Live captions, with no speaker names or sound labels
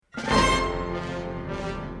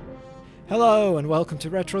Hello and welcome to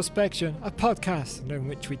Retrospection, a podcast in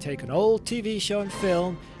which we take an old TV show and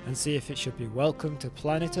film and see if it should be welcomed to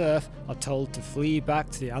planet Earth or told to flee back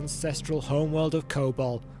to the ancestral homeworld of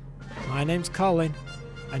Kobol. My name's Colin,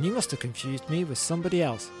 and you must have confused me with somebody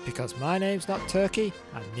else because my name's not Turkey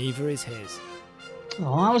and neither is his.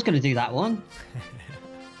 Oh, I was going to do that one.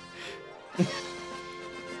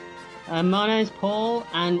 My name's Paul,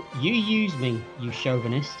 and you use me, you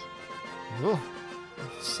chauvinist. Oh,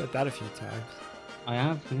 I've said that a few times. I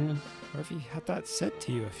have, yeah. Or have you had that said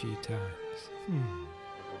to you a few times?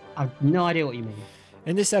 I've no idea what you mean.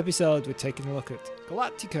 In this episode, we're taking a look at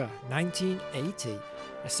Galactica 1980,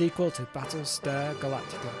 a sequel to Battlestar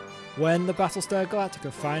Galactica. When the Battlestar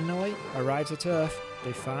Galactica finally arrives at Earth,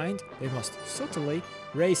 they find they must subtly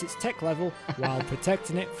raise its tech level while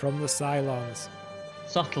protecting it from the Cylons.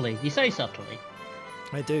 Subtly. You say subtly?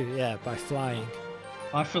 I do, yeah, by flying.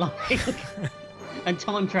 By flying. And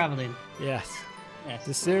time travelling. Yes. Yes.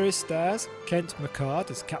 The series stars Kent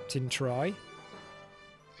McCord as Captain Troy,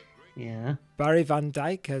 Yeah. Barry Van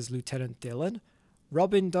Dyke as Lieutenant Dillon,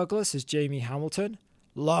 Robin Douglas as Jamie Hamilton,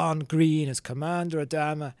 Lorne Greene as Commander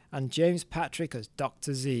Adama, and James Patrick as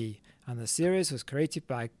Dr. Z. And the series was created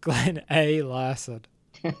by Glenn A. Larson.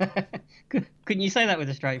 Couldn't you say that with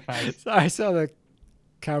a straight face? So I saw the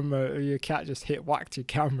camera, your cat just whacked your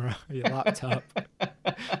camera, your laptop.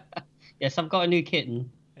 Yes, I've got a new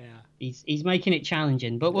kitten. Yeah. He's making it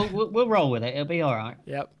challenging, but we'll roll with it. It'll be all right.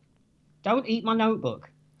 Yep. Don't eat my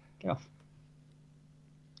notebook. Get off.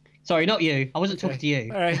 Sorry, not you. I wasn't talking to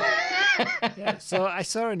you. All right. Yeah, so I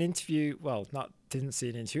saw an interview. Well, didn't see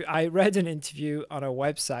an interview. I read an interview on a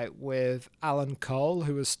website with Alan Cole,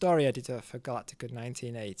 who was story editor for Galactica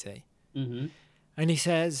 1980. Mm-hmm. And he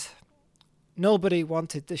says, nobody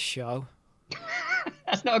wanted this show.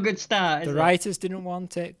 That's not a good start, is The it? writers didn't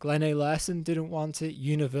want it. Glenn A. Larson didn't want it.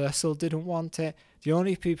 Universal didn't want it. The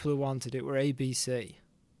only people who wanted it were ABC.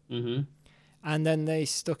 Mm-hmm. And then they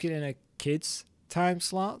stuck it in a kids' time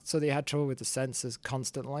slot, so they had trouble with the censors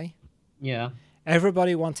constantly. Yeah.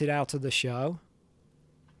 Everybody wanted out of the show.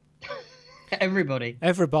 Everybody.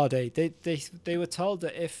 They were told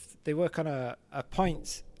that if they work on a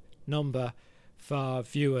points number for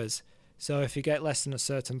viewers, so if you get less than a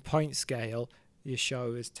certain point scale, your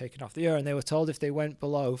show is taken off the air. And they were told if they went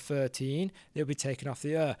below 13, they'd be taken off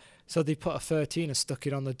the air. So they put a 13 and stuck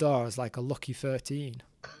it on the door as like a lucky 13.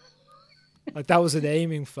 Like that was what they're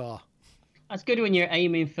aiming for. That's good when you're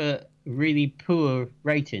aiming for really poor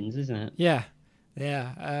ratings, isn't it? Yeah.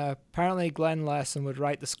 Apparently Glenn Larson would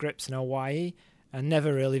write the scripts in Hawaii and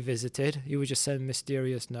never really visited. He would just send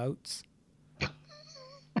mysterious notes.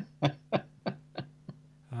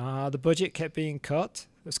 The budget kept being cut.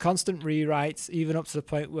 There was constant rewrites, even up to the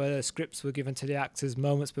point where the scripts were given to the actors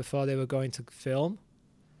moments before they were going to film.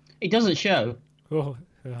 It doesn't show. Oh,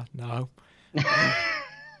 no.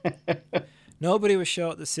 Nobody was sure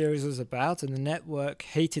what the series was about, and the network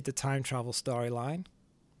hated the time travel storyline.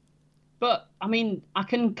 But, I mean, I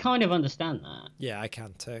can kind of understand that. Yeah, I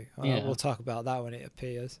can too. Yeah. We'll talk about that when it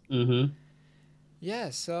appears. Mm-hmm.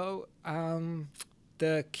 Yeah, so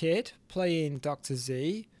the kid playing Dr.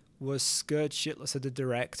 Z was scared shitless of the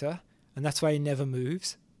director, and that's why he never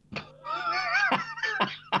moves.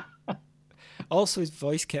 Also, his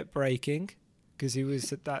voice kept breaking because he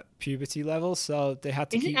was at that puberty level, so they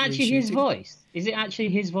had to keep Is it actually reshooting. his voice? Is it actually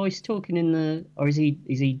his voice talking in the... Or is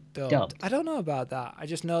he dubbed? I don't know about that. I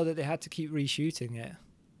just know that they had to keep reshooting it.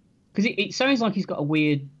 Because it sounds like he's got a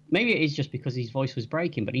weird... Maybe it is just because his voice was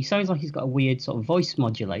breaking, but he sounds like he's got a weird sort of voice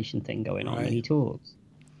modulation thing going on when he talks.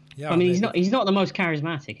 Yeah, I mean, he's not the most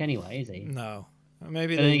charismatic anyway, is he? No.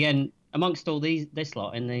 Maybe But then again, amongst all this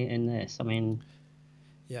lot in this, I mean...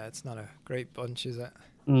 Yeah, it's not a great bunch, is it?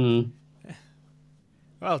 Mm.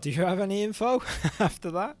 Well, do you have any info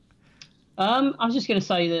after that? I was just going to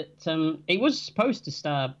say that it was supposed to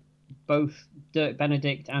star both Dirk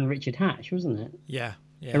Benedict and Richard Hatch, wasn't it? Yeah.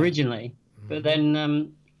 Originally. But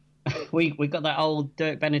then we got that old...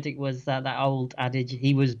 Dirk Benedict was that old adage,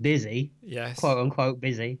 he was busy. Yes. Quote unquote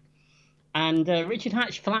busy. And Richard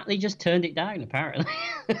Hatch flatly just turned it down, apparently.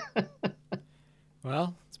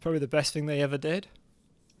 Well, it's probably the best thing they ever did.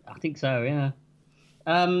 I think so, yeah.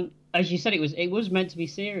 As you said, it was meant to be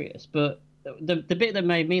serious, but the bit that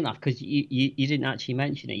made me laugh, because you didn't actually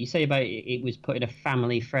mention it, you say about it was put in a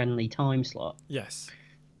family-friendly time slot. Yes.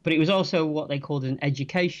 But it was also what they called an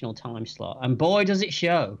educational time slot, and boy, does it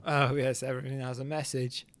show. Oh, yes, everything has a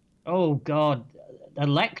message. Oh, God, the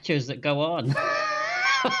lectures that go on.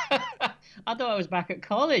 I thought I was back at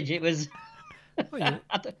college. It was... Oh,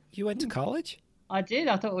 you went to college? I did.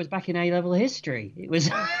 I thought it was back in A-level history. It was...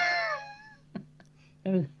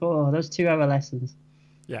 Those 2 hour lessons.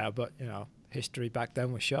 Yeah, but history back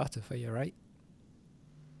then was shorter for you, right?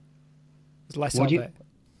 There's less What of do you? it.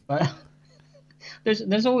 Well,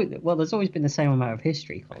 there's always been the same amount of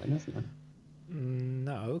history, Colin, hasn't there?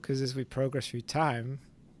 No, because as we progress through time,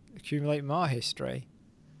 accumulate more history.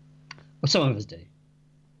 Well, some of us do.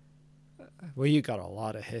 Well, you got a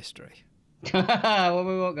lot of history. Well,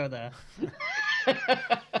 we won't go there.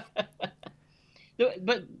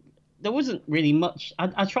 But there wasn't really much.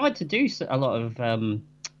 I tried to do a lot of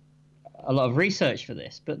research for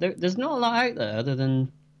this, but there's not a lot out there other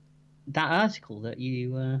than that article that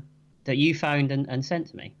you found and sent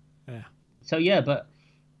to me. Yeah. So yeah, but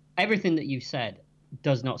everything that you've said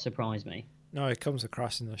does not surprise me. No, it comes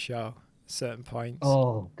across in the show at certain points.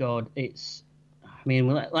 Oh God, it's. I mean,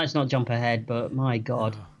 let's not jump ahead, but my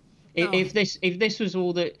God, No. if this was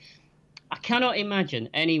all that, I cannot imagine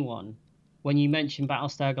anyone when you mention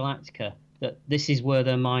Battlestar Galactica that this is where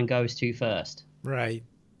their mind goes to first. Right.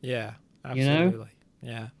 Yeah. You know? Absolutely.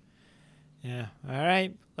 Yeah. Yeah. All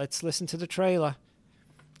right. Let's listen to the trailer.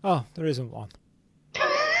 Oh, there isn't one.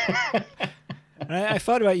 I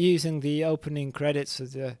thought about using the opening credits for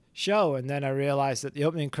the show, and then I realized that the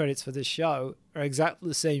opening credits for this show are exactly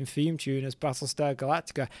the same theme tune as Battlestar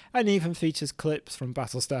Galactica, and even features clips from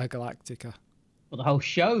Battlestar Galactica. Well, the whole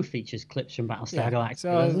show features clips from Battlestar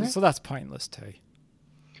Galactica, doesn't it? So that's pointless too.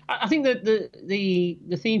 I think that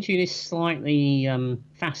the theme tune is slightly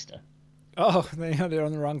faster. Oh, they had it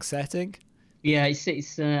on the wrong setting. Yeah, it's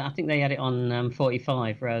I think they had it on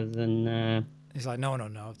 45 rather than. He's like, no,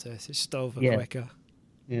 it's just over Yeah. quicker.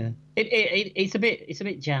 Yeah, it's a bit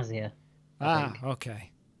jazzier. I think.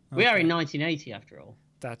 Okay. We are in 1980 after all,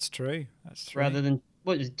 That's true. rather than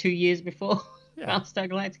what was it, 2 years before Yeah. Battlestar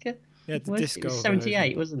Galactica. Yeah, the It disco was 78,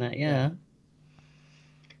 version. wasn't it? Yeah.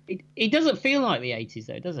 It doesn't feel like the 80s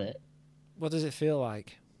though, does it? What does it feel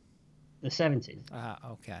like? The 70s.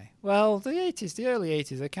 Okay. Well, the 80s, the early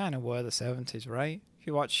 80s, they kind of were the 70s, right? If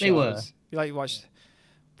you watch shows, They were. if you watch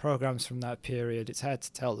programs from that period, it's hard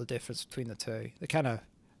to tell the difference between the two. They kind of,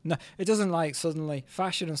 no, it doesn't like suddenly,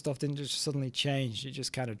 fashion and stuff didn't just suddenly change, it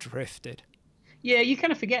just kind of drifted. Yeah, you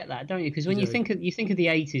kind of forget that, don't you? Because when You you do. think of the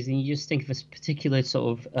 80s, and you just think of a particular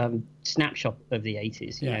sort of snapshot of the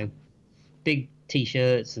 80s. You Yeah. know, big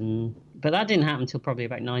T-shirts but that didn't happen until probably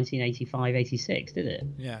about 1985, 86, did it?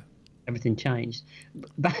 Yeah. Everything changed.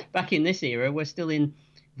 Back in this era, we're still in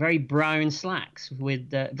very brown slacks with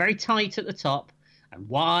very tight at the top and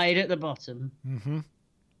wide at the bottom. Mm-hmm.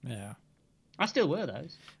 Yeah. I still wear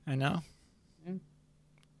those. I know. Yeah.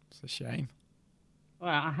 It's a shame. Well,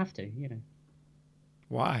 I have to, you know.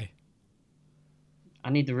 Why? I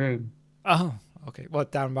need the room. Oh, okay.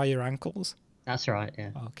 What, down by your ankles? That's right,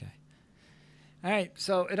 yeah. Okay. All right,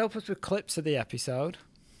 so it opens with clips of the episode.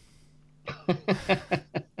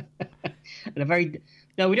 And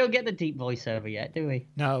no, we don't get the deep voiceover yet, do we?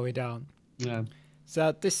 No, we don't. No.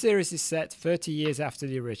 So this series is set 30 years after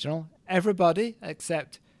the original. Everybody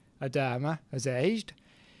except Adama has aged.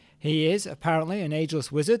 He is apparently an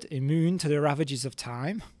ageless wizard, immune to the ravages of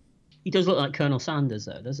time. He does look like Colonel Sanders,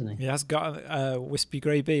 though, doesn't he? He has got a wispy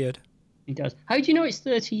grey beard. He does. How do you know it's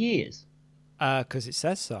 30 years? Because it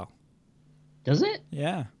says so. Does it?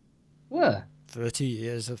 Yeah. Where? 30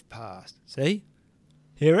 years have passed. See?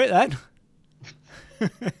 Hear it then?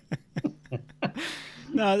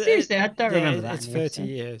 No, Seriously, I don't remember that. It's 30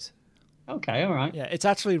 years. Okay, all right. Yeah, it's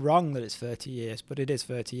actually wrong that it's 30 years, but it is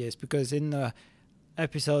 30 years because in the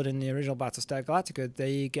episode in the original Battlestar Galactica,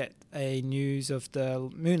 they get a news of the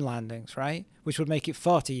moon landings, right? Which would make it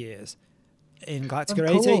 40 years in Galactica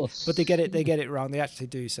Of 80, course. but they get it wrong. They actually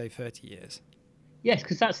do say 30 years. Yes,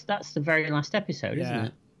 because that's the very last episode, isn't Yeah.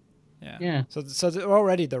 it? Yeah. Yeah. So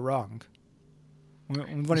they're wrong. We've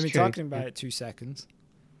only That's been true. talking about it 2 seconds.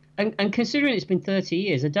 And considering it's been 30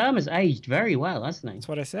 years, Adama's aged very well, hasn't he? That's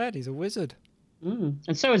what I said. He's a wizard. And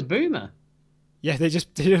so has Boomer. Yeah, they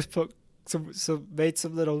just put made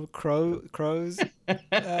some little crows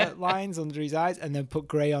lines under his eyes, and then put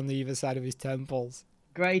grey on the either side of his temples.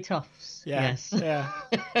 Grey Tufts. Yeah, Yes. yeah.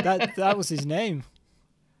 That was his name.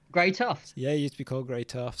 Grey Tufts. Yeah, he used to be called Grey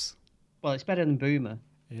Tufts. Well, it's better than Boomer.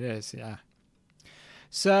 It is, yeah.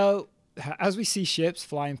 So, as we see ships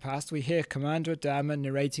flying past, we hear Commander Adama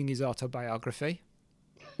narrating his autobiography.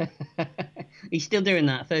 He's still doing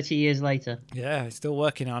that 30 years later. Yeah, he's still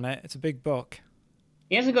working on it. It's a big book.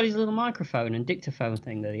 He hasn't got his little microphone and dictaphone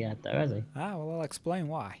thing that he had, though, has he? Well, I'll explain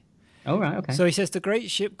why. Oh, right, okay. So he says, the great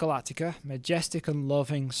ship Galactica, majestic and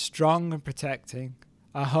loving, strong and protecting,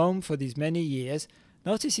 a home for these many years.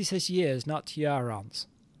 Notice he says years, not tiarons.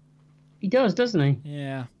 He does, doesn't he?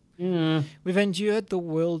 Yeah. Yeah. We've endured the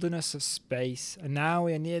wilderness of space, and now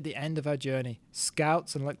we are near the end of our journey.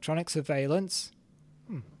 Scouts and electronic surveillance,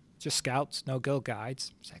 just scouts, no girl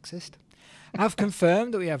guides, sexist, have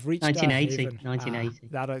confirmed that we have reached our 1980. haven. 1980.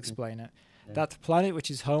 That'll explain it. Yeah. That the planet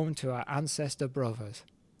which is home to our ancestor brothers,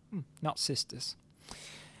 not sisters.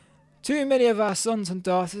 Too many of our sons and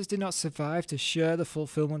daughters did not survive to share the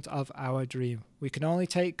fulfillment of our dream. We can only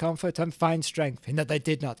take comfort and find strength in that they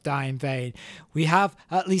did not die in vain. We have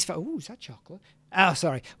at least found... Ooh, is that chocolate? Oh,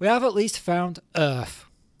 sorry. We have at least found Earth.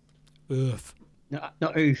 Earth. No,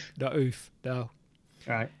 not oof. Not Oof, no.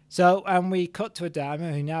 Right. So, and we cut to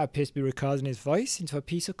Adama, who now appears to be recording his voice into a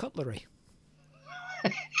piece of cutlery.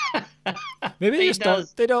 Maybe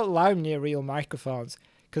they don't allow him near real microphones.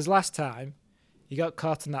 Because last time... he got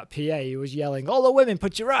caught on that PA. He was yelling, "All the women,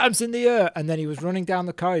 put your arms in the air!" And then he was running down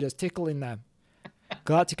the corridors, tickling them.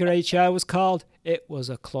 Galactica HR was called. It was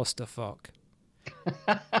a clusterfuck.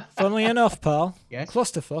 Funnily enough, Paul, yes?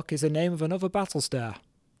 Clusterfuck is the name of another Battlestar.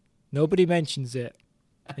 Nobody mentions it.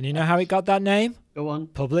 And you know how it got that name? Go on.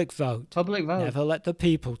 Public vote. Public vote. Never let the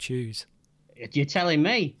people choose. You're telling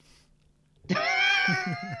me.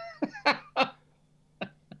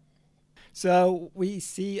 So we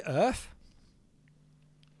see Earth.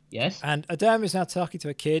 Yes. And Adama is now talking to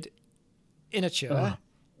a kid in a chair,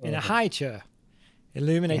 in a high chair,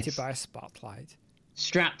 illuminated by a spotlight.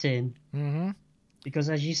 Strapped in. Mm-hmm. Because,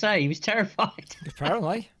 as you say, he was terrified.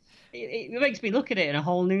 Apparently. It makes me look at it in a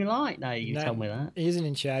whole new light now you tell me that. He isn't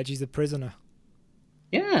in charge, he's a prisoner.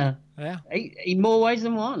 Yeah. Yeah. In more ways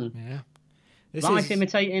than one. Yeah. Life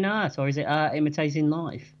imitating art, or is it art imitating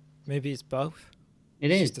life? Maybe it's both.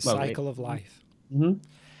 It's just a cycle of life. Mm-hmm.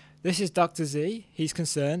 This is Dr. Z. He's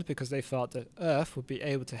concerned because they thought that Earth would be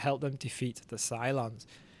able to help them defeat the Cylons.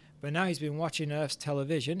 But now he's been watching Earth's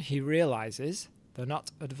television, he realizes they're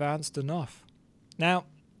not advanced enough. Now,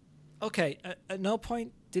 okay, at no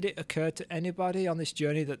point did it occur to anybody on this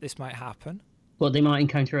journey that this might happen. Well, they might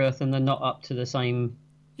encounter Earth and they're not up to the same...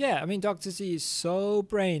 Yeah, I mean, Dr. Z is so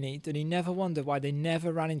brainy that he never wondered why they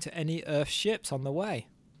never ran into any Earth ships on the way.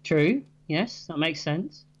 True. Yes, that makes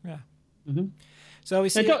sense. Yeah. Mm-hmm. So we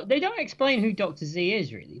see... They don't explain who Dr. Z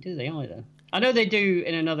is, really, do they, either? I know they do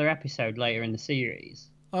in another episode later in the series.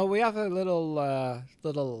 Oh, we have a little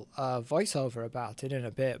voiceover about it in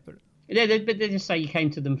a bit, but... But they just say he came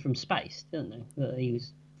to them from space, don't they? That he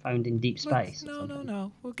was found in deep space.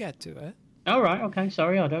 No. We'll get to it. Oh, right, okay,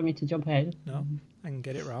 sorry, I don't mean to jump ahead. No, I can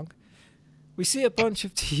get it wrong. We see a bunch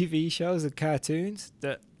of TV shows and cartoons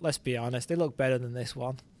that, let's be honest, they look better than this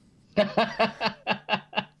one.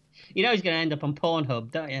 You know he's going to end up on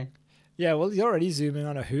Pornhub, don't you? Yeah, well, he's already zooming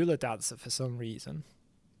on a hula dancer for some reason.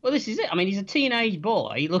 Well, this is it. I mean, he's a teenage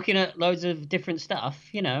boy looking at loads of different stuff,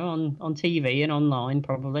 you know, on TV and online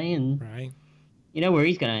probably, and right. You know where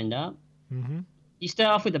he's going to end up. Mm-hmm. You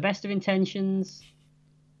start off with the best of intentions.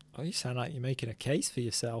 Oh, you sound like you're making a case for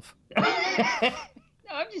yourself. No,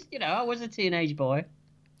 I'm just, I was a teenage boy.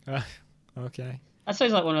 Okay. That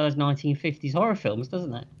sounds like one of those 1950s horror films,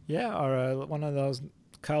 doesn't it? Yeah, or one of those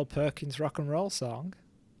Carl Perkins rock and roll song.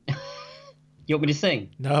 You want me to sing?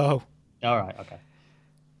 No. All right, okay.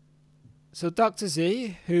 So Dr.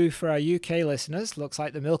 Z, who for our UK listeners looks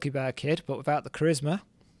like the Milky Bar Kid, but without the charisma.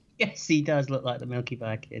 Yes, he does look like the Milky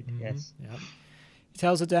Bar Kid, yes. Yeah. He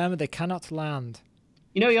tells Adama they cannot land.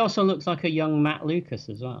 You know, he also looks like a young Matt Lucas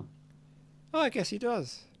as well. Oh, I guess he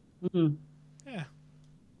does. Mm-hmm. Yeah.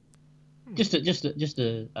 Just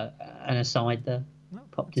an aside there. No,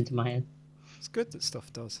 popped into my head. It's good that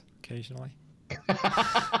stuff does occasionally.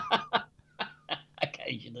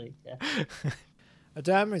 Occasionally, yeah.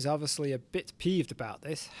 Adama is obviously a bit peeved about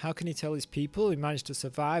this. How can he tell his people who managed to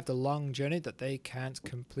survive the long journey that they can't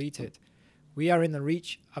complete it? We are in the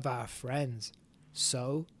reach of our friends.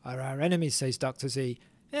 So are our enemies, says Dr. Z.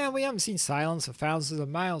 Yeah, we haven't seen Cylons for thousands of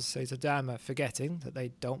miles, says Adama, forgetting that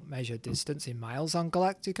they don't measure distance in miles on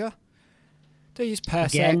Galactica. They use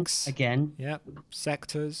parsecs. Again. Yep.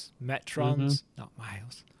 Sectors, metrons, not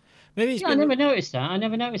miles. Maybe he's I never noticed that. I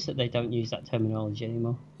never noticed that they don't use that terminology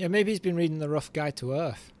anymore. Yeah, maybe he's been reading The Rough Guide to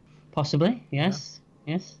Earth. Possibly, yes.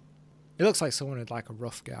 Yeah. Yes. It looks like someone would like a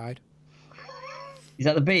rough guide. Is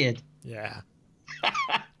that the beard? Yeah.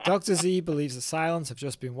 Dr. Z believes the Cylons have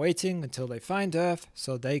just been waiting until they find Earth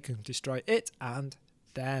so they can destroy it and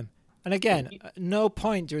them. And again, at no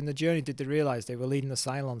point during the journey did they realise they were leading the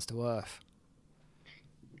Cylons to Earth.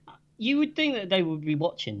 You would think that they would be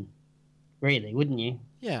watching, really, wouldn't you?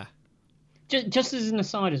 Yeah. Just as an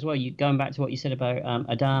aside as well, going back to what you said about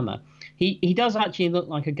Adama, he does actually look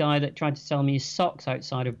like a guy that tried to sell me his socks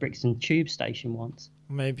outside of Brixton Tube Station once.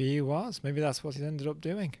 Maybe he was. Maybe that's what he ended up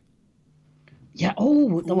doing. Yeah.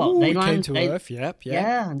 Oh, the what? Ooh, They he came land. to Earth. Yep.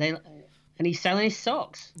 Yeah, and he's selling his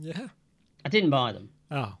socks. Yeah. I didn't buy them.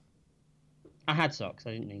 Oh, I had socks.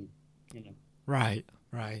 I didn't need, right.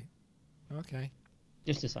 Okay.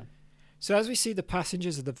 just to say. So as we see the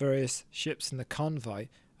passengers of the various ships in the convoy,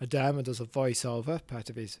 Adama does a voiceover, part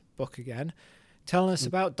of his book again, telling us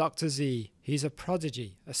about Dr. Z. He's a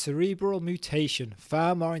prodigy, a cerebral mutation,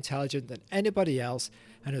 far more intelligent than anybody else,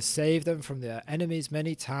 and has saved them from their enemies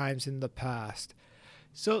many times in the past.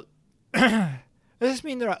 So, does this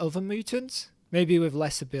mean there are other mutants? Maybe with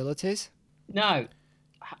less abilities? No,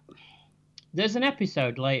 there's an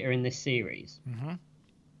episode later in this series,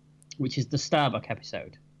 which is the Starbuck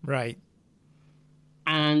episode. Right.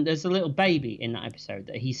 And there's a little baby in that episode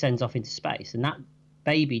that he sends off into space, and that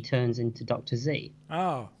baby turns into Dr. Z.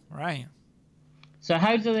 Oh, right. So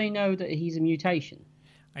how do they know that he's a mutation?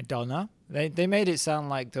 I don't know. They made it sound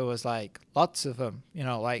like there was like lots of them,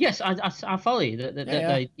 like... Yes, I follow you. That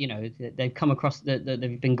they, that they've come across, that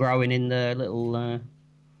they've been growing in the little...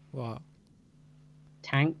 What?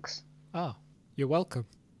 Tanks. Oh, you're welcome.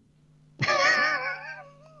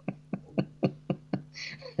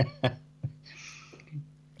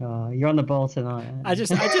 Oh, you're on the ball tonight. I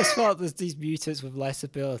just thought there's these mutants with less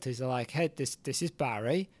abilities. They're like, hey, this is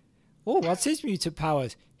Barry. Oh, what's his mutant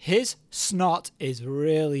powers? His snot is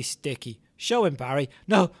really sticky. Show him, Barry.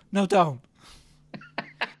 No, don't.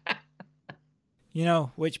 You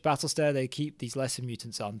know which Battlestar they keep these lesser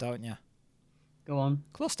mutants on, don't you? Go on.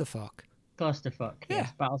 Clusterfuck. Clusterfuck. Yeah.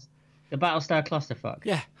 Yes. The Battlestar Clusterfuck.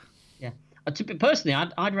 Yeah. Yeah. Personally,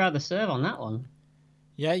 I'd rather serve on that one.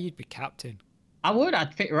 Yeah, you'd be captain. I would.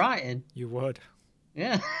 I'd fit right in. You would.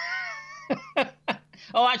 Yeah.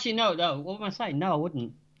 Oh, actually, no. What am I saying? No, I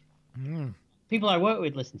wouldn't. People I work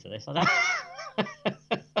with listen to this. I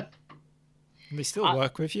don't... They still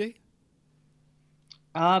work with you?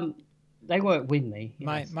 They work with me.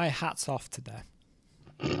 Yes. My hat's off to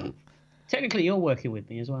them. Technically, you're working with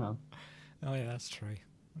me as well. Oh, yeah, that's true.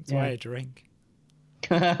 That's why I drink.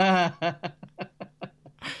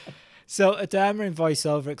 So Adama in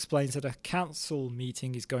voiceover explains that a council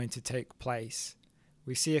meeting is going to take place.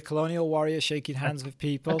 We see a colonial warrior shaking hands with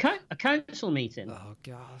people. A council meeting? Oh,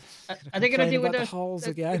 God. Are they going to deal with the holes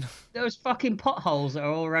again? Those fucking potholes that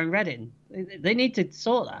are all around Reading. They need to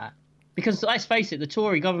sort that. Because, let's face it, the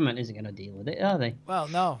Tory government isn't going to deal with it, are they? Well,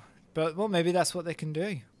 no. But, maybe that's what they can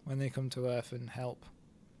do when they come to Earth and help.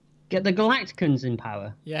 Get the Galacticans in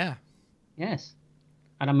power. Yeah. Yes.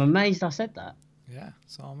 And I'm amazed I said that. Yeah,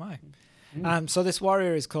 so am I. So this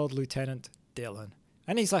warrior is called Lieutenant Dylan.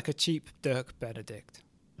 And he's like a cheap Dirk Benedict.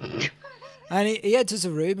 And he enters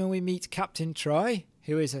a room and we meet Captain Troy,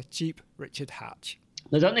 who is a cheap Richard Hatch.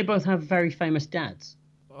 Now, don't they both have very famous dads?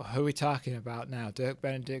 Who are we talking about now? Dirk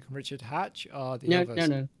Benedict and Richard Hatch? Or the others?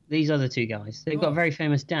 No. These other two guys. They've got very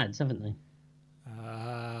famous dads, haven't they?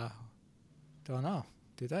 Don't know.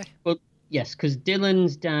 Do they? Well, yes, because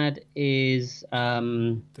Dylan's dad is...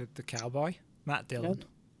 The cowboy? Matt Dillon.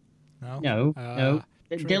 No. No.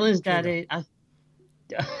 Dylan's dad is...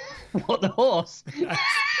 What, the horse?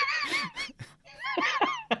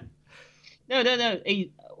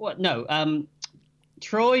 No.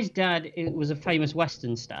 Troy's dad was a famous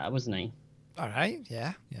Western star, wasn't he? All right.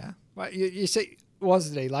 Yeah. Well, you say,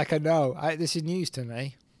 wasn't he? Like I know. This is news to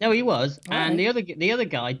me. No, he was. All and right. the other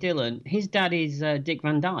guy, Dylan, his dad is Dick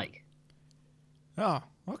Van Dyke. Oh,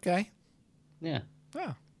 okay. Yeah.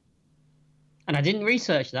 Oh. And I didn't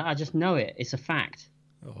research that. I just know it. It's a fact.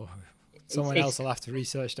 Oh. Someone else will have to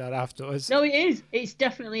research that afterwards. No, it is. It's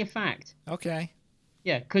definitely a fact. Okay.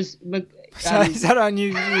 Yeah, because... So is that our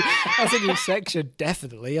new... That's a new section.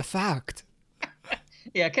 Definitely a fact.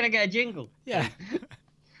 Yeah, can I get a jingle? Yeah.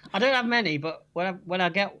 I don't have many, but when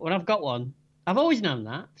I've got one, I've always known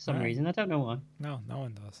that for some reason. I don't know why. No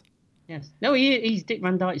one does. Yes. No, he's Dick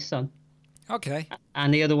Van Dyke's son. Okay.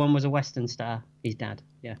 And the other one was a Western star, his dad.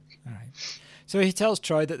 Yeah. All right. So he tells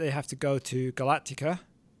Troy that they have to go to Galactica,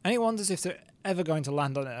 and he wonders if they're ever going to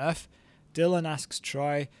land on Earth. Dylan asks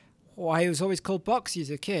Troy why he was always called Boxy as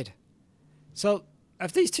a kid. So,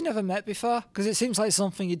 have these two never met before? Because it seems like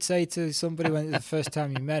something you'd say to somebody when it's the first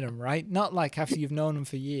time you met them, right? Not like after you've known them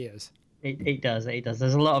for years. It does.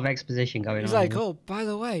 There's a lot of exposition going on. He's like, oh, by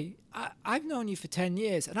the way, I've known you for 10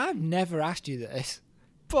 years, and I've never asked you this.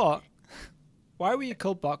 But why were you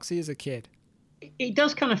called Boxy as a kid? It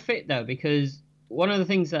does kind of fit, though, because one of the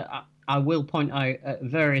things that I will point out at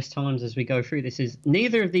various times as we go through this is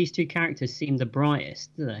neither of these two characters seem the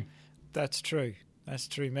brightest, do they? That's true.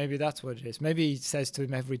 Maybe that's what it is. Maybe he says to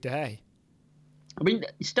him every day. I mean,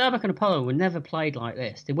 Starbuck and Apollo were never played like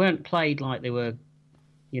this. They weren't played like they were,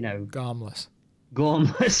 Garmless.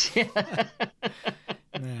 Gormless. Yeah.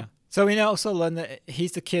 Yeah. So we also learn that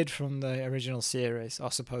he's the kid from the original series,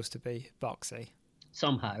 or supposed to be, Boxy.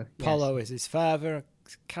 Somehow. Apollo Yes. is his father,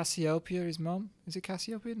 Cassiopeia his mum. Is it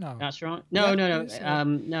Cassiopeia? No. That's right. Yeah, No. it is, yeah.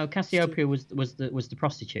 No. Cassiopeia was the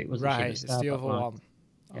prostitute, wasn't Right, she? it's the other one.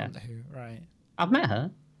 Yeah. Right. I've met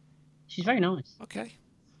her. She's very nice. Okay.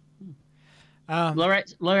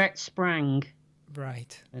 Lorette Sprang.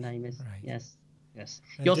 Right. Her name is. Right. Yes. Yes.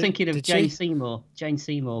 And You're thinking of Jane she? Seymour. Jane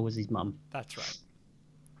Seymour was his mum. That's right.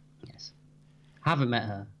 Yes. Haven't met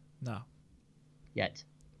her No. yet.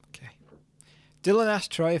 Okay. Dylan asks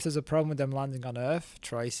Troy if there's a problem with them landing on Earth.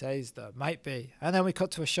 Troy says there might be. And then we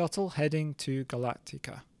cut to a shuttle heading to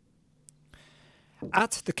Galactica.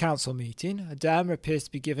 At the council meeting, Adama appears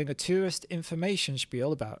to be giving a tourist information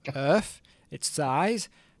spiel about Earth, its size,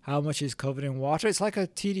 how much is covered in water. It's like a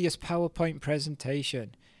tedious PowerPoint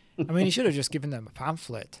presentation. I mean, he should have just given them a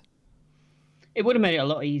pamphlet. It would have made it a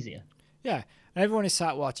lot easier. Yeah, and everyone is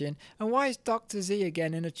sat watching. And why is Dr. Z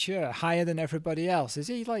again in a chair higher than everybody else? Is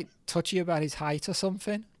he, like, touchy about his height or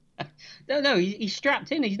something? No, he's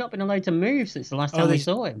strapped in. He's not been allowed to move since the last time we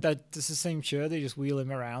saw him. That's the same chair. They just wheel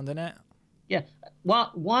him around in it. Yeah.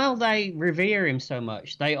 While they revere him so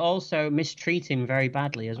much, they also mistreat him very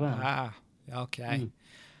badly as well. Ah, okay.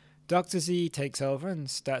 Dr. Z takes over and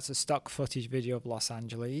starts a stock footage video of Los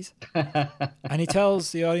Angeles. And he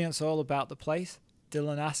tells the audience all about the place.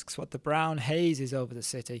 Dylan asks what the brown haze is over the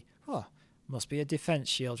city. Oh, must be a defense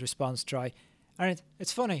shield, responds Troy. And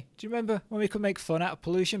it's funny. Do you remember when we could make fun out of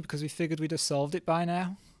pollution because we figured we'd have solved it by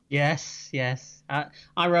now? Yes. I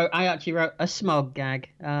actually wrote a smog gag.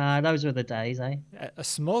 Those were the days, eh? A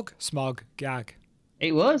smog gag.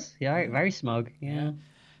 It was, yeah, very smug. Yeah.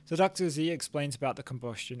 So Dr. Z explains about the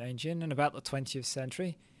combustion engine and about the 20th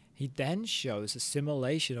century. He then shows a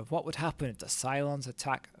simulation of what would happen if the Cylons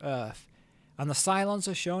attack Earth. And the Cylons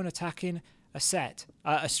are shown attacking a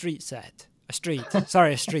street,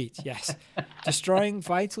 yes. Destroying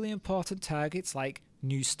vitally important targets like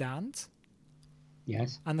newsstands.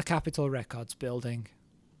 Yes. And the Capitol Records building.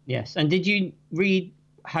 Yes. And did you read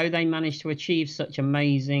how they managed to achieve such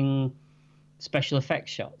amazing special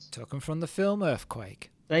effects shots? Took them from the film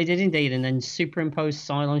Earthquake. They did indeed, and then superimposed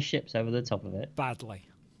Cylon ships over the top of it. Badly.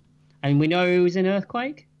 And we know who was in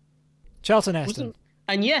Earthquake? Charlton Heston.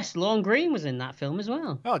 And yes, Lorne Greene was in that film as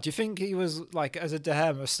well. Oh, do you think he was, like, as a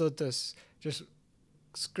Dahmer, stood there just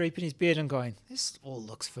scraping his beard and going, this all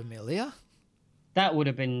looks familiar? That would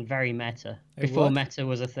have been very meta, It before would. meta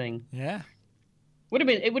was a thing. Yeah.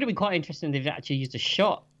 It would have been quite interesting if they actually used a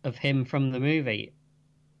shot of him from the movie.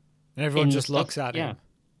 And everyone In the just looks stuff- at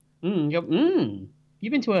him.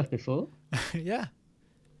 You've been to Earth before? Yeah.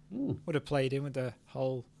 Would have played in with the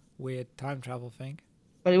whole weird time travel thing.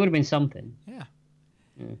 But it would have been something. Yeah.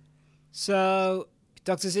 So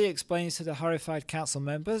Dr. Z explains to the horrified council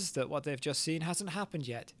members that what they've just seen hasn't happened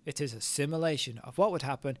yet. It is a simulation of what would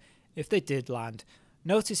happen if they did land.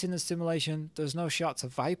 Notice in the simulation there's no shots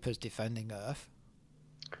of Vipers defending Earth.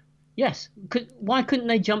 Yes. Why couldn't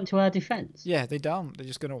they jump to our defense? Yeah, they don't. They're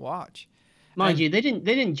just going to watch. Mind you, they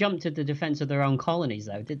didn't jump to the defense of their own colonies,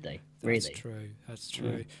 though, did they? Really? That's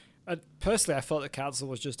true. Personally, I thought the council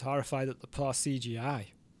was just horrified at the poor CGI.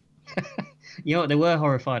 You know what they were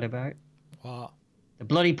horrified about? What? The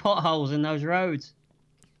bloody potholes in those roads.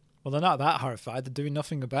 Well, they're not that horrified. They're doing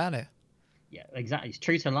nothing about it. Yeah, exactly. It's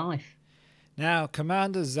true to life. Now,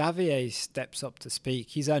 Commander Xavier steps up to speak.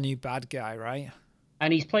 He's our new bad guy, right?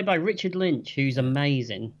 And he's played by Richard Lynch, who's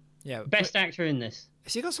amazing. Yeah. Best actor in this.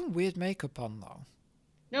 Has he got some weird makeup on, though?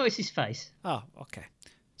 No, it's his face. Oh, okay.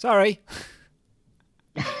 Sorry.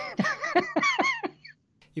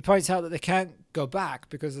 He points out that they can't go back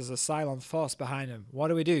because there's a Cylon force behind them. What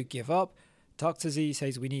do we do? Give up? Dr. Z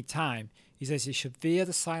says we need time. He says he should veer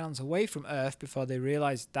the Cylons away from Earth before they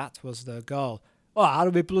realise that was their goal. Oh, how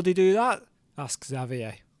do we bloody do that? Asks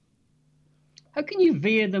Xavier. How can you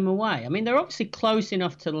veer them away? I mean, they're obviously close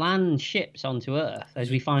enough to land ships onto Earth, as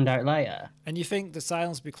we find out later. And you think the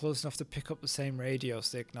Cylons would be close enough to pick up the same radio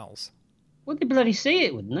signals? Would they bloody see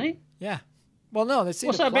it, wouldn't they? Yeah. Well, no, they see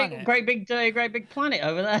What's the that planet. great big planet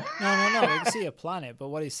over there? No, they can see a planet, but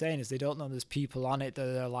what he's saying is they don't know there's people on it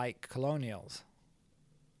that are like colonials.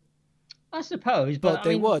 I suppose, But I they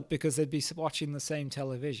mean, would because they'd be watching the same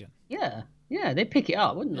television. Yeah, they'd pick it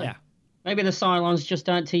up, wouldn't they? Yeah. Maybe the Cylons just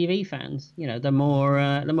aren't TV fans. You know, they're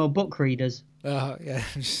more book readers. Yeah.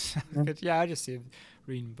 Yeah, I just see him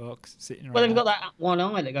reading books, sitting around. Well, they've got that one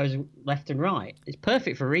eye that goes left and right. It's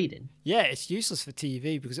perfect for reading. Yeah, it's useless for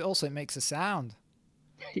TV because it makes a sound.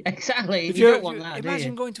 Exactly. If you don't want that, imagine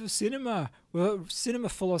do you? going to a cinema with a cinema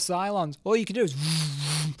full of Cylons. All you can do is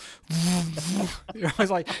You're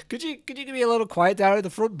always like, could you give me a little quiet down at the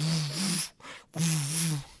front?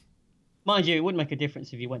 Mind you, it wouldn't make a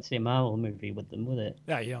difference if you went to see a Marvel movie with them, would it?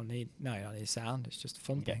 Yeah, you don't need sound. It's just a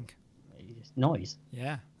fun thing. It's just noise.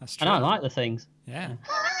 Yeah, that's true. And I like the things. Yeah.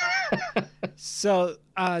 So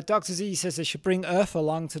Dr. Z says they should bring Earth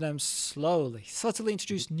along to them slowly, subtly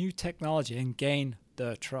introduce new technology and gain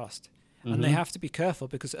their trust. And they have to be careful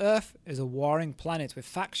because Earth is a warring planet with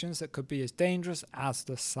factions that could be as dangerous as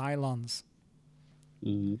the Cylons.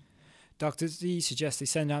 Dr. Z suggests they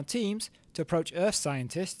send out teams to approach Earth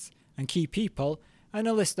scientists and key people and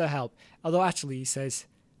enlist their help. Although actually he says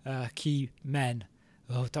key men.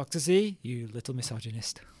 Oh, Dr. Z, you little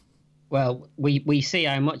misogynist. Well, we see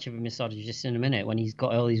how much of a misogynist in a minute when he's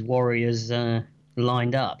got all these warriors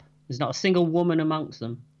lined up. There's not a single woman amongst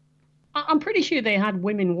them. I'm pretty sure they had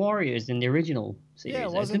women warriors in the original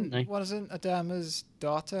series, didn't they? Wasn't Adama's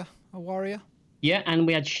daughter a warrior? Yeah, and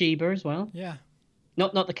we had Sheba as well. Yeah.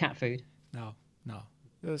 Not the cat food. No.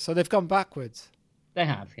 So they've gone backwards. They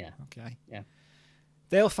have, yeah. Okay. Yeah.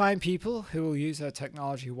 They'll find people who will use their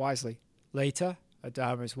technology wisely. Later,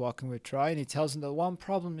 Adama is walking with Troy and he tells them that one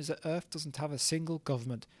problem is that Earth doesn't have a single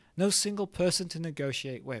government, no single person to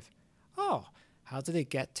negotiate with. Oh, how do they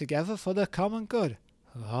get together for the common good?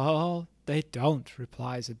 Oh, they don't,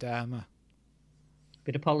 replies Adama.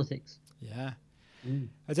 Bit of politics. Yeah.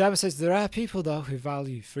 Adama says there are people, though, who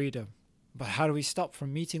value freedom. But how do we stop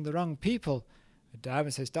from meeting the wrong people?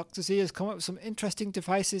 Adama says Dr. Z has come up with some interesting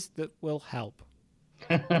devices that will help.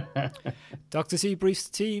 Dr. Z briefs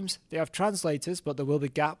the teams. They have translators, but there will be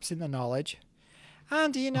gaps in the knowledge.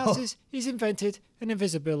 And he announces he's invented an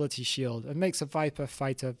invisibility shield and makes a Viper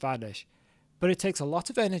fighter vanish. But it takes a lot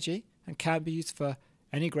of energy and can't be used for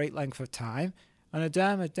any great length of time, and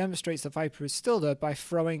Adama demonstrates the Viper is still there by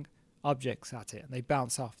throwing objects at it, and they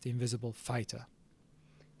bounce off the invisible fighter.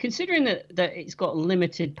 Considering that it's got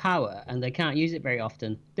limited power and they can't use it very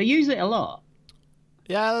often, they use it a lot.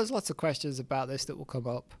 Yeah, there's lots of questions about this that will come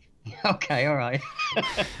up. Okay, all right.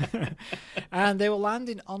 And they will land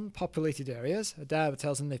in unpopulated areas. Adama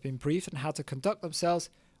tells them they've been briefed on how to conduct themselves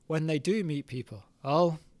when they do meet people.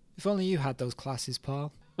 Oh, if only you had those classes,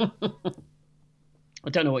 Paul. I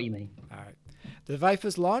don't know what you mean. All right. The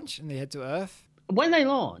Vipers launch and they head to Earth. When they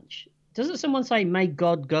launch, doesn't someone say, "May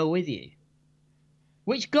God go with you"?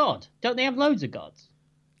 Which God? Don't they have loads of gods?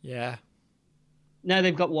 Yeah. No,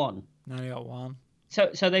 they've got one. Now they got one.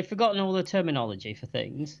 So they've forgotten all the terminology for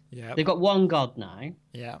things. Yeah. They've got one God now.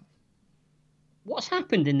 Yeah. What's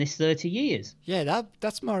happened in this 30 years? Yeah,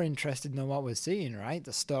 that's more interesting than what we're seeing, right?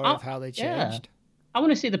 The story of how they changed. Yeah. I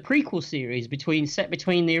want to see the prequel series set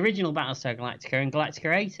between the original Battlestar Galactica and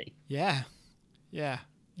Galactica 80. Yeah. Yeah.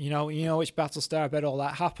 You know which Battlestar I bet all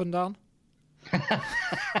that happened on?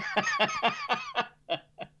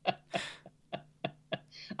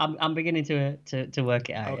 I'm beginning to work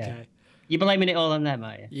it out. Okay. Yeah. You're blaming it all on them,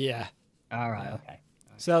 are you? Yeah. All right. Okay.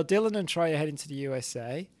 So Dylan and Troy are heading to the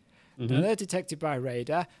USA. Now they're detected by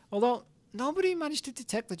radar, although nobody managed to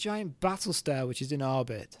detect the giant Battlestar which is in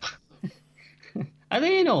orbit. Are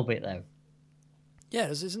they in orbit though? Yeah,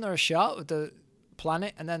 isn't there a shot with the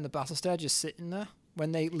planet and then the Battlestar just sitting there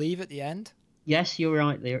when they leave at the end? Yes, you're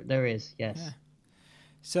right. There is. Yes. Yeah.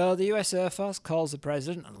 So the US Air Force calls the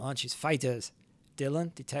president and launches fighters.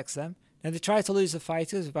 Dylan detects them. Now they try to lose the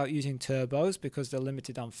fighters without using turbos because they're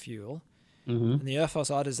limited on fuel. And the Air Force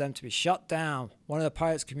orders them to be shot down. One of the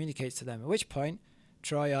pilots communicates to them, at which point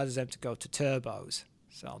Troy orders them to go to turbos.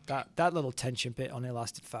 So that little tension bit only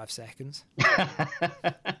lasted 5 seconds.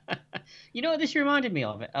 You know what this reminded me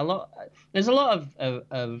of? There's a lot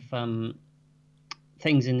of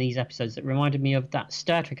things in these episodes that reminded me of that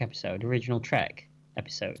Star Trek episode, Original Trek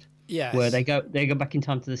episode. Yes. Where they go back in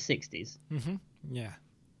time to the 60s. Yeah.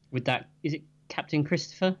 With that, is it Captain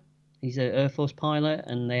Christopher? He's an Air Force pilot,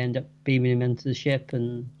 and they end up beaming him into the ship.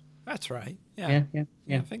 And that's right. Yeah.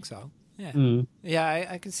 Yeah. I think so. Yeah. Yeah,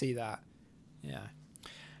 I can see that. Yeah.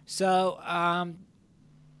 So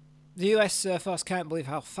the US Air Force can't believe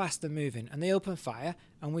how fast they're moving, and they open fire,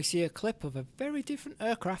 and we see a clip of a very different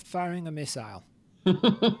aircraft firing a missile.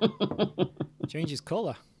 Changes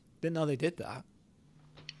colour. Didn't know they did that.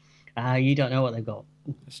 You don't know what they've got.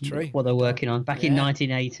 That's true. What they're working on. Back in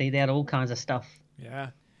 1980, they had all kinds of stuff. Yeah.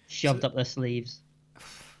 Shoved up their sleeves.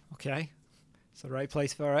 Okay. It's the right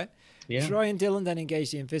place for it. Yeah. Troy and Dylan then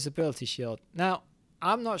engage the invisibility shield. Now,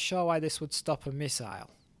 I'm not sure why this would stop a missile.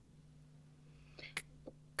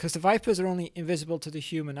 Because the Vipers are only invisible to the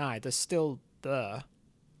human eye. They're still there.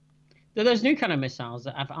 There's new kind of missiles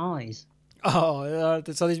that have eyes. Oh,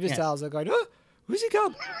 so these missiles are going, Where's he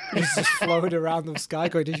gone? He's just floating around the sky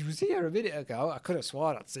going, he was here a minute ago. I could have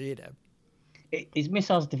sworn I'd seen him. His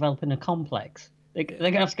missile's developing a complex. They're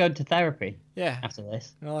going to have to go to therapy Yeah. after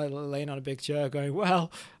this. And I'm like laying on a big chair going,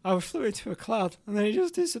 well, I flew into a cloud and then he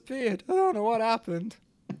just disappeared. I don't know what happened.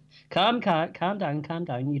 Calm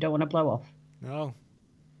down. You don't want to blow off. No.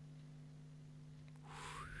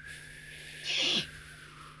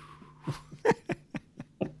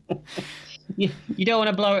 You don't want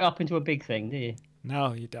to blow it up into a big thing, do you?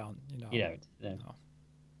 No, you don't. You don't. No.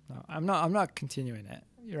 No, I'm not continuing it.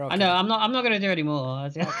 You're okay. I know. I'm not going to do any more.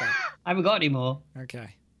 I haven't got any more.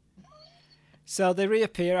 Okay. So they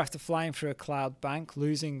reappear after flying through a cloud bank,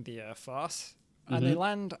 losing the Air Force, and they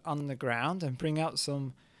land on the ground and bring out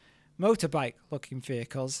some motorbike-looking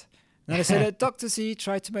vehicles. Now they say that Dr. Z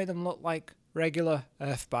tried to make them look like regular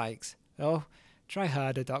Earth bikes. Oh, try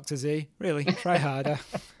harder, Dr. Z. Really, try harder.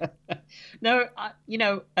 No,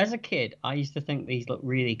 as a kid, I used to think these looked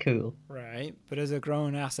really cool. Right, but as a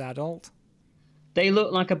grown-ass adult... They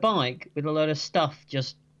look like a bike with a load of stuff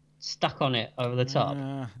just stuck on it over the top.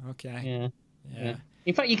 Okay. Yeah.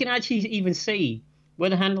 In fact, you can actually even see where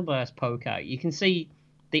the handlebars poke out. You can see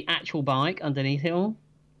the actual bike underneath it all.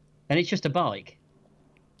 And it's just a bike.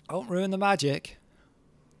 Don't ruin the magic.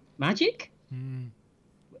 Magic?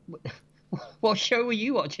 What show were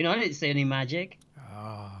you watching? I didn't see any magic.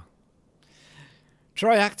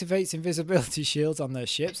 Troy activates invisibility shields on their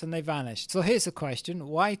ships and they vanish. So here's the question.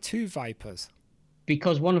 Why 2 Vipers?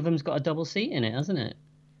 Because one of them's got a double seat in it, hasn't it?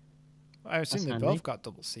 I assume they both got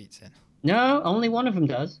double seats in. No, only one of them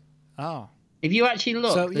does. Oh. If you actually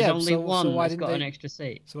look, there's only one that's got an extra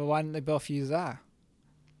seat. So why didn't they both use that?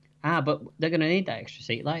 But they're going to need that extra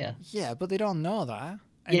seat later. Yeah, but they don't know that.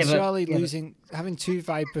 And surely having 2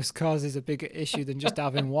 Vipers causes a bigger issue than just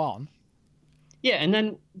having one. Yeah, and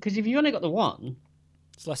then, because if you only got the one,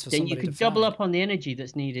 it's less for then you could double up on the energy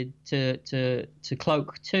that's needed to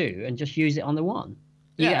cloak 2 and just use it on the one.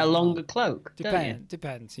 You get a longer cloak.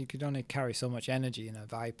 Depends. You could only carry so much energy in a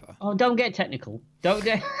Viper. Oh, don't get technical. Don't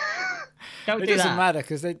do that. It doesn't matter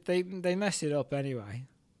because they mess it up anyway.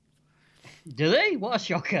 Do they? What a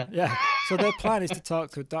shocker. Yeah. So their plan is to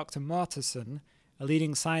talk to Dr. Mortensen, a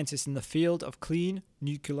leading scientist in the field of clean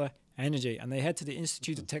nuclear energy. And they head to the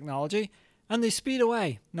Institute of Technology and they speed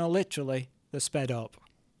away. No, literally, they're sped up.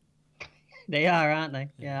 They are, aren't they?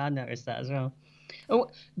 Yeah, I noticed that as well. Oh,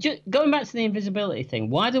 just going back to the invisibility thing,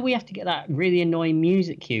 why do we have to get that really annoying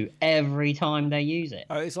music cue every time they use it?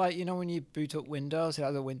 Oh, it's like, when you boot up Windows, it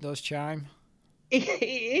has a Windows chime. It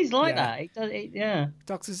is like that. It does. Yeah.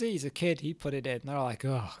 Dr. Z's a kid. He put it in. They're like,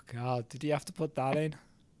 oh, God, did he have to put that in?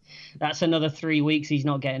 That's another 3 weeks he's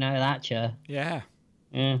not getting out of that chair. Yeah.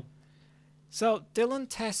 Yeah. So Dylan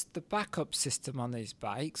tests the backup system on these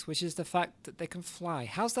bikes, which is the fact that they can fly.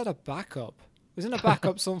 How's that a backup? Isn't a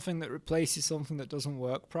backup something that replaces something that doesn't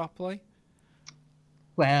work properly?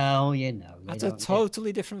 Well, That's a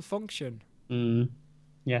totally different function.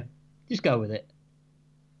 Yeah. Just go with it.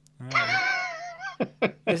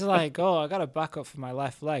 It's like, I got a backup for my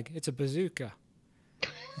left leg. It's a bazooka.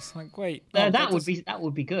 It's like, wait. That would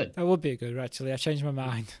be good. That would be good, actually. I changed my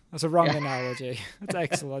mind. That's a wrong analogy. That's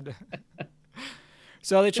excellent.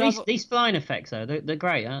 So they travel. These flying effects, though, they're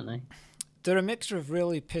great, aren't they? They're a mixture of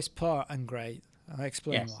really piss poor and great. I'll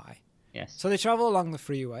explain why. Yes. So they travel along the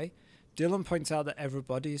freeway. Dylan points out that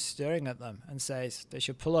everybody is staring at them and says they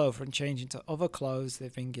should pull over and change into other clothes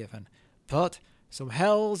they've been given. But some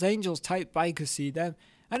Hell's Angels type bikers see them,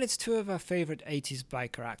 and it's 2 of our favourite 80s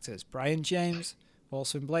biker actors, Brian James,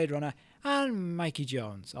 also in Blade Runner, and Mikey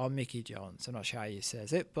Jones, or Mickey Jones. I'm not sure how he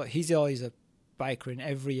says it, but he's always a biker in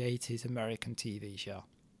every 80s American TV show.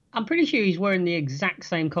 I'm pretty sure he's wearing the exact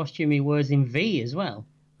same costume he wears in V as well.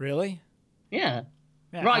 Really? Yeah.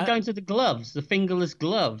 Right down to the gloves, the fingerless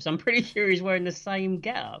gloves. I'm pretty sure he's wearing the same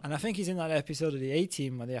getup. And I think he's in that episode of the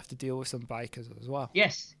A-Team where they have to deal with some bikers as well.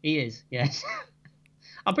 Yes, he is. Yes.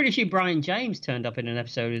 I'm pretty sure Brian James turned up in an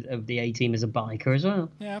episode of the A-Team as a biker as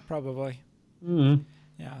well. Yeah, probably. Mm.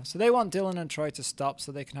 Yeah, so they want Dylan and Troy to stop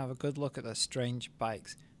so they can have a good look at their strange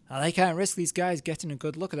bikes. Now, they can't risk these guys getting a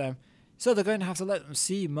good look at them, so they're going to have to let them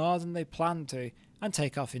see more than they plan to and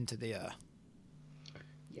take off into the air.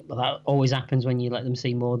 Yeah, well, that always happens when you let them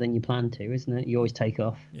see more than you plan to, isn't it? You always take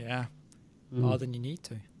off. Yeah, more than you need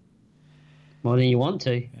to. More than you want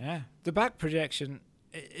to. Yeah. The back projection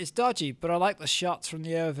is dodgy, but I like the shots from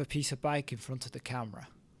the air of a piece of bike in front of the camera.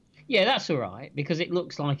 Yeah, that's all right, because it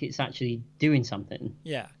looks like it's actually doing something.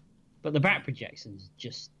 Yeah. But the back projection's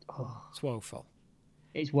just... It's woeful.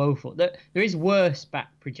 It's woeful. There is worse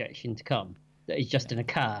back projection to come that is just in a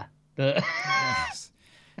car. But Yes.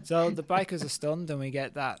 So the bikers are stunned and we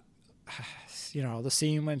get that the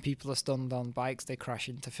scene when people are stunned on bikes, they crash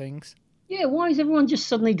into things. Yeah, why is everyone just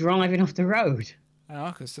suddenly driving off the road? Oh,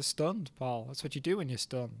 because they're stunned, Paul. That's what you do when you're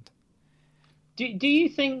stunned. Do you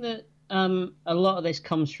think that a lot of this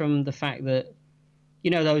comes from the fact that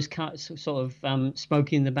those sort of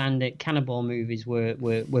Smokey and the Bandit cannibal movies were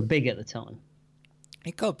big at the time?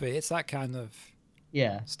 It could be. It's that kind of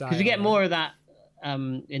style. Because we get right? more of that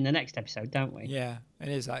in the next episode, don't we? Yeah, it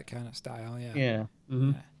is that kind of style. Yeah. Yeah.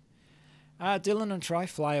 Mm-hmm. Dylan and Troy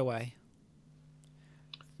fly away.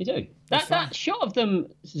 You do. That shot of them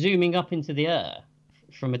zooming up into the air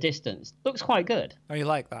from a distance looks quite good. Oh, you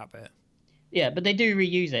like that bit? Yeah, but they do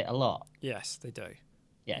reuse it a lot. Yes, they do.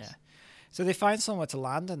 Yes. Yeah. So they find somewhere to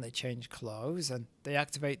land and they change clothes and they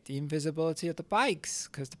activate the invisibility of the bikes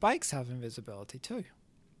because the bikes have invisibility too.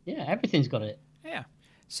 Yeah, everything's got it. Yeah.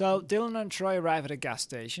 So Dylan and Troy arrive at a gas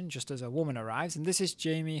station just as a woman arrives, and this is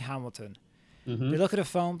Jamie Hamilton. Mm-hmm. They look at a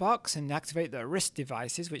phone box and activate their wrist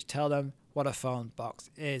devices, which tell them what a phone box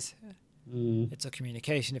is. It's a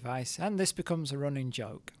communication device, and this becomes a running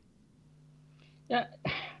joke. Yeah.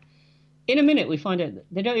 In a minute, we find out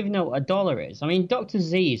they don't even know what a dollar is. I mean, Dr.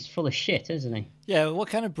 Z is full of shit, isn't he? Yeah, what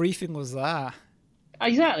kind of briefing was that?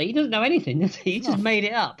 Exactly. He doesn't know anything, does he? He just made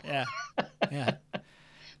it up. Yeah. Yeah.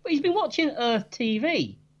 But he's been watching Earth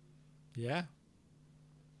TV. Yeah.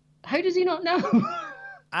 How does he not know?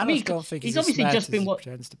 I don't think he's obviously as just smart been as he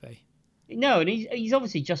pretends to be. No, and he's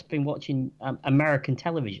obviously just been watching American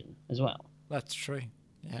television as well. That's true.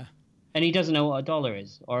 Yeah. And he doesn't know what a dollar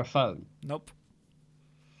is or a phone. Nope.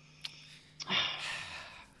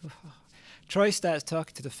 Troy starts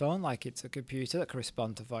talking to the phone like it's a computer that can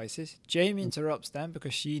respond to voices. Jamie interrupts them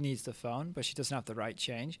because she needs the phone, but she doesn't have the right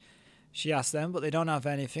change. She asks them, but they don't have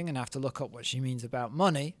anything and have to look up what she means about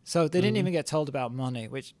money. So they didn't even get told about money,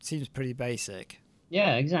 which seems pretty basic.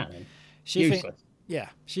 Yeah, exactly. She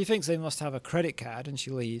thinks they must have a credit card and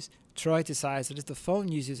she leaves. Troy decides that if the phone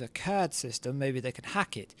uses a card system, maybe they can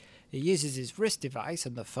hack it. He uses his wrist device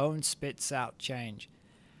and the phone spits out change.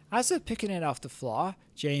 As they're picking it off the floor,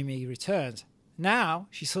 Jamie returns. Now,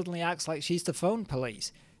 she suddenly acts like she's the phone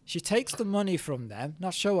police. She takes the money from them,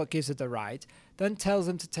 not sure what gives her the right, then tells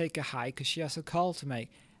them to take a hike because she has a call to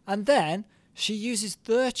make. And then she uses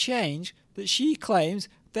their change that she claims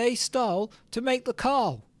they stole to make the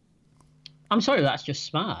call. I'm sorry, that's just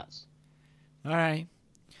smart. All right.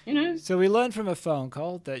 So we learn from a phone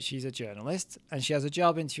call that she's a journalist and she has a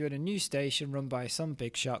job interview at a news station run by some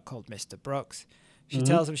big shot called Mr. Brooks. She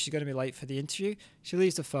tells him she's going to be late for the interview. She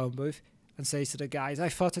leaves the phone booth and says to the guys, I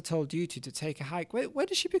thought I told you to take a hike. Where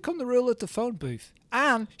did she become the ruler of the phone booth?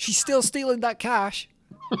 And she's still stealing that cash.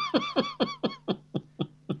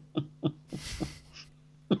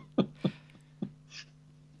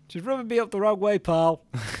 She's rubbing me up the wrong way, pal.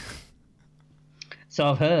 So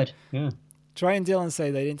I've heard, yeah. Troy and Dylan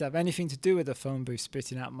say they didn't have anything to do with the phone booth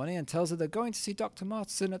spitting out money and tells her they're going to see Dr.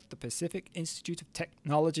 Martin at the Pacific Institute of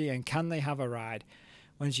Technology and can they have a ride.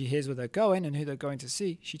 When she hears where they're going and who they're going to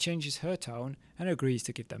see, she changes her tone and agrees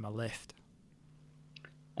to give them a lift.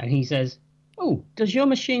 And he says, oh, does your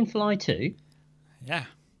machine fly too? Yeah,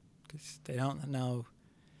 because they don't know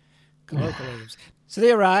colloquialisms. So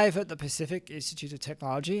they arrive at the Pacific Institute of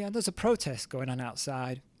Technology and there's a protest going on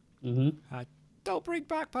outside. Don't bring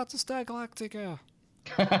back Battlestar Galactica.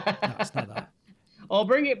 No, it's not that. Or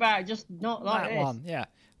bring it back, just not like that this. one, yeah.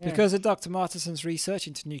 Because of Dr. Martinson's research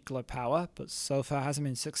into nuclear power, but so far hasn't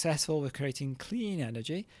been successful with creating clean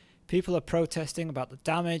energy, people are protesting about the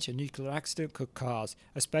damage a nuclear accident could cause,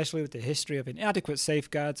 especially with the history of inadequate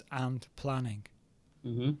safeguards and planning.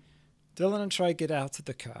 Dylan and Troy get out of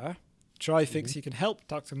the car. Troy thinks he can help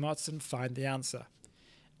Dr. Martinson find the answer.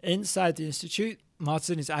 Inside the institute,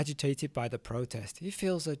 Martin is agitated by the protest. He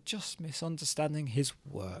feels they're just misunderstanding his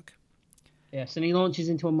work. Yes, and he launches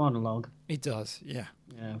into a monologue. He does, yeah.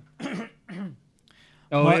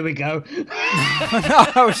 Here we go. No,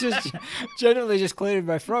 I was just generally just clearing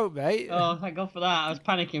my throat, mate. Oh, thank God for that. I was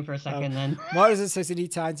panicking for a second then. Martin says you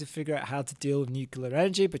need time to figure out how to deal with nuclear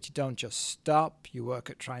energy, but you don't just stop. You work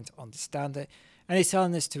at trying to understand it. And he's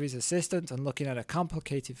telling this to his assistant and looking at a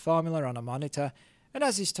complicated formula on a monitor. And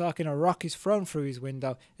as he's talking, a rock is thrown through his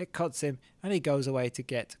window. It cuts him, and he goes away to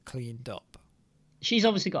get cleaned up. She's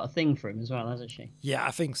obviously got a thing for him as well, hasn't she? Yeah,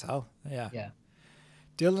 I think so. Yeah.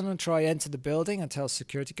 Dylan and Troy enter the building and tell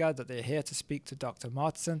security guard that they're here to speak to Dr.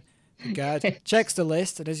 Martinson. The guard checks the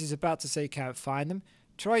list, and as he's about to say he can't find them,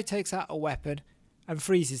 Troy takes out a weapon and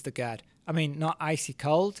freezes the guard. I mean, not icy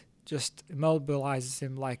cold, just immobilizes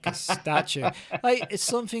him like a statue. Like, it's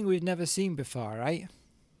something we've never seen before, right?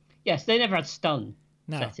 Yes, they never had stun.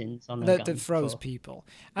 settings on that guns froze before. people.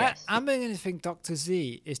 Yes. I'm beginning to think Dr.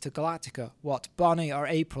 Z is to Galactica what Bonnie or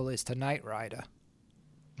April is to Knight Rider.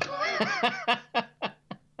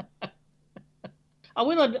 I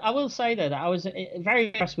will say though that I was very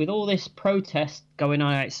impressed with all this protest going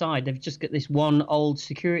on outside. They've just got this one old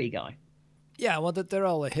security guy. Yeah, well, they're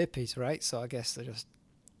all the hippies, right? So I guess they just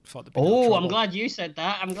thought there'd be Oh, no I'm trouble. glad you said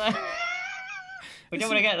that. I'm glad. We don't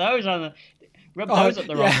want to get those on the rub those up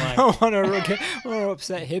the wrong way. I don't want to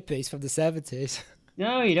upset hippies from the 70s.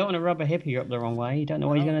 No, you don't want to rub a hippie up the wrong way. You don't know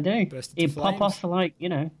what he's going to do. burst into He'd pop flames. off for like,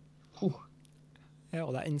 whew. Yeah,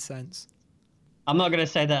 all that incense. I'm not going to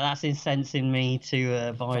say that that's incensing me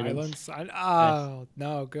to violence.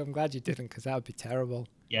 No, I'm glad you didn't, because that would be terrible.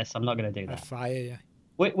 Yes, I'm not going to do I'd that. fire you.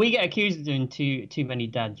 We get accused of doing too many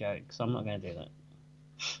dad jokes, so I'm not going to do that.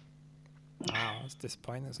 Wow, that's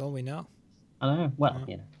disappointing. That's all we know. I know. Well,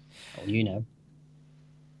 Oh, you know.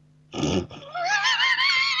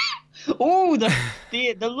 Oh,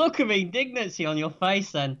 the look of indignancy on your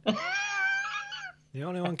face then. The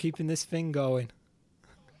only one keeping this thing going.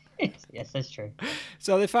 Yes, that's true.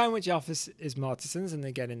 So they find which office is Mortison's and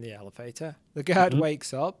they get in the elevator. The guard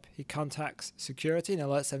wakes up. He contacts security and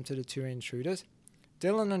alerts them to the two intruders.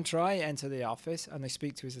 Dylan and Troy enter the office and they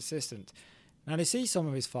speak to his assistant. Now they see some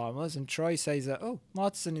of his formulas and Troy says that,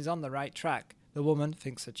 Mortison is on the right track. The woman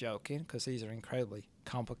thinks they're joking because these are incredibly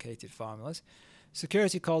complicated formulas.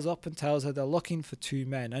 Security calls up and tells her they're looking for two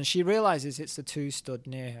men and she realizes it's the two stood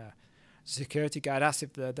near her. The security guard asks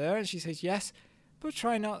if they're there and she says yes, but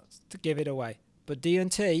try not to give it away. But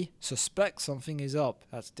D&T suspects something is up.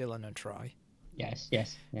 That's Dylan and Troy. Yes.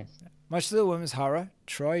 Much to the woman's horror,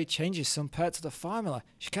 Troy changes some parts of the formula.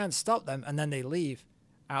 She can't stop them, and then they leave.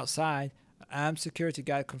 Outside, an armed security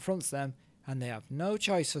guard confronts them, and they have no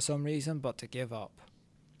choice for some reason but to give up.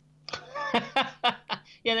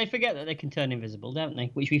 Yeah, they forget that they can turn invisible, don't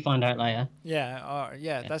they? Which we find out later. Yeah,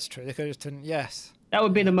 that's true. They could have just turned, yes. That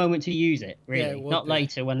would be the moment to use it, really. Yeah, it would Not be.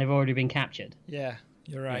 later when they've already been captured. Yeah,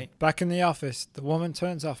 you're right. Back in the office, the woman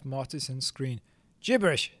turns off Mortison's screen.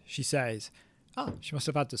 Gibberish, she says. Oh, she must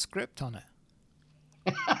have had the script on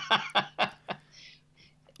it.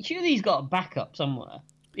 Surely he's got a backup somewhere.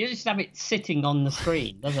 You just have it sitting on the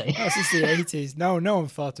screen, does he? This is the 80s. No one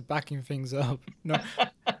thought of backing things up. No,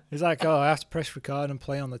 it's like, I have to press record and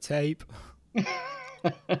play on the tape.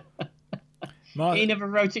 He never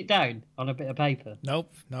wrote it down on a bit of paper.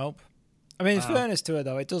 Nope. I mean, in fairness to her,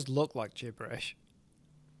 though, it does look like gibberish.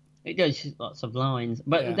 It does, lots of lines.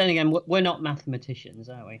 But then again, we're not mathematicians,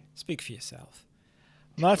 are we? Speak for yourself.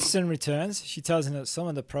 Mortison returns. She tells him that some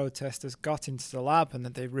of the protesters got into the lab and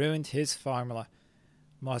that they ruined his formula.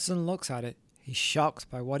 Mortison looks at it. He's shocked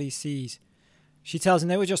by what he sees. She tells him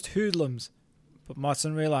they were just hoodlums. But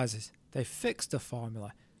Mortison realizes they fixed the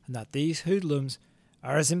formula and that these hoodlums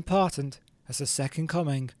are as important as the second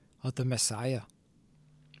coming of the Messiah.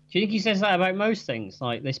 Do you think he says that about most things?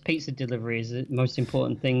 Like this pizza delivery is the most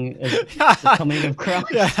important thing as the coming of Christ?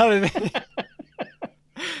 Yeah,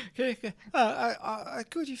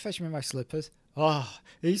 could you fetch me my slippers? Oh,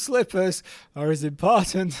 these slippers are as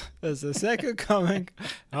important as the second coming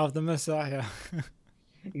of the Messiah.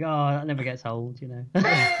 God, that never gets old,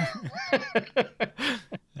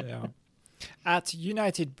 Yeah. At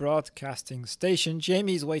United Broadcasting Station,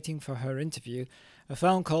 Jamie's waiting for her interview. A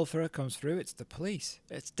phone call for her comes through. It's the police.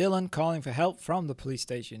 It's Dylan calling for help from the police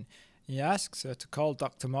station. He asks her to call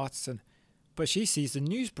Dr. Mortison, but she sees the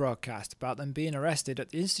news broadcast about them being arrested at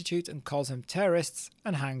the Institute and calls them terrorists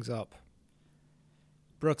and hangs up.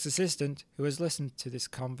 Brooks' assistant, who has listened to this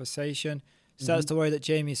conversation, starts to worry that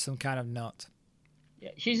Jamie is some kind of nut.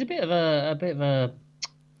 Yeah, she's a bit of a.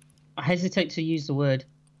 I hesitate to use the word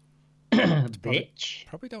bitch.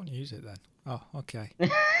 Probably don't use it then. Oh, okay.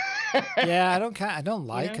 Yeah, I don't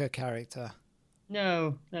like her character.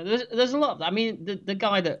 No. There's a lot. I mean, the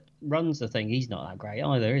guy that runs the thing, he's not that great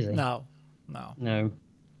either, is he? No.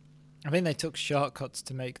 I think they took shortcuts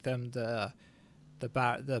to make them the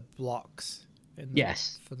blocks.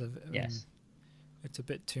 Yes. Yes. It's a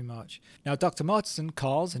bit too much. Now, Dr. Mortison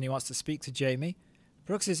calls and he wants to speak to Jamie.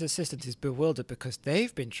 Brooks' assistant is bewildered because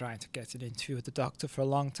they've been trying to get an interview with the doctor for a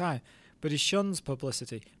long time, but he shuns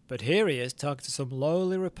publicity. But here he is talking to some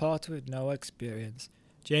lowly reporter with no experience.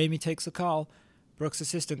 Jamie takes the call. Brooks'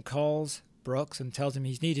 assistant calls Brooks and tells him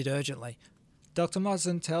he's needed urgently. Dr.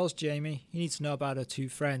 Mortison tells Jamie he needs to know about her two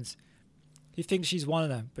friends. He thinks she's one of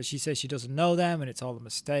them, but she says she doesn't know them and it's all a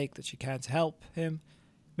mistake, that she can't help him.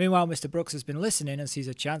 Meanwhile, Mr. Brooks has been listening and sees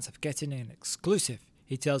a chance of getting an exclusive.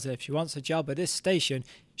 He tells her if she wants a job at this station,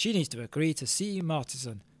 she needs to agree to see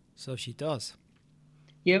Mortison. So she does.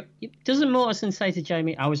 Yeah, doesn't Mortison say to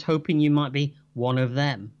Jamie, I was hoping you might be one of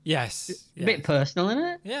them. Yes. A bit personal, isn't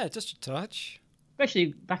it? Yeah, just a touch.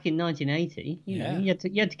 Especially back in 1980. You know, Yeah.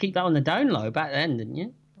 you had to keep that on the down low back then, didn't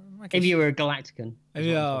you? I guess If you were a Galactican. is what I'm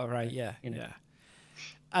Yeah, talking right, about, yeah, you know. yeah.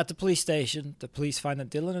 At the police station, the police find that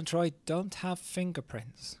Dylan and Troy don't have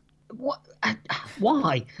fingerprints. What?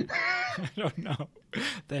 Why? I don't know.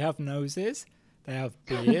 They have noses, they have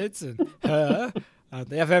beards and hair, and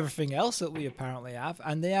they have everything else that we apparently have,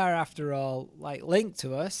 and they are, after all, like linked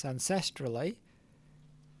to us ancestrally.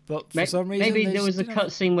 But for some reason, Maybe they there was just a don't-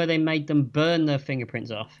 cutscene where they made them burn their fingerprints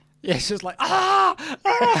off. Yeah, it's just like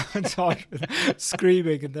ah, and so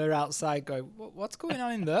screaming, and they're outside going, "What's going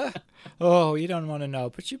on in there?" Oh, you don't want to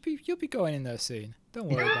know, but you'll be going in there soon. Don't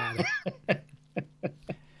worry about it.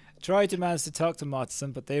 Troy demands to talk to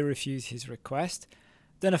Mortensen, but they refuse his request.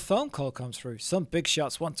 Then a phone call comes through. Some big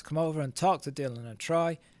shots want to come over and talk to Dylan and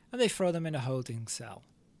Troy, and they throw them in a holding cell.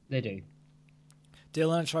 They do.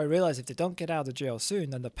 Dylan and Troy realize if they don't get out of jail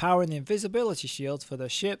soon, then the power in the invisibility shields for their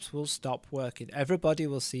ships will stop working. Everybody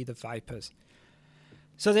will see the Vipers.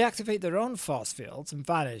 So they activate their own force fields and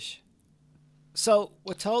vanish. So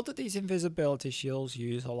we're told that these invisibility shields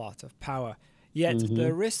use a lot of power. Yet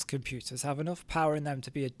the RISC computers have enough power in them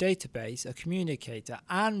to be a database, a communicator,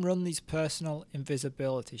 and run these personal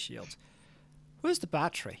invisibility shields. Where's the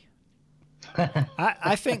battery?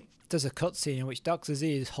 I think there's a cutscene in which Dr. Z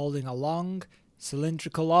is holding a long,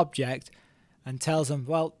 cylindrical object and tells them,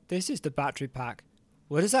 well, this is the battery pack.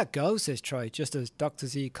 Where does that go, says Troy, just as Dr.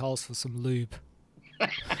 Z calls for some lube.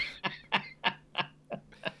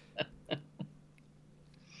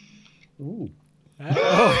 Ooh.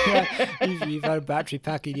 Oh, yeah. You've had a battery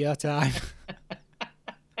pack in your time.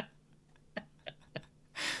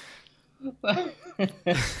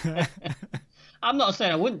 I'm not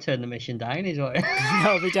saying I wouldn't turn the mission down, is what?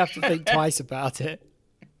 No, but you have to think twice about it.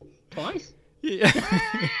 Twice? Yeah.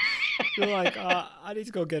 You're like, I need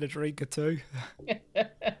to go get a drink or two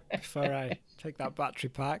before I take that battery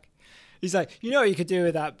pack. He's like, you know what you could do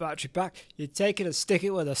with that battery pack? You take it and stick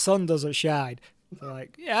it where the sun doesn't shine. They're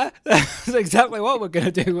like, yeah, that's exactly what we're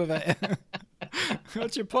going to do with it.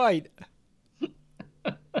 What's your point?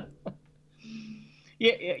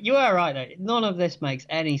 Yeah, you are right, though. None of this makes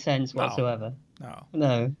any sense whatsoever.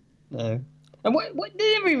 No. No. And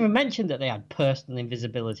they never even mentioned that they had personal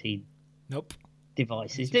invisibility Nope.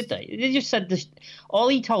 devices, did they? They just said all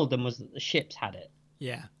he told them was that the ships had it.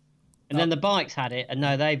 Yeah. And then the bikes had it, and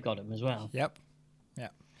now they've got them as well. Yep.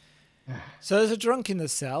 So there's a drunk in the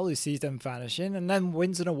cell who sees them vanishing and then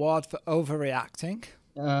wins an award for overreacting.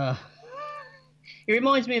 It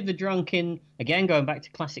reminds me of the drunk in, again, going back to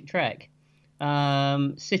classic Trek,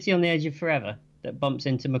 City on the Edge of Forever that bumps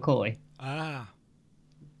into McCoy. Ah.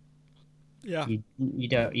 Yeah. You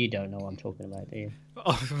don't know what I'm talking about, do you?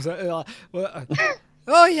 Oh, was that,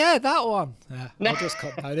 oh yeah, that one. Yeah, I'll just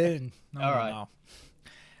cut that in. All right.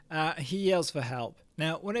 No. He yells for help.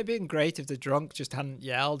 Now, wouldn't it have been great if the drunk just hadn't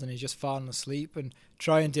yelled and he'd just fallen asleep and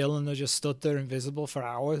Troy and Dylan had just stood there invisible for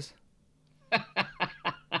hours?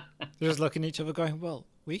 They're just looking at each other going, well,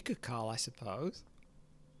 we could call, I suppose.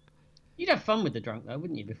 You'd have fun with the drunk, though,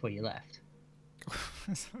 wouldn't you, before you left?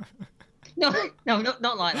 No,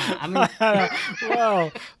 not like that. I mean,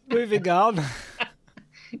 well, moving on.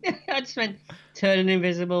 I just meant turning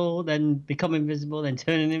invisible, then become invisible, then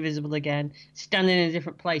turning invisible again, standing in a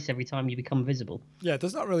different place every time you become visible. Yeah,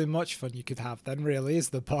 there's not really much fun you could have then, really, is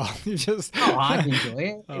the Paul? You just... Oh, I'd enjoy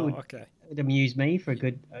it. Oh, okay. It would amuse me for a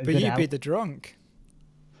good But you'd hour. be the drunk.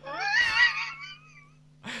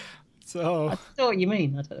 So... I don't know what you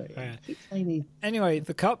mean. I don't know. Yeah. Keep saying these. Anyway,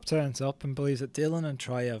 the cop turns up and believes that Dylan and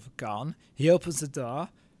Troy have gone. He opens the door.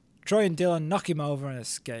 Troy and Dylan knock him over and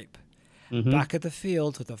escape. Back at the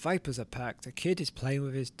field where the Vipers are packed, a kid is playing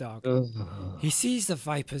with his dog. He sees the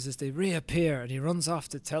Vipers as they reappear and he runs off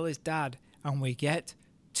to tell his dad, and we get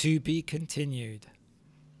to be continued.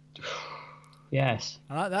 Yes.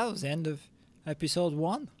 And that was the end of episode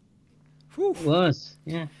 1. Whew. It was,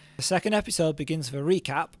 yeah. The second episode begins with a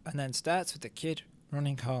recap and then starts with the kid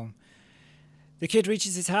running home. The kid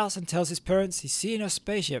reaches his house and tells his parents he's seeing a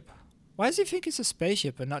spaceship. Why does he think it's a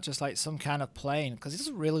spaceship and not just like some kind of plane? Because it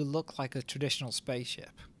doesn't really look like a traditional spaceship.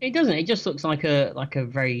 It doesn't. It just looks like a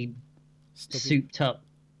very souped up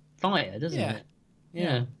fighter, doesn't Yeah. it?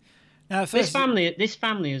 Yeah. Now, at first, This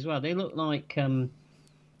family as well. They look like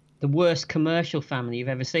the worst commercial family you've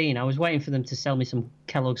ever seen. I was waiting for them to sell me some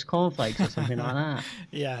Kellogg's cornflakes or something like that.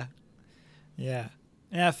 Yeah.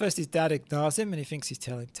 Now, at first his dad ignores him and he thinks he's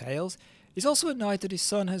telling tales. He's also annoyed that his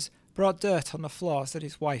son has brought dirt on the floors that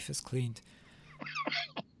his wife has cleaned.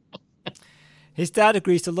 His dad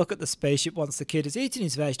agrees to look at the spaceship once the kid has eaten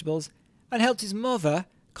his vegetables and helped his mother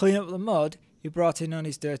clean up the mud He brought in on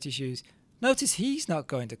his dirty shoes. Notice he's not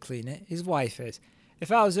going to clean it. His wife is.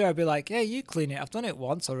 If I was there, I'd be like, hey, you clean it. I've done it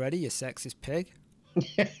once already, you sexist pig.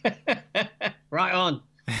 Right on.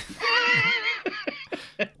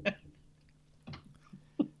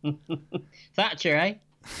 Thatcher, eh?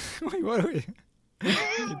 Wait, what are we?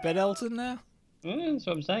 You Ben Elton now? That's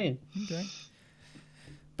what I'm saying. Okay.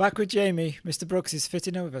 Back with Jamie, Mr. Brooks is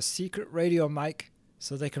fitting her with a secret radio mic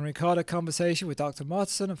so they can record a conversation with Dr.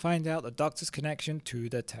 Mortensen and find out the doctor's connection to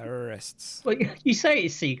the terrorists. Well, you say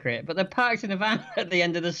it's secret, but they're parked in a van at the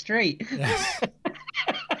end of the street. Yes.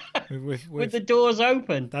 with the doors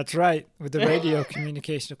open. That's right, with the radio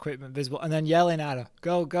communication equipment visible, and then yelling at her,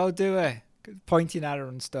 go do it, pointing at her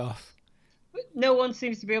and stuff. But no one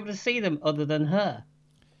seems to be able to see them other than her.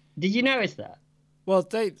 Did you notice that? Well,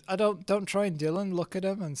 don't try and Dylan look at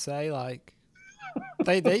them and say like,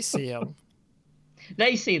 they see him.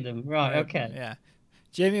 They see them, right? Okay. Yeah.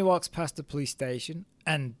 Jamie walks past the police station,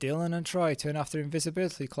 and Dylan and Troy turn off their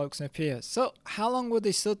invisibility cloaks and appear. So, how long would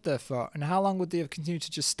they stood there for, and how long would they have continued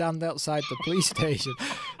to just stand outside the police station?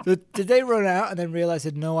 Did they run out and then realise they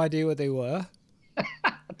had no idea where they were?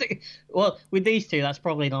 Well, with these two, that's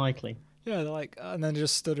probably likely. Yeah, they're like, and then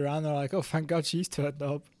just stood around. They're like, oh, thank God she's turned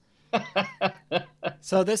up.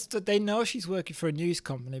 So they know she's working for a news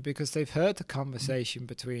company because they've heard the conversation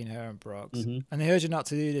between her and Brooks, and they urge her not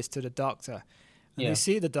to do this to the doctor. And they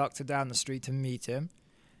see the doctor down the street to meet him.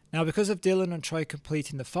 Now, because of Dylan and Troy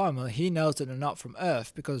completing the formula, he knows that they're not from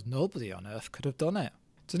Earth because nobody on Earth could have done it.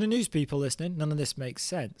 To the news people listening, none of this makes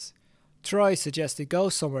sense. Troy suggests they go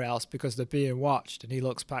somewhere else because they're being watched, and he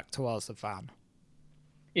looks back towards the van.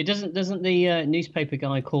 It doesn't the newspaper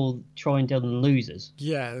guy call Troy and Dylan losers?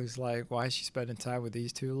 Yeah, it was like, why is she spending time with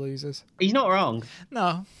these two losers? He's not wrong.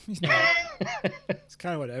 No, he's not. It's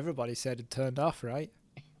kind of what everybody said and turned off, right?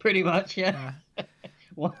 Pretty much, yeah.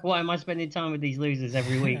 Why am I spending time with these losers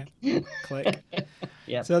every week? Click.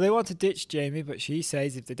 Yeah. So they want to ditch Jamie, but she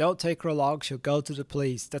says if they don't take her along, she'll go to the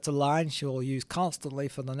police. That's a line she'll use constantly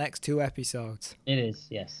for the next 2 episodes. It is,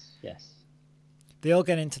 yes. They all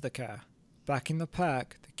get into the car. Back in the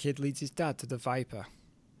park, the kid leads his dad to the Viper.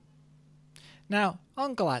 Now,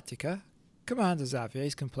 on Galactica, Commander Xavier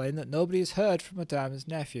is complaining that nobody has heard from Adama's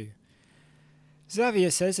nephew. Xavier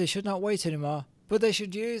says they should not wait anymore, but they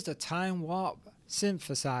should use the time warp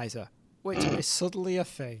synthesizer, which is suddenly a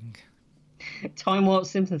thing. Time warp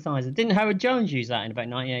synthesizer. Didn't Howard Jones use that in about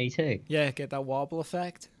 1982? Yeah, get that warble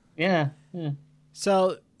effect. Yeah.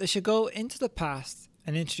 So they should go into the past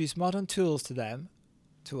and introduce modern tools to them,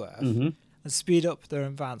 to Earth, and speed up their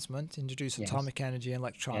advancement, introduce atomic energy and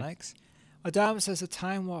electronics. Adama says the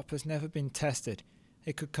time warp has never been tested.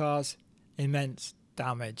 It could cause immense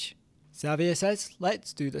damage. Xavier says,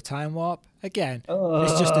 let's do the time warp again.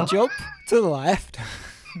 It's just a jump to the left.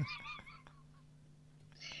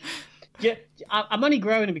 Yeah, I'm only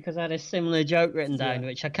groaning because I had a similar joke written down,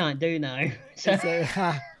 which I can't do now. So.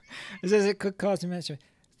 It says it could cause immense damage.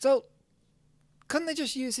 So, couldn't they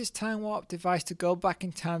just use this time warp device to go back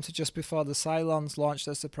in time to just before the Cylons launched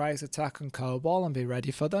their surprise attack on Kobol and be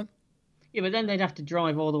ready for them? Yeah, but then they'd have to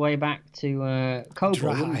drive all the way back to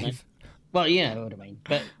Kobol, wouldn't they? Well, yeah, what I mean.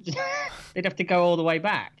 But they'd have to go all the way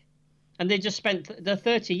back. And they just spent the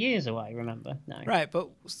 30 years away, remember? No. Right, but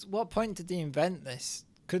what point did they invent this?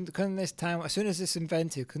 Couldn't this time, as soon as this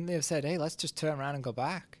invented, couldn't they have said, hey, let's just turn around and go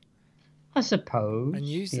back? I suppose. And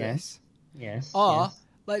use this? Yes. Or,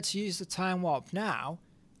 let's use the time warp now,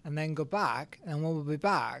 and then go back, and when we'll be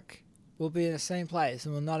back, we'll be in the same place,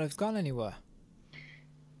 and we'll not have gone anywhere.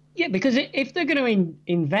 Yeah, because if they're going to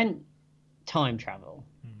invent time travel,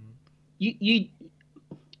 you'd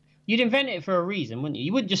invent it for a reason, wouldn't you?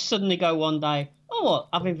 You wouldn't just suddenly go one day, oh, what?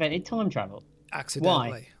 I've invented time travel. Accidentally.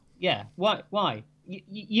 Why? Yeah, why?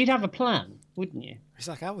 You'd have a plan, wouldn't you? It's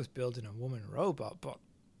like I was building a woman robot, but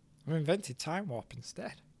I invented time warp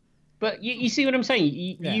instead. But you see what I'm saying?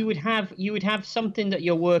 You would have something that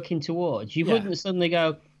you're working towards. You wouldn't suddenly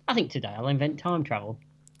go, I think today I'll invent time travel.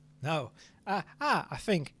 No. I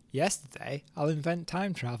think yesterday I'll invent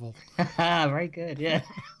time travel. Very good, yeah.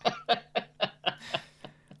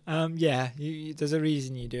 There's a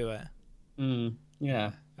reason you do it.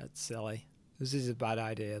 Yeah. That's silly. This is a bad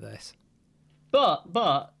idea, this.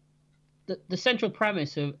 But the central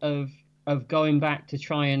premise of going back to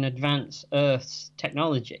try and advance Earth's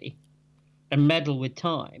technology and meddle with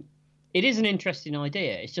time, it is an interesting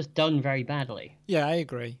idea. It's just done very badly. Yeah, I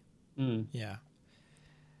agree. Yeah.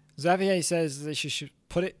 Xavier says they should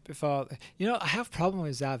put it before... You know, I have a problem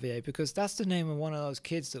with Xavier because that's the name of one of those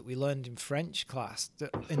kids that we learned in French class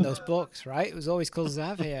in those books, right? It was always called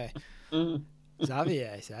Xavier.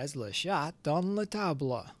 Xavier says, Le chat dans la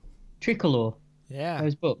table. Tricolor. Yeah.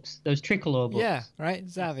 Those books. Those Tricolor books. Yeah, right?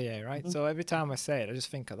 Xavier, right? So every time I say it, I just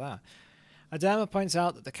think of that. Adama points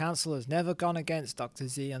out that the council has never gone against Dr.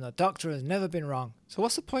 Z and the doctor has never been wrong. So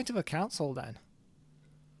what's the point of a council then?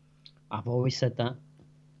 I've always said that.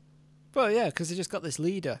 Well, yeah, because they just got this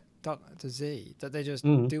leader, Dr. Z, that they just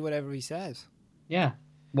do whatever he says. Yeah.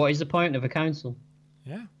 What is the point of a council?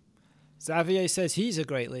 Yeah. Xavier says he's a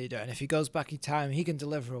great leader, and if he goes back in time, he can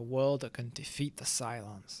deliver a world that can defeat the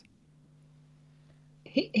Cylons.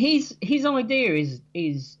 His idea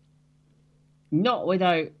is not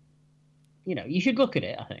without, you should look at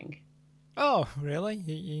it, I think. Oh, really?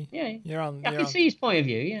 Yeah. I can see his point of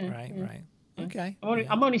view, yeah. Right, yeah. right. Okay.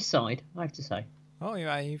 I'm on his side, I have to say. Oh,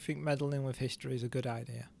 you think meddling with history is a good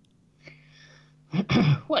idea?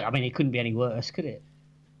 Well, I mean, it couldn't be any worse, could it?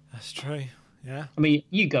 That's true, yeah. I mean,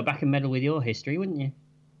 you'd go back and meddle with your history, wouldn't you?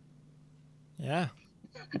 Yeah.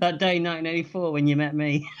 That day in 1984 when you met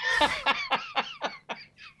me.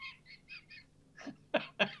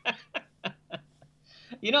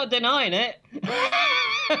 You're not denying it.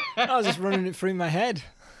 I was just running it through my head.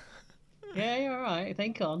 Yeah, you're all right.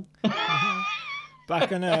 Think on.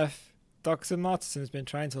 Back on Earth, Dr. Mortensen's been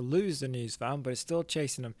trying to lose the news van, but it's still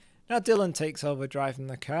chasing him. Now Dylan takes over driving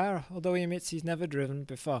the car, although he admits he's never driven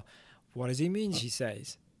before. What does he mean, she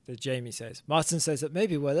says? That Jamie says. Martin says that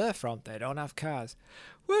maybe where they're from, they don't have cars.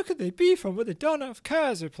 Where could they be from where they don't have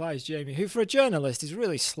cars, replies Jamie, who for a journalist is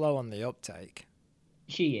really slow on the uptake.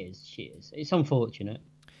 She is. It's unfortunate.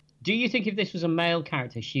 Do you think if this was a male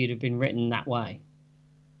character, she'd have been written that way?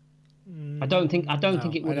 I don't think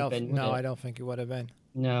it would have been. No, I don't think it would have been.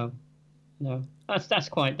 No. That's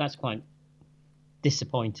quite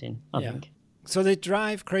disappointing, I think. So they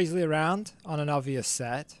drive crazily around on an obvious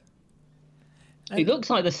set. It looks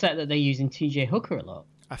like the set that they use in TJ Hooker a lot.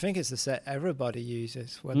 I think it's the set everybody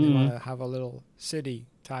uses when they want to have a little city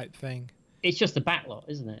type thing. It's just the backlot,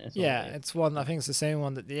 isn't it? Yeah, it's one. I think it's the same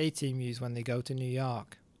one that the A-Team use when they go to New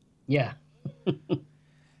York. Yeah.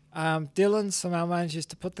 Dylan somehow manages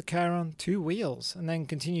to put the car on 2 wheels and then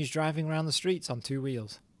continues driving around the streets on 2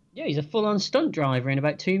 wheels. Yeah, he's a full-on stunt driver in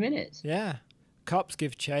about 2 minutes. Yeah. Cops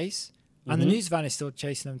give chase, and the news van is still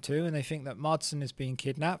chasing them too, and they think that Modson is being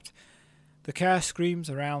kidnapped. The car screams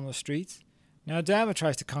around the street. Now Adama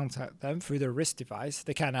tries to contact them through their wrist device.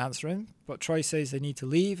 They can't answer him, but Troy says they need to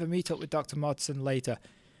leave and meet up with Dr. Modson later.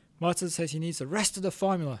 Modson says he needs the rest of the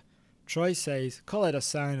formula. Troy says, call it a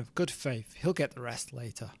sign of good faith. He'll get the rest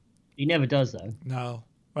later. He never does, though. No.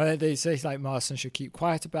 Well, they say like Marston should keep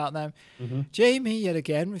quiet about them. Jamie, yet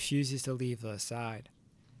again, refuses to leave their side.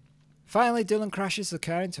 Finally, Dylan crashes the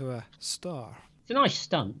car into a store. It's a nice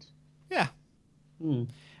stunt. Yeah.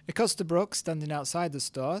 It cuts to Brooks standing outside the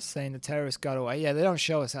store, saying the terrorists got away. Yeah, they don't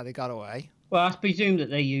show us how they got away. Well, I presume that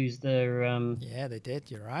they used their... Yeah, they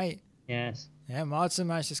did. You're right. Yes. Yeah, Marston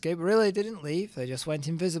managed to escape. But really, they didn't leave. They just went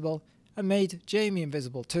invisible and made Jamie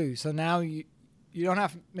invisible too. So now you don't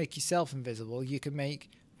have to make yourself invisible. You can make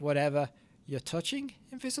whatever you're touching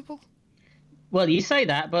invisible. Well, you say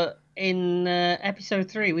that, but in episode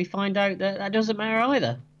 3, we find out that doesn't matter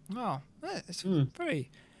either. Oh, it's very,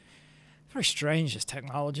 very strange, this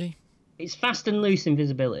technology. It's fast and loose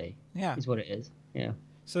invisibility. Yeah. Is what it is. Yeah.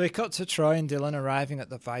 So they cut to Troy and Dylan arriving at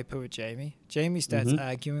the Viper with Jamie. Jamie starts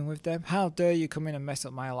arguing with them. How dare you come in and mess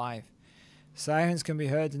up my life? Sirens can be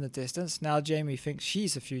heard in the distance. Now Jamie thinks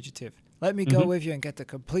she's a fugitive. Let me go with you and get the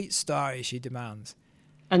complete story, she demands.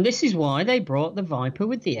 And this is why they brought the Viper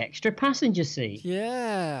with the extra passenger seat.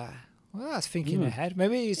 Yeah. Well, that's thinking ahead.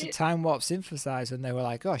 Maybe they used a time warp synthesizer and they were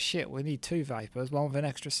like, oh shit, we need 2 Vipers, one with an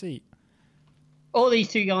extra seat. All these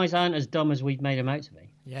 2 guys aren't as dumb as we've made them out to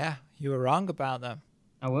be. Yeah, you were wrong about them.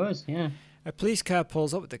 I was, yeah. A police car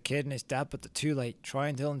pulls up with the kid and his dad, but they're too late. Troy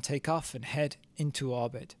and Dylan take off and head into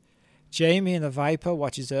orbit. Jamie and the Viper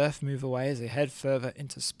watches Earth move away as they head further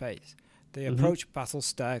into space. They approach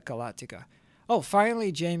Battlestar Galactica. Oh,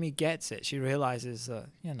 finally Jamie gets it. She realizes that,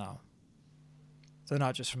 they're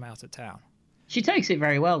not just from out of town. She takes it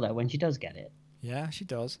very well, though, when she does get it. Yeah, she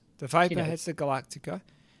does. The Viper heads to Galactica.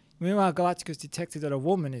 Meanwhile, Galactica's detected that a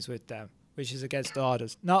woman is with them, which is against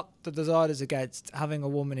orders. Not that there's orders against having a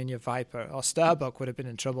woman in your Viper, or Starbuck would have been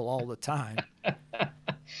in trouble all the time.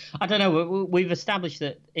 I don't know. We've established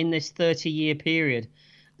that in this 30-year period,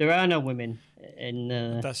 there are no women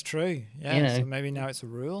in... That's true. Yeah, so maybe now it's a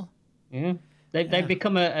rule. Yeah. They've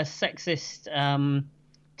become a sexist,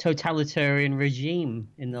 totalitarian regime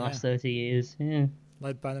in the last 30 years. Yeah.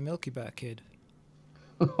 Led by the Milky Bar Kid.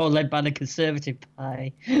 Or led by the Conservative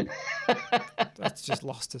Party. That's just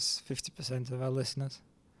lost us 50% of our listeners.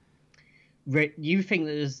 You think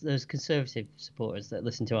that there's Conservative supporters that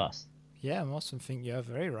listen to us? Yeah, most of them think you're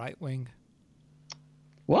very right wing.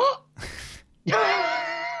 What?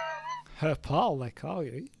 Her Paul, they call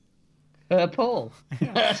you. Paul.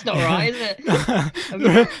 That's not right, is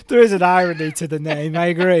it? There is an irony to the name, I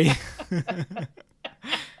agree.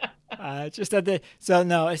 Just that so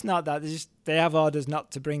no, it's not that. They have orders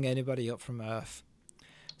not to bring anybody up from Earth.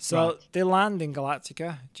 So Right. they land in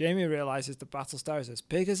Galactica. Jamie realizes the Battlestar is as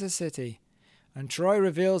big as a city, and Troy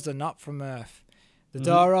reveals they're not from Earth. The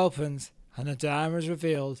door opens, and Adama is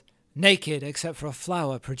revealed, naked except for a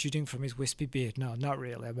flower protruding from his wispy beard. No, not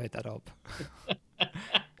really. I made that up.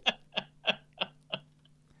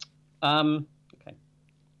 Okay.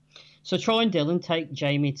 So Troy and Dylan take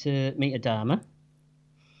Jamie to meet Adama,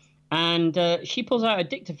 and she pulls out a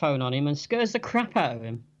dictaphone on him and scares the crap out of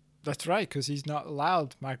him. That's right, because he's not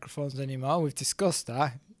allowed microphones anymore. We've discussed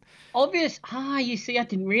that. Obvious. You see, I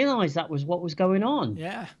didn't realise that was what was going on.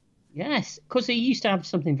 Yeah. Yes, because he used to have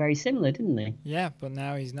something very similar, didn't he? Yeah, but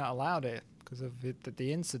now he's not allowed it because of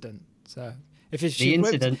the incident. So if she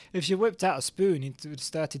whipped out a spoon, he would have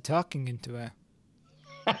started talking into her.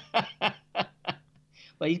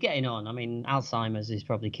 Well, he's getting on. I mean, Alzheimer's is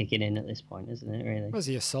probably kicking in at this point, isn't it, really? Was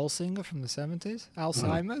he a soul singer from the 70s?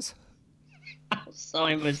 Alzheimer's?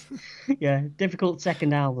 Alzheimer's. Yeah, difficult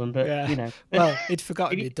second album, but, Yeah. you know. Well, he'd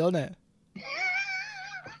forgotten he'd done it.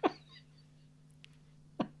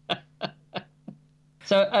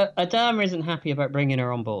 So Adama isn't happy about bringing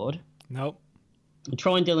her on board. Nope.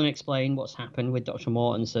 Troy and Dylan explain what's happened with Dr.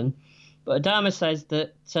 Mortensen, but Adama says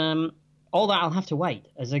that all that will have to wait,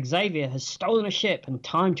 as Xavier has stolen a ship and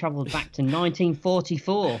time travelled back to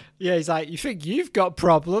 1944. Yeah, he's like, you think you've got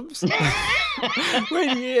problems?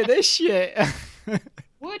 Where do you hear this shit?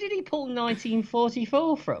 Where did he pull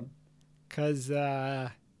 1944 from? Because, yeah,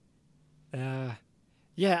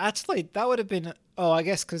 actually, that would have been. Oh, I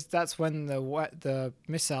guess because that's when the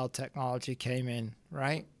missile technology came in,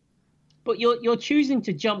 right? But you're choosing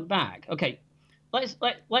to jump back. Okay, let's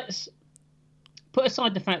put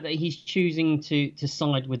aside the fact that he's choosing to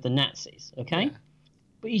side with the Nazis. Okay, Yeah.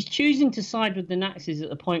 but he's choosing to side with the Nazis at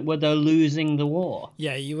the point where they're losing the war.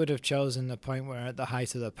 Yeah, you would have chosen the point where at the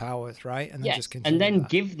height of the powers, right? And then Yes, just continued and then that.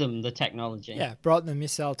 give them the technology. Yeah, brought the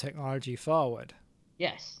missile technology forward.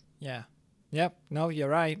 Yes. Yeah. Yep. No, you're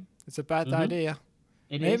right. It's a bad idea.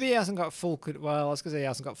 Maybe He hasn't got full. Well, I was gonna say he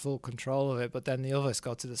hasn't got full control of it, but then the others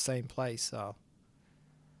go to the same place. So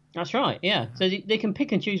That's right, yeah. So they can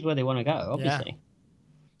pick and choose where they want to go, obviously.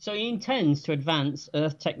 So he intends to advance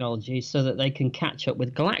Earth technology so that they can catch up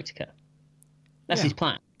with Galactica. That's Yeah. his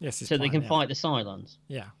plan. yes, his So they plan, can fight the Cylons.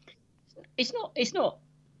 Yeah. It's not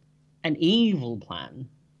an evil plan,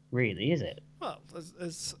 really, is it? Well,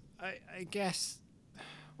 I guess.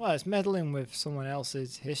 Well, it's meddling with someone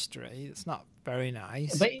else's history. It's not very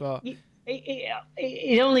nice, but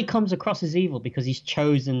It only comes across as evil because he's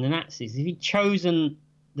chosen the Nazis. If he'd chosen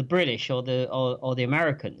the British or the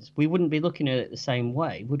Americans, we wouldn't be looking at it the same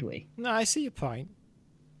way, would we? no, I see your point.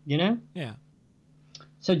 You know? Yeah.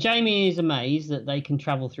 So Jamie is amazed that they can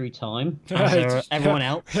travel through time, as are everyone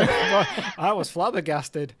else. I was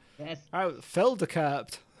flabbergasted. Yes. I was filled the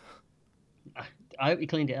carped. I hope you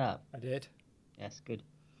cleaned it up. I did. Yes, good.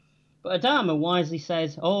 But Adama wisely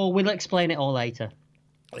says, "Oh, we'll explain it all later."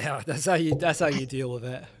 Yeah, that's how you deal with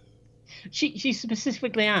it. She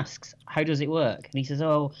specifically asks, "How does it work?" And he says,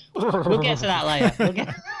 "Oh, we'll get to that later."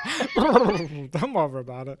 Don't bother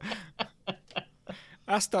about it.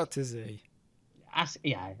 Ask Dr. Z. Ask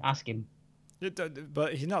him.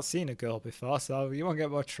 But he's not seen a girl before, so you won't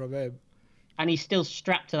get much from him. And he's still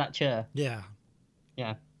strapped to that chair. Yeah.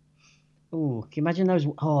 Yeah. Ooh, can you imagine those?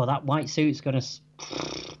 Oh, that white suit's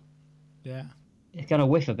Yeah. it's gonna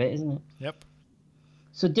whiff a bit, isn't it? Yep.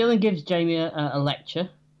 So Dylan gives Jamie a lecture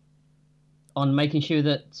on making sure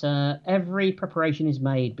that every preparation is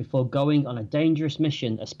made before going on a dangerous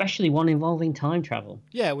mission, especially one involving time travel.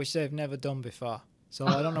 Yeah, which they've never done before. So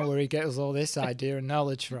I don't know where he gets all this idea and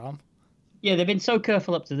knowledge from. Yeah, they've been so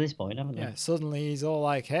careful up to this point, haven't they? Yeah, suddenly he's all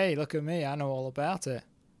like, hey, look at me, I know all about it.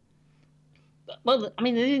 Well, I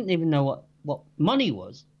mean, they didn't even know what money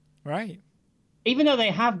was. Right. Even though they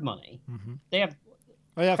have money, they have.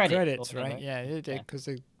 Well, you have Credit, credits, or right? whatever. Yeah, they did, because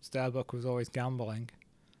the Starbuck was always gambling.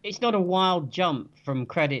 It's not a wild jump from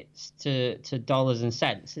credits to dollars and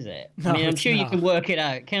cents, is it? No, I mean, I'm it's sure you not. can work it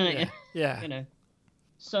out, can't you? Yeah. You know.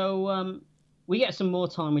 So we get some more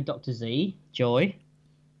time with Dr. Z, Joy,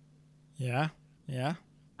 Yeah. Yeah.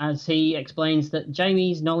 as he explains that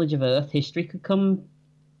Jamie's knowledge of Earth history could come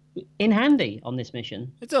in handy on this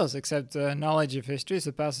mission. It does, except knowledge of history is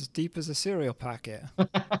about as deep as a cereal packet.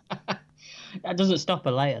 That doesn't stop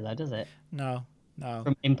her later, though, does it? No. No.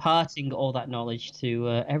 from imparting all that knowledge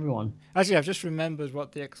to everyone. Actually, I've just remembered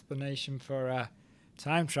what the explanation for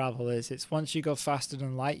time travel is. It's once you go faster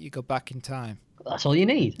than light, you go back in time. That's all you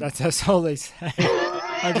need. That's all they say.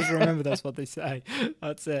 I just remember that's what they say.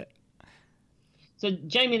 That's it. So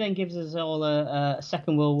Jamie then gives us all a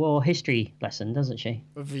Second World War history lesson, doesn't she?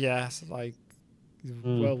 Yes, like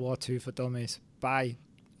World War II for dummies by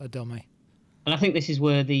a dummy. And I think this is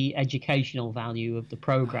where the educational value of the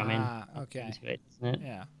programming okay. into it, isn't it?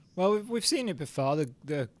 Yeah. Well, we've seen it before.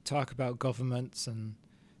 The talk about governments and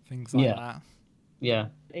things like that. Yeah.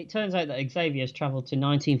 It turns out that Xavier has travelled to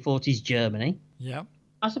 1940s Germany. Yeah.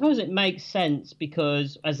 I suppose it makes sense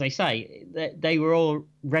because, as they say, they were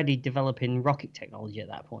already developing rocket technology at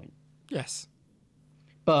that point. Yes.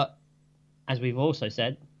 But, as we've also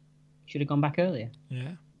said, should have gone back earlier.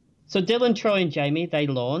 Yeah. So Dylan, Troy, and Jamie, they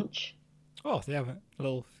launch. Oh, they have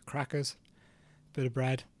little crackers, bit of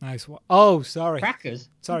bread, nice one. Oh, sorry. Crackers?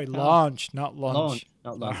 Sorry, launch, not lunch. Launch,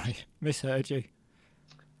 not lunch. Sorry, misheard you.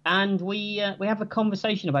 And we have a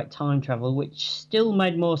conversation about time travel, which still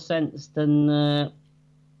made more sense than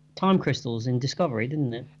time crystals in Discovery,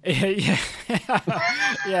 didn't it? Yeah,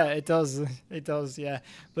 yeah, it does. It does, yeah.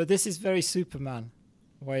 But this is very Superman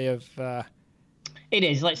way of... It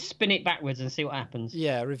is. Let's spin it backwards and see what happens.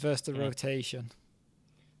 Yeah, reverse the rotation.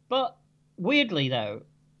 But weirdly, though,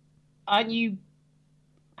 aren't you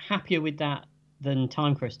happier with that than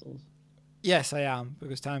time crystals? Yes, I am,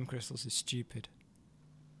 because time crystals is stupid.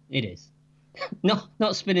 It is.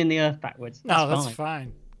 Not spinning the Earth backwards. No, that's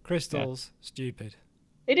fine. Crystals, stupid.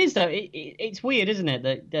 It is, though. It's weird, isn't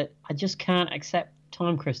it, that I just can't accept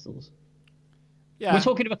time crystals. Yeah. We're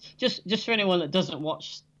talking about, just for anyone that doesn't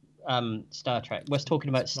watch Star Trek, we're talking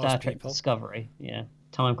about Star Trek Discovery. Yeah,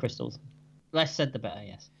 time crystals. Less said the better,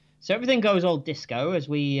 yes. So everything goes all disco as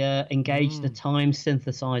we engage the time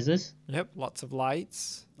synthesizers. Yep, lots of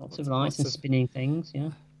lights. Lots of lights and spinning things, yeah.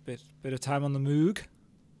 Bit of time on the Moog.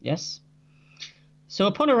 Yes. So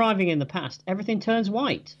upon arriving in the past, everything turns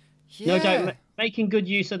white. Yeah. No doubt making good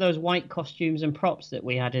use of those white costumes and props that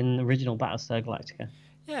we had in the original Battlestar Galactica.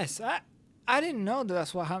 Yes, I didn't know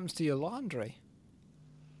that's what happens to your laundry.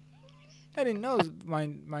 I didn't know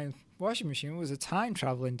my washing machine was a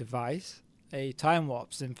time-traveling device, a time warp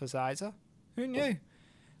synthesizer. Who knew?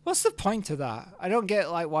 What's the point of that? I don't get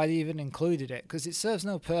why they even included it, because it serves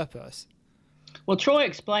no purpose. Well, Troy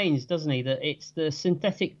explains, doesn't he, that it's the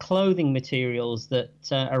synthetic clothing materials that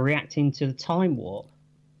are reacting to the time warp.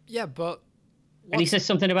 Yeah, but... And he says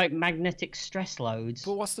something about magnetic stress loads.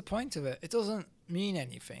 But what's the point of it? It doesn't mean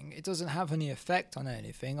anything. It doesn't have any effect on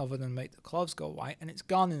anything other than make the clothes go white, and it's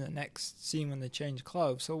gone in the next scene when they change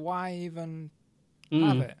clothes. So why even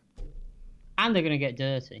have it? And they're going to get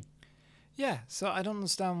dirty. Yeah, so I don't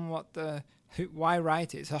understand why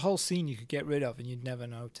write it. It's a whole scene you could get rid of and you'd never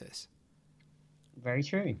notice. Very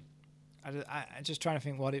true. I'm just trying to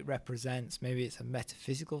think what it represents. Maybe it's a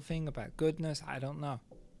metaphysical thing about goodness. I don't know.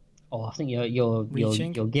 Oh, I think you're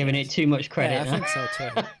giving it too much credit. Yeah, I think so too.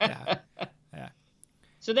 Yeah.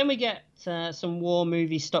 So then we get some war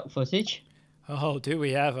movie stock footage. Oh, do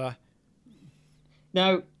we ever?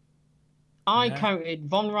 Now, I counted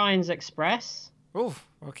Von Ryan's Express. Oh,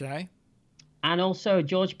 okay. And also a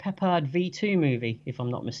George Peppard V2 movie, if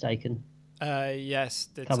I'm not mistaken. Yes,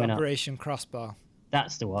 it's Coming Operation Crossbow.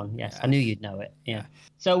 That's the one. Yes, I knew you'd know it. Yeah.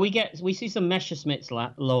 So we see some Messerschmitts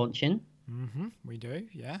launching. Mm-hmm. We do,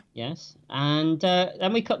 yeah. Yes, and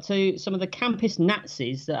then we cut to some of the campest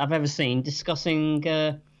Nazis that I've ever seen discussing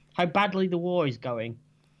how badly the war is going,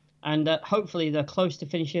 and hopefully they're close to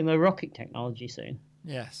finishing their rocket technology soon.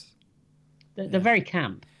 Yes. They're very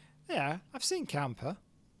camp. Yeah, I've seen Camper.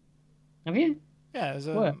 Have you? Yeah, there's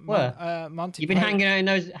Where? Monty. You've been hanging out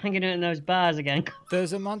in those bars again.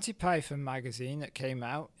 There's a Monty Python magazine that came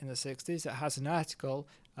out in the 60s that has an article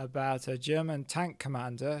about a German tank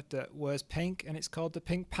commander that wears pink, and it's called the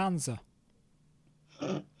Pink Panzer.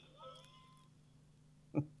 Am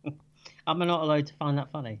I not allowed to find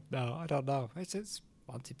that funny? No, I don't know. It's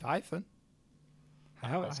Monty Python.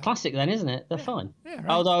 It's classic then, isn't it? They're fun. Yeah, right.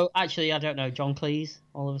 Although, actually, I don't know. John Cleese,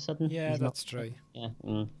 all of a sudden. Yeah, that's true. Yeah.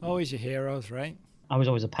 Always your heroes, right? I was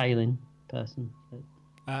always a Palin person.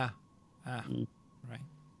 But... Right.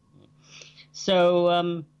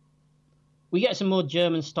 So we get some more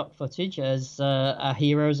German stock footage as our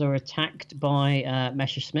heroes are attacked by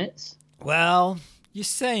Messerschmitts. Well, you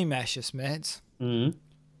say Messerschmitts Mm.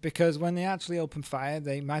 because when they actually open fire,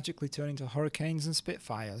 they magically turn into hurricanes and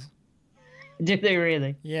Spitfires. Do they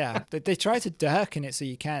really? Yeah, they try to darken it so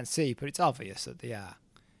you can't see, but it's obvious that they are.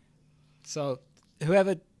 So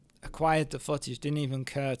whoever acquired the footage didn't even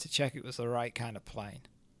care to check it was the right kind of plane.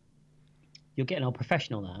 You're getting all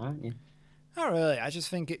professional now, aren't you? Not really. I just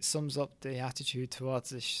think it sums up the attitude towards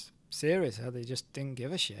this series, how they just didn't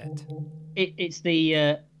give a shit. It's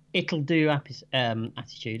the it'll do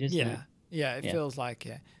attitude, isn't it? Yeah, it Yeah. feels like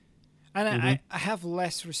it. And I have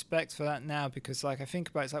less respect for that now because, like, I think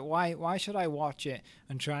about it, it's like, why should I watch it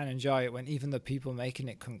and try and enjoy it when even the people making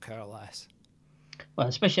it couldn't care less? Well,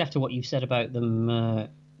 especially after what you've said about them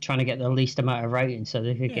trying to get the least amount of rating so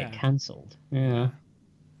they could get Yeah. cancelled. Yeah.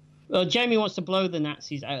 Well, Jamie wants to blow the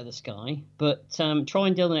Nazis out of the sky, but Troy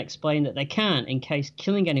and Dylan explain that they can't in case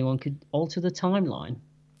killing anyone could alter the timeline.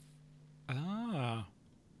 Ah.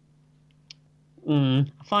 I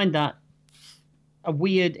find that a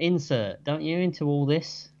weird insert, don't you, into all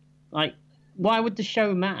this? Like, why would the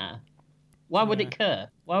show matter? Why would it care?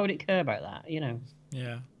 Why would it care about that, you know?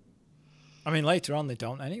 Yeah. I mean, later on they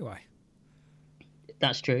don't anyway.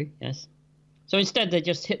 That's true, yes. So instead, they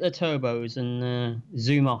just hit the turbos and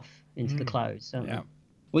zoom off into the clouds, don't they?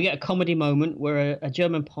 We get a comedy moment where a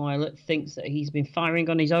German pilot thinks that he's been firing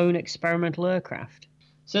on his own experimental aircraft.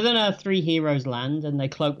 So then our three heroes land and they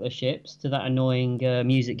cloak their ships to that annoying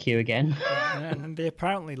music cue again. And they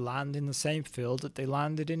apparently land in the same field that they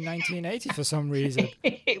landed in 1980 for some reason.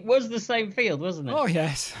 It was the same field, wasn't it? Oh,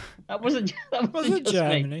 yes. That wasn't Was it just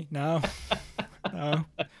Germany? me. No. No.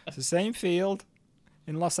 It's the same field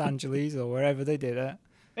in Los Angeles or wherever they did it.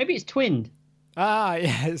 Maybe it's twinned. Ah,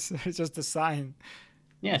 yes. It's just a sign.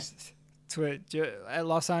 Yes.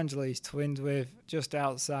 Los Angeles twinned with just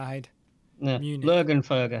outside No. Munich.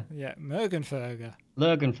 Lurgenferger. Yeah, Mergenferger.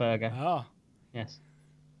 Lurgenferger. Oh, Yes.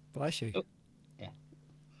 bless you. Yeah.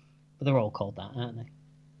 But they're all called that, aren't they?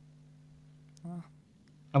 Oh.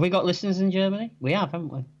 Have we got listeners in Germany? We have, haven't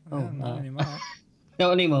we? Not anymore.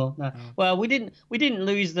 Not anymore. No. Oh. Well, we didn't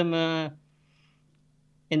lose them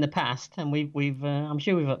in the past, and we've I'm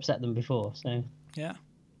sure we've upset them before. So Yeah.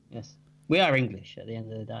 yes, we are English at the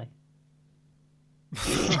end of the day.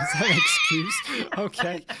 Is that an excuse?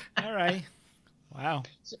 Okay. All right. Wow.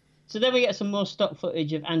 So then we get some more stock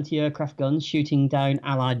footage of anti-aircraft guns shooting down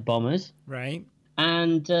Allied bombers, Right.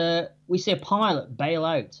 and we see a pilot bail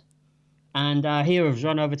out, and our heroes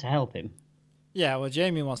run over to help him. Yeah, well,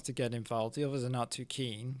 Jamie wants to get involved. The others are not too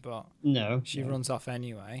keen, but No, she runs off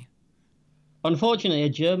anyway. Unfortunately, a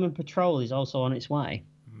German patrol is also on its way.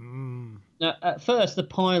 Now, at first, the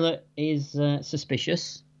pilot is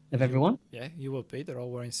suspicious of everyone. Yeah, you would be. They're all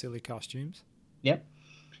wearing silly costumes. Yep.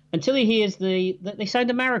 Until he hears that they sound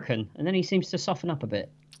American, and then he seems to soften up a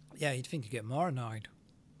bit. Yeah, you'd think you'd get more annoyed.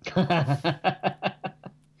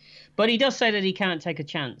 But he does say that he can't take a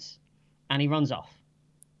chance, and he runs off.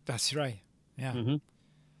 That's right. Yeah.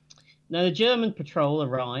 Now, the German patrol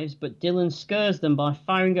arrives, but Dylan scares them by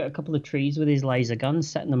firing at a couple of trees with his laser gun,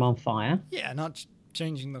 setting them on fire. Yeah, not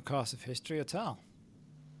changing the course of history at all.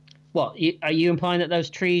 What, are you implying that those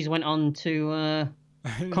trees went on to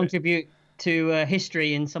contribute to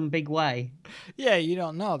history in some big way? Yeah, you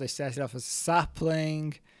don't know. They started off as a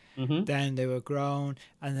sapling, Mm-hmm. then they were grown,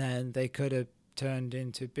 and then they could have turned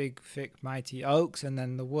into big, thick, mighty oaks, and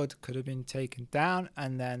then the wood could have been taken down,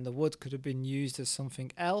 and then the wood could have been used as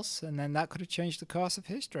something else, and then that could have changed the course of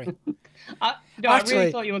history. I Actually-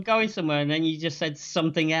 really thought you were going somewhere, and then you just said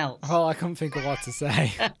something else. Well, I couldn't think of what to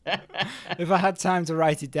say. If I had time to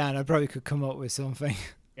write it down, I probably could come up with something.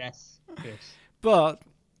 Yes. Yes. But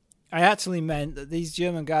I actually meant that these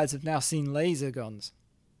German guys have now seen laser guns.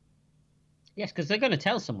 Yes, because they're going to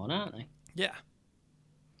tell someone, aren't they? Yeah.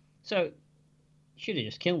 So, should have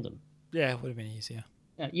just killed them. Yeah, it would have been easier.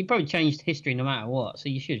 Yeah, you probably changed history no matter what, so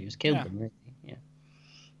you should have just killed Yeah. them, really.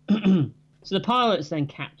 Yeah. So the pilot's then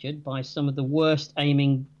captured by some of the worst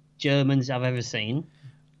aiming Germans I've ever seen.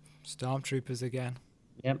 Stormtroopers again.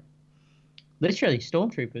 Yep. Literally,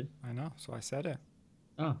 stormtroopers. I know, so I said it.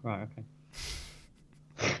 Oh, right,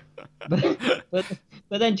 okay.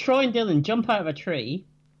 but then Troy and Dylan jump out of a tree.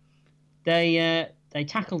 They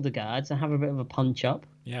tackle the guards and have a bit of a punch up,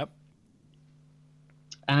 Yep.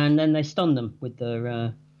 and then they stun them with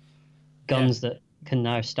their guns that can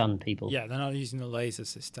now stun people. Yeah, they're not using the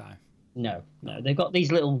lasers this time. No, they've got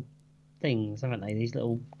these little things, haven't they? These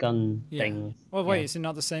little gun Yeah. things. Well, wait, Yeah. is it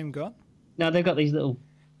not the same gun? No, they've got these little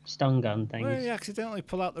stun gun things. Well, you accidentally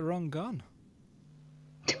pull out the wrong gun.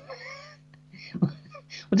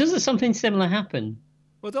 Well, doesn't something similar happen?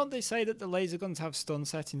 Well, don't they say that the laser guns have stun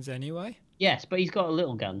settings anyway? Yes, but he's got a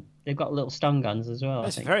little gun. They've got little stun guns as well.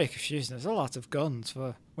 That's I think. very confusing. There's a lot of guns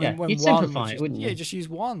for Yeah, when you'd one simplify was it, just- wouldn't you? Yeah, just use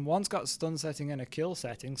one. One's got stun setting and a kill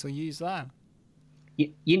setting, so use that.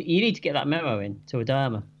 You need to get that memo in to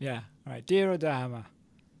Adama. Yeah. All right, dear Adama.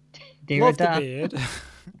 Dear Love the Adama. beard.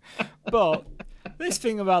 But this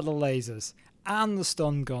thing about the lasers, and the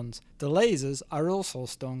stun guns. The lasers are also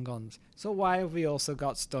stun guns. So why have we also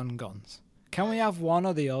got stun guns? Can we have one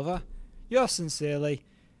or the other? Yours sincerely,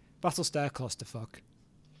 Battlestar Clusterfuck.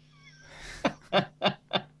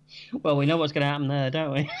 Well, we know what's going to happen there,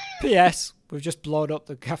 don't we? P.S. We've just blown up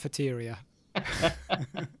the cafeteria.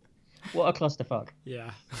 What a clusterfuck.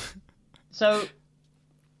 Yeah. So,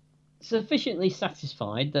 sufficiently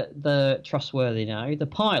satisfied that they're trustworthy now, the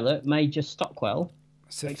pilot, Major Stockwell...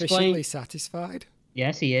 Sufficiently satisfied?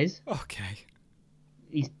 Yes, he is. Okay.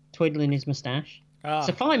 He's twiddling his moustache. Ah. It's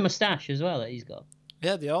a fine moustache as well that he's got.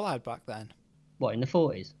 Yeah, they all had back then. What, in the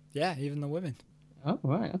 40s? Yeah, even the women. Oh,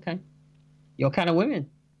 right, okay. Your kind of women.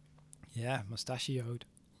 Yeah, mustachioed.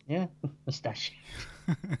 Yeah, moustache.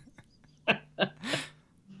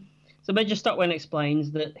 So Major Stockwell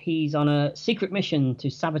explains that he's on a secret mission to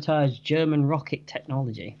sabotage German rocket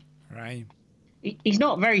technology. Right. He's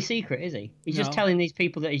not very secret, is he? He's just telling these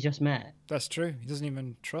people that he's just met. That's true. He doesn't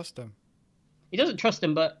even trust them. He doesn't trust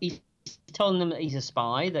them, but he's telling them that he's a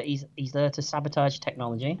spy, that he's there to sabotage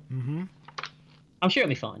technology. Mm-hmm. I'm sure it'll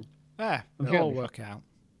be fine. Yeah, it'll all work out.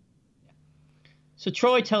 So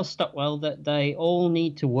Troy tells Stockwell that they all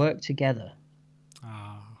need to work together.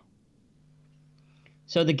 Ah.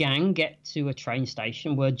 So the gang get to a train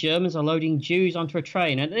station where Germans are loading Jews onto a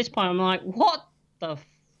train. And at this point, I'm like, what the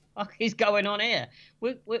fuck is going on here?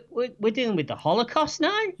 We're dealing with the Holocaust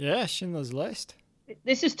now? Yeah, Schindler's List.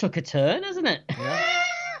 This has took a turn, hasn't it? Yeah.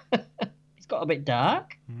 It's got a bit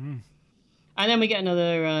dark. Mm. And then we get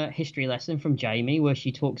another history lesson from Jamie where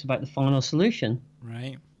she talks about the final solution.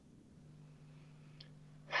 Right.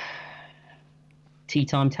 Tea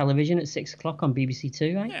time television at 6 o'clock on BBC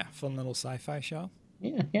Two, right? Yeah, fun little sci-fi show.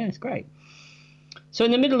 Yeah, it's great. So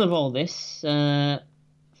in the middle of all this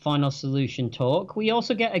final solution talk, we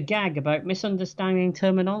also get a gag about misunderstanding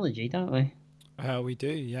terminology, don't we? We do,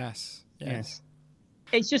 yes.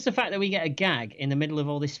 It's just the fact that we get a gag in the middle of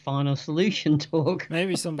all this final solution talk.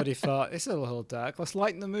 Maybe somebody thought, it's a little dark, let's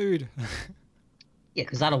lighten the mood. Yeah,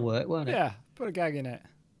 because that'll work, won't it? Yeah, put a gag in it.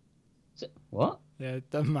 So, what? Yeah,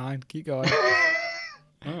 don't mind, keep going.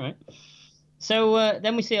 All right. So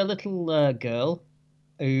then we see a little girl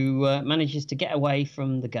who manages to get away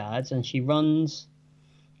from the guards, and she runs,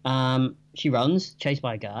 chased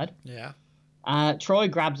by a guard. Yeah. Troy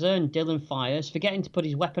grabs her and Dylan fires, forgetting to put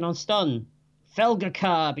his weapon on stun.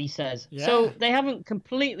 Felgerkarb, he says. Yeah. So they haven't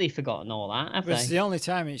completely forgotten all that, have But it's they? the only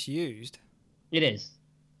time it's used. It is.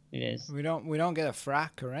 We don't get a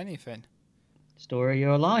frack or anything. Story of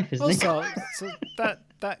your life, isn't it? Also, so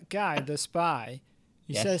that guy, the spy,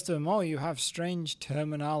 he Yes. says to him, "Oh, you have strange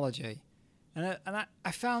terminology," and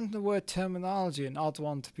I found the word terminology an odd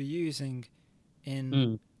one to be using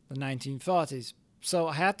in the 1940s. So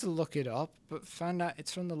I had to look it up, but found out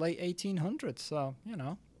it's from the late 1800s. So who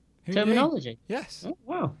knew? Terminology? Yes. Oh,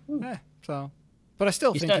 wow. Yeah. So, but I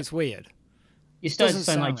still think it's weird. You're starting to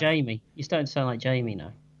Doesn't sound like sound Jamie. You're starting to sound like Jamie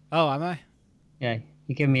now. Oh, am I? Yeah,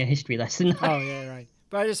 you're giving me a history lesson. Oh, yeah, right.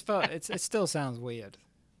 But I just felt it still sounds weird.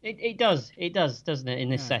 It does, doesn't it, in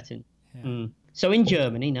this setting? Yeah. So in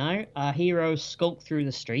Germany now, our heroes skulk through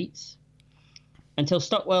the streets until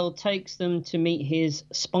Stockwell takes them to meet his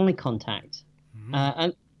spy contact. Mm-hmm.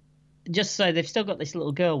 And just so they've still got this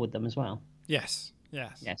little girl with them as well. Yes.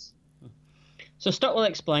 So Stockwell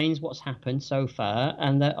explains what's happened so far,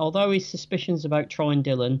 and that although his suspicions about Troy and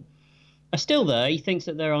Dylan are still there, he thinks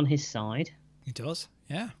that they're on his side. He does.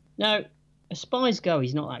 Yeah. Now, as spies go,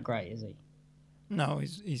 he's not that great, is he? No,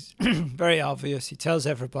 he's very obvious. He tells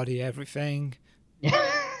everybody everything.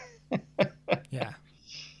 Yeah.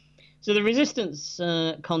 So the resistance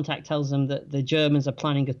contact tells them that the Germans are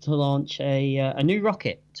planning to launch a new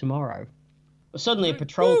rocket tomorrow. But suddenly a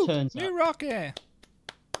patrol turns up. New rocket.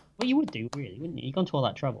 Well, you would do, really, wouldn't you? You've gone to all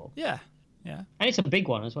that trouble. Yeah. And it's a big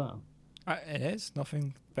one as well. It is.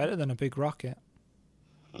 Nothing better than a big rocket.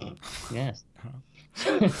 Yes.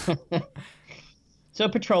 So a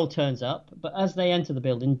patrol turns up, but as they enter the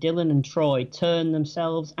building, Dylan and Troy turn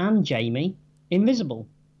themselves and Jamie invisible.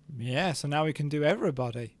 Yeah, so now we can do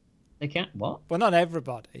everybody. They can't... What? Well, not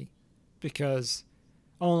everybody, because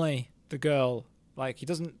only the girl, he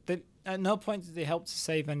doesn't... at no point did he help to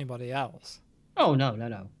save anybody else. Oh, no.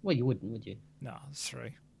 Well, you wouldn't, would you? No, that's true.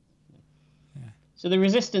 So the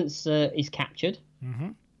resistance is captured,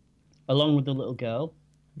 along with the little girl.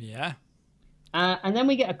 Yeah. And then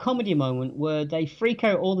we get a comedy moment where they freak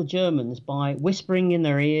out all the Germans by whispering in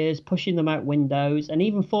their ears, pushing them out windows, and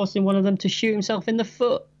even forcing one of them to shoot himself in the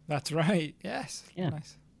foot. That's right, yes. Yeah.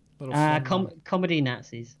 Nice. Little fun comedy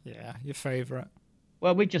Nazis. Yeah, your favourite.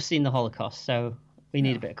 Well, we've just seen the Holocaust, so we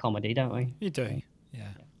need a bit of comedy, don't we? You do, yeah.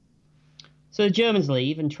 So the Germans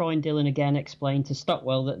leave, and Troy and Dylan again explain to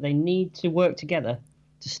Stockwell that they need to work together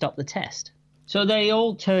to stop the test. So they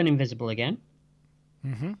all turn invisible again.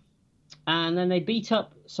 Mm-hmm. And then they beat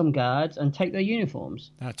up some guards and take their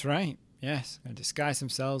uniforms. That's right. Yes, and disguise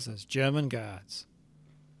themselves as German guards.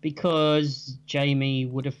 Because Jamie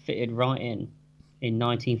would have fitted right in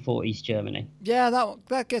 1940s Germany. Yeah,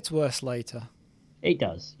 that gets worse later. It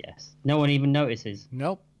does, yes. No one even notices.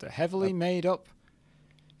 Nope, the heavily made up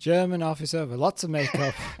German officer with lots of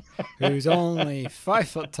makeup who's only 5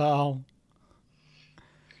 foot tall.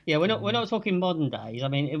 Yeah, we're not talking modern days. I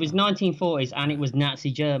mean, it was 1940s and it was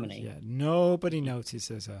Nazi Germany. Yeah, nobody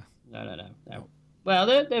notices her. No. Well,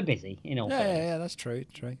 they're busy, in all fairness. Yeah, that's true.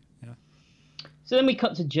 Yeah. So then we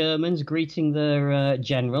cut to Germans greeting their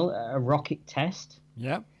general at a rocket test.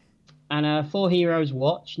 Yeah. And 4 heroes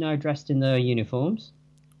watch, now dressed in their uniforms.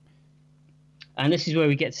 And this is where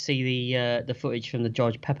we get to see the footage from the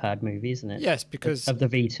George Peppard movie, isn't it? Yes, because of the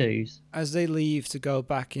V2s. As they leave to go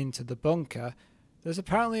back into the bunker, there's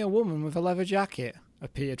apparently a woman with a leather jacket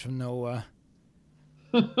appeared from nowhere.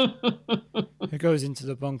 Who goes into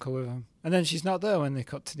the bunker with them. And then she's not there when they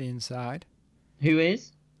cut to the inside. Who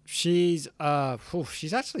is? She's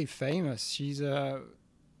actually famous. She's a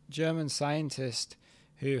German scientist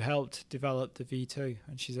who helped develop the V2,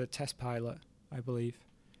 and she's a test pilot, I believe.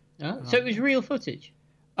 So it was real footage?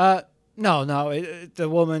 No, the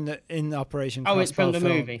woman in Operation Crossbow it's from the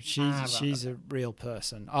film, movie. She's a real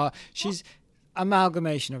person. She's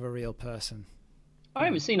amalgamation of a real person. I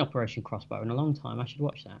haven't seen Operation Crossbow in a long time. I should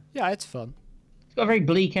watch that. Yeah, it's fun. It's got a very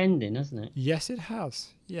bleak ending, hasn't it? Yes, it has.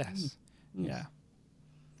 Yes. Yeah.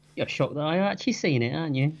 You're shocked that I've actually seen it,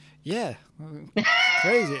 aren't you? Yeah.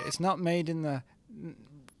 Crazy. It's not made in the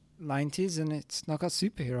 90s and it's not got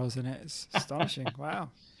superheroes in it. It's astonishing.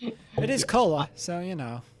 Wow. It is colour, so you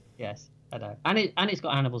know. Yes, I know. And it's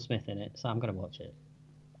got Hannibal Smith in it, so I'm going to watch it.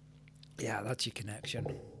 Yeah, that's your connection.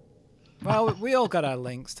 Well, we all got our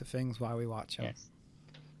links to things while we watch them. Yes.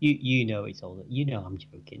 You know it's all that. You know I'm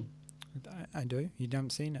joking. I do. You haven't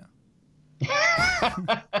seen it.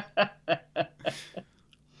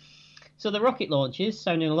 So the rocket launches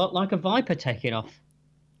sounding a lot like a Viper taking off.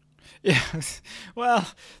 Yeah. Well,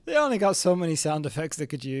 they only got so many sound effects they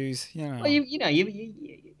could use. You know. Well,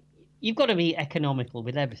 you've got to be economical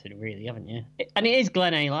with everything, really, haven't you? And it is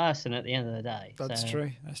Glenn A. Larson at the end of the day. That's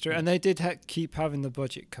true. And they did keep having the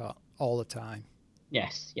budget cut all the time.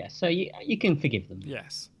 Yes. So you can forgive them.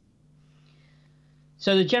 Yes.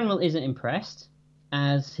 So the general isn't impressed,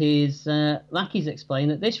 as his lackeys explain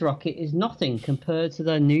that this rocket is nothing compared to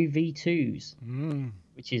the new V2s,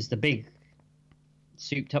 which is the big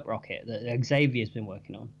souped-up rocket that Xavier's been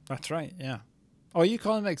working on. That's right, yeah. Oh, you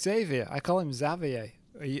call him Xavier. I call him Xavier.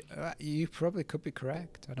 You probably could be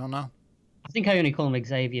correct. I don't know. I think I only call him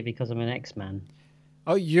Xavier because I'm an X-Man.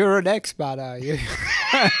 Oh, you're an X-Man, are you?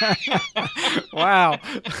 Wow.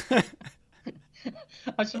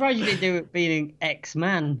 I'm surprised you didn't do it being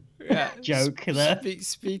X-Man joke there.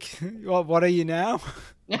 Speak. What are you now?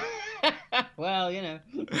 Well, you know.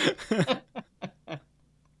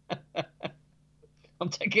 I'm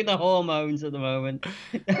taking the hormones at the moment.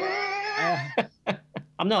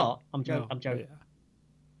 I'm not. I'm joking. I'm joking. Yeah.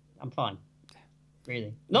 I'm fine.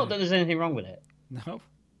 Really. Not that there's anything wrong with it. No.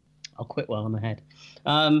 I'll quit while I'm ahead.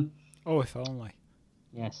 If only.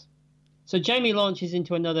 Yes. So Jamie launches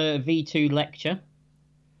into another V2 lecture,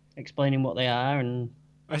 explaining what they are and.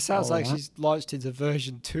 It sounds like she's launched into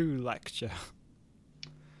version 2 lecture.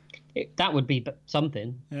 That would be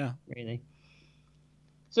something. Yeah. Really.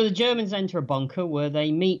 So the Germans enter a bunker where they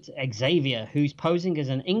meet Xavier, who's posing as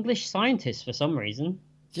an English scientist for some reason.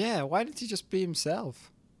 Yeah, why didn't he just be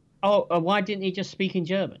himself? Oh, why didn't he just speak in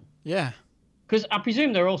German? Yeah. Because I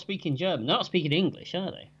presume they're all speaking German. They're not speaking English,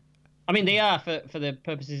 are they? I mean, they are for the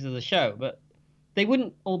purposes of the show, but they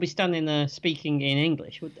wouldn't all be standing there speaking in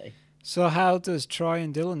English, would they? So how does Troy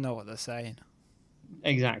and Dylan know what they're saying?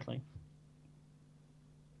 Exactly.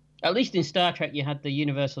 At least in Star Trek, you had the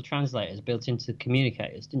universal translators built into the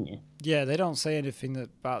communicators, didn't you? Yeah, they don't say anything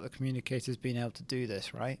about the communicators being able to do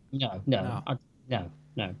this, right? No.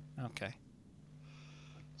 Okay.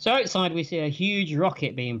 So outside, we see a huge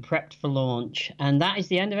rocket being prepped for launch, and that is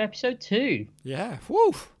the end of episode 2. Yeah.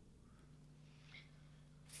 Woo!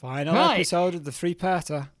 Final episode of the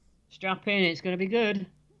 3-parter. Strap in, it's going to be good.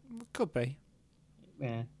 Could be.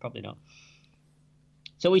 Yeah, probably not.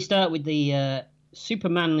 So we start with the super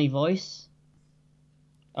manly voice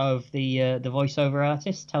of the voiceover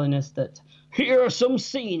artist telling us that here are some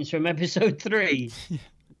scenes from episode 3.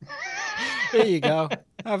 There you go.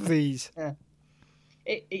 Have these.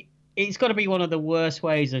 It it's got to be one of the worst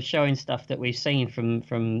ways of showing stuff that we've seen from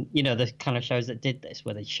the kind of shows that did this,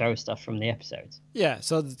 where they show stuff from the episodes. Yeah,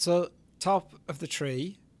 so top of the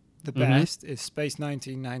tree, the best is Space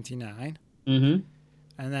 1999. Mm-hmm.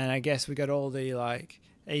 And then I guess we got all the like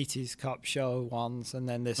 80s cop show ones, and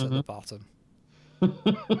then this at the bottom.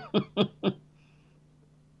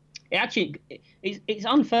 It actually, it's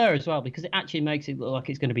unfair as well, because it actually makes it look like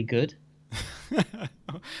it's going to be good.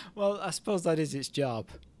 Well, I suppose that is its job.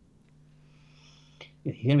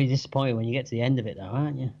 You're going to be disappointed when you get to the end of it, though,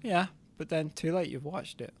 aren't you? Yeah, but then too late, you've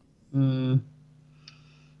watched it.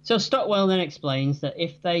 So Stockwell then explains that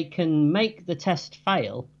if they can make the test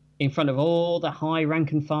fail in front of all the high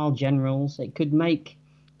rank-and-file generals, it could make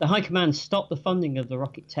the High Command stop the funding of the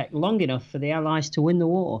rocket tech long enough for the Allies to win the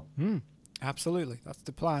war. Absolutely, that's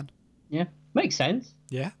the plan. Yeah, makes sense.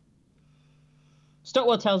 Yeah.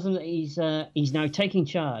 Stockwell tells them that he's now taking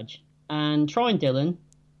charge, and Troy and Dylan,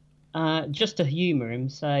 just to humour him,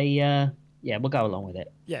 say, "Yeah, we'll go along with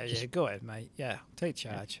it. Yeah, go ahead, mate. Yeah, take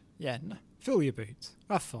charge. Yeah, fill your boots.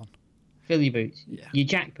 Have fun. Fill your boots. Yeah. Your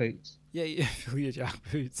jack boots. Yeah, fill your jack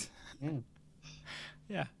boots. Yeah.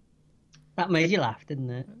 Yeah. That made you laugh, didn't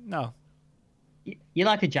it? No. You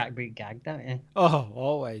like a jack boot gag, don't you? Oh,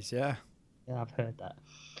 always, yeah. Yeah, I've heard that.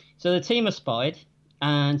 So the team are spied,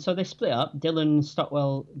 and so they split up. Dylan and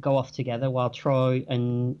Stockwell go off together, while Troy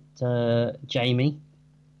and Jamie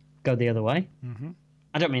go the other way. Mm-hmm.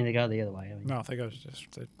 I don't mean they go the other way. I mean, No, they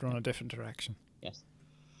run a different direction. yes.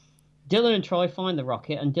 Dylan and Troy find the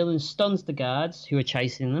rocket, and Dylan stuns the guards who are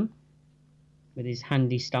chasing them with his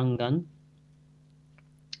handy stun gun.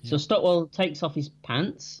 Yeah. So Stockwell takes off his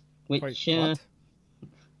pants, which... Wait, what?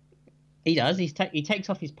 He does. He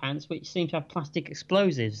takes off his pants, which seem to have plastic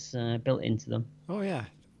explosives built into them. Oh, yeah.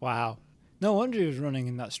 Wow. No wonder he was running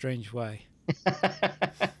in that strange way.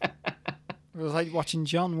 It was like watching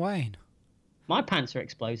John Wayne. My pants are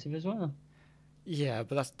explosive as well. Yeah,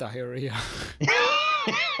 but that's diarrhea.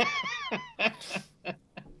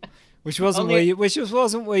 Which wasn't where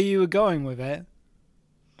you were going with it.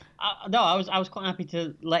 No, I was quite happy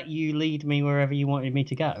to let you lead me wherever you wanted me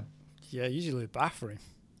to go. Yeah, usually the bathroom.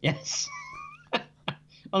 Yes.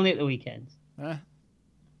 Only at the weekends. Well,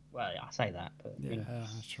 I say that, but yeah,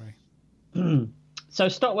 that's right. So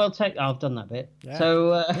Stockwell I've done that bit. Yeah.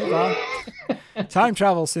 So time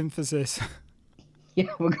travel synthesis. Yeah,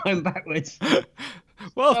 we're going backwards.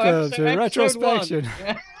 Welcome to retrospection.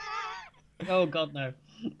 Oh God, no.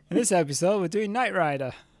 In this episode, we're doing Knight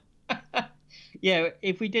Rider. Yeah,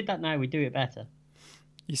 if we did that now, we'd do it better.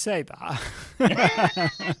 You say that.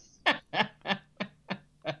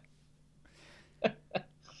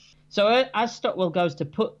 So as Stockwell goes to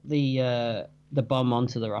put the bomb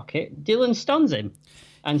onto the rocket, Dylan stuns him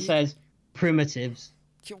and says, "Primitives."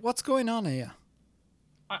 What's going on here?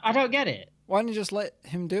 I don't get it. Why didn't you just let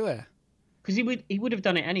him do it? Because he would have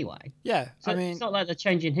done it anyway. Yeah, so it's not like they're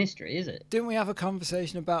changing history, is it? Didn't we have a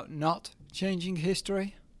conversation about not changing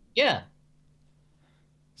history? Yeah.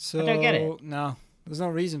 So I don't get it. No, there's no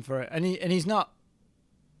reason for it, and he's not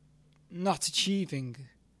achieving.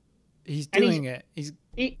 He's doing it.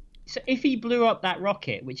 So if he blew up that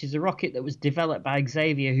rocket, which is a rocket that was developed by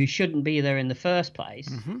Xavier, who shouldn't be there in the first place,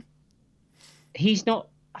 he's not.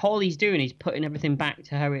 All he's doing is putting everything back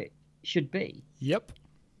to how it should be. Yep.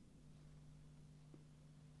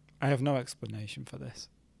 I have no explanation for this.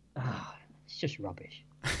 It's just rubbish.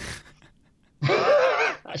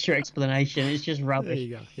 That's your explanation. It's just rubbish. There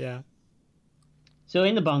you go. Yeah. So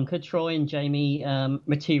in the bunker, Troy and Jamie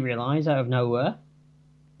materialize out of nowhere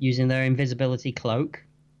using their invisibility cloak.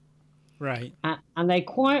 Right. And they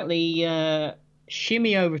quietly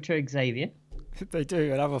shimmy over to Xavier. They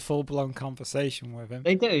do, and have a full-blown conversation with him.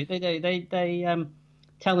 They do. They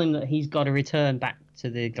tell him that he's got to return back to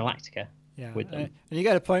the Galactica. Yeah, with them. And you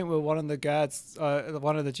get a point where one of the guards,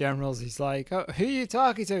 one of the generals, he's like, "Oh, who are you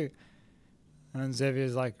talking to?" And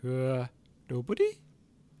Xavier's like, "Nobody."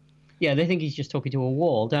 Yeah, they think he's just talking to a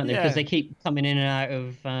wall, don't they? Because they keep coming in and out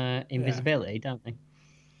of invisibility, don't they?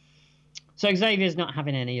 So Xavier's not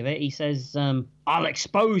having any of it. He says, "I'll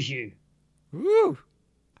expose you." Woo!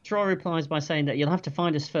 Troy replies by saying that you'll have to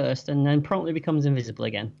find us first, and then promptly becomes invisible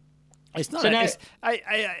again. It's not.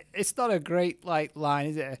 It's not a great line,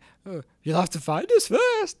 is it? Oh, you'll have to find us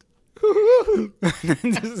first. And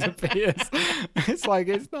then disappears. It's like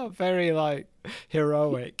it's not very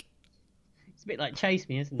heroic. It's a bit like Chase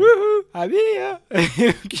Me, isn't it? Woohoo! I'm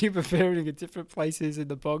here. Keep appearing in different places in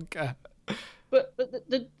the bunker. But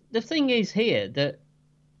the thing is here that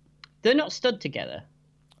they're not stood together.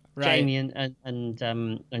 Right. Jamie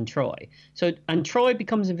and Troy. And Troy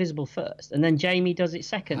becomes invisible first, and then Jamie does it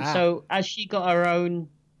second. So has she got her own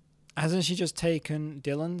Hasn't she just taken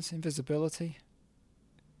Dylan's invisibility?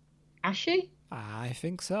 Has she? I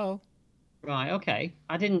think so. Right. Okay.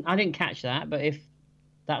 I didn't catch that, but if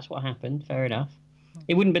that's what happened, fair enough.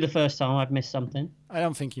 It wouldn't be the first time I've missed something. I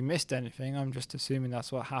don't think you missed anything. I'm just assuming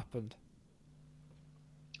that's what happened.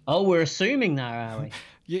 Oh, we're assuming now, are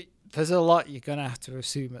we? There's a lot you're going to have to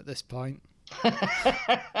assume at this point.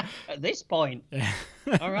 At this point? Yeah.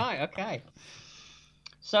 All right, okay.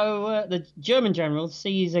 So the German general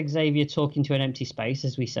sees Xavier talking to an empty space,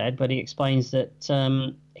 as we said, but he explains that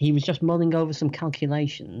he was just mulling over some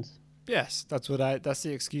calculations. Yes, that's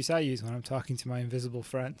the excuse I use when I'm talking to my invisible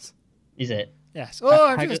friends. Is it? Yes. Oh,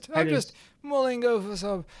 I'm just mulling over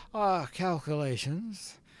some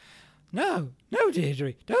calculations. No,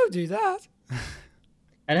 Deirdre, don't do that.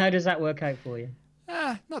 And how does that work out for you?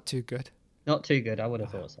 Not too good. Not too good. I would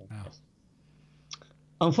have thought so. No. Yes.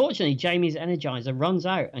 Unfortunately, Jamie's Energizer runs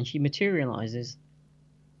out and she materializes.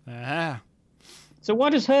 So why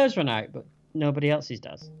does hers run out, but nobody else's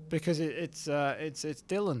does? Because it's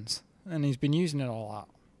Dylan's, and he's been using it a lot.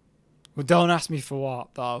 Well, don't ask me for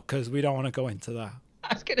what though, because we don't want to go into that.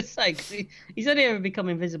 I was going to say, cause he's only ever become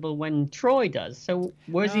invisible when Troy does. So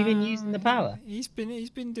where's he been using the power? He's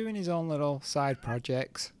been doing his own little side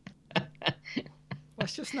projects.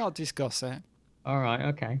 Let's just not discuss it. All right,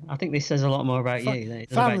 okay. I think this says a lot more about you than it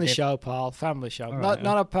does Family about show, Paul. Family show. Right,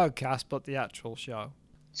 Not a podcast, but the actual show.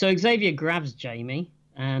 So Xavier grabs Jamie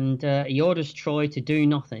and he orders Troy to do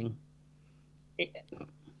nothing. I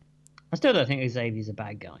still don't think Xavier's a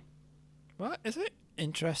bad guy. Well, is it?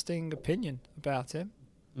 Interesting opinion about him.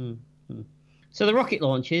 Mm-hmm. So the rocket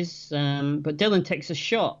launches, but Dylan takes a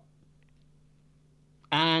shot.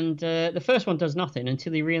 And the first one does nothing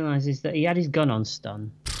until he realizes that he had his gun on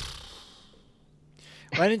stun.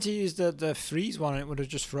 Why didn't he use the freeze one and it would have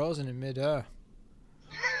just frozen in mid-air?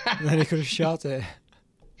 And then he could have shot it.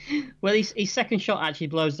 Well, his second shot actually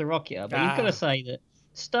blows the rocket up. But you've got to say that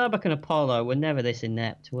Starbuck and Apollo were never this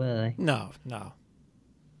inept, were they? No.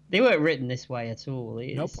 They weren't written this way at all.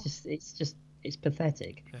 Nope. It's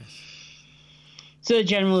pathetic. Yes. So the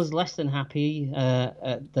general is less than happy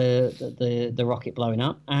at the rocket blowing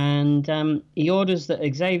up, and he orders that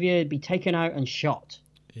Xavier be taken out and shot.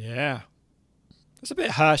 Yeah. That's a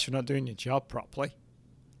bit harsh for not doing your job properly.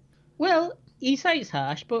 Well, you say it's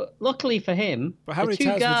harsh, but luckily for him... But how many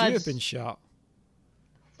times would you have been shot?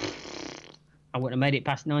 I wouldn't have made it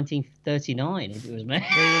past 1939 if it was me.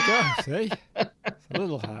 There you go, see? It's a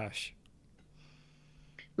little harsh.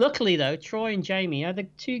 Luckily, though, Troy and Jamie are the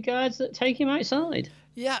two guards that take him outside.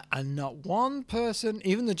 Yeah, and not one person,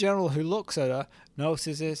 even the general who looks at her,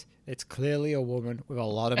 notices it's clearly a woman with a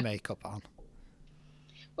lot of makeup on.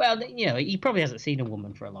 Well, he probably hasn't seen a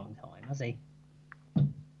woman for a long time, has he?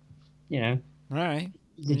 Right.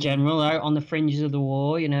 The general out on the fringes of the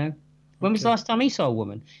war, When was the last time he saw a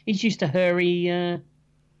woman? He's used to hurry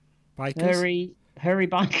Bikers? Hurry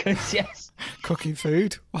bikers, yes. Cooking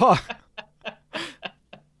food? What?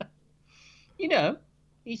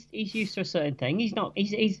 He's used to a certain thing.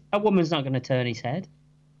 He's a woman's not going to turn his head.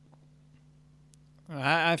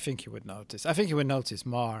 I think he would notice. I think he would notice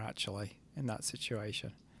more, actually, in that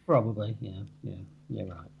situation. Probably, yeah. You're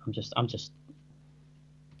right. I'm just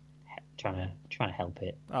trying to help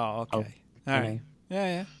it. Oh, okay. All right.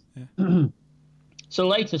 Yeah. So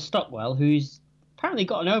later, Stockwell, who's apparently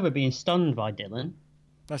gotten over being stunned by Dylan.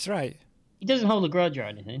 That's right. He doesn't hold a grudge or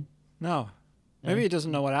anything. No. Maybe he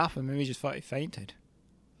doesn't know what happened. Maybe he just thought he fainted.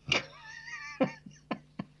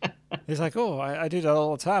 He's like, I do that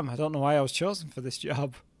all the time. I don't know why I was chosen for this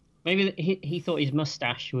job. Maybe he thought his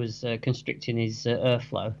mustache was constricting his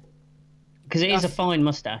airflow. Because it is a fine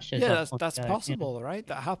mustache. Yeah, that's possible, right?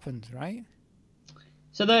 That happened, right?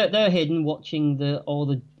 So they're hidden, watching all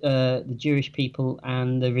the Jewish people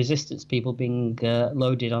and the resistance people being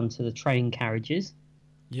loaded onto the train carriages.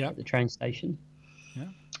 Yeah. At the train station. Yeah.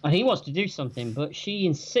 And he wants to do something, but she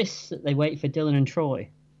insists that they wait for Dylan and Troy.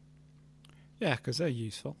 Yeah, because they're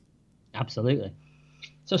useful. Absolutely.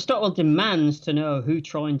 So Stockwell demands to know who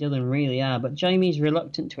Troy and Dylan really are, but Jamie's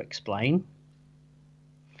reluctant to explain.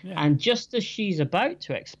 Yeah. And just as she's about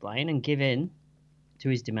to explain and give in to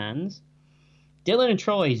his demands, Dylan and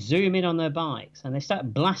Troy zoom in on their bikes and they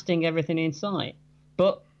start blasting everything in sight,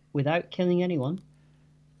 but without killing anyone.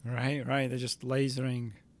 Right. They're just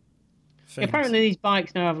lasering things. Apparently these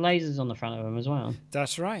bikes now have lasers on the front of them as well.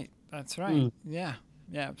 That's right. Yeah.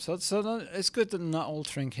 So it's good that they're not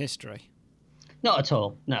altering history. Not at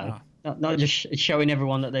all, no. Not just showing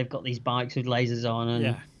everyone that they've got these bikes with lasers on.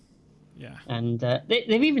 And, yeah. And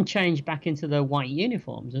they've even changed back into their white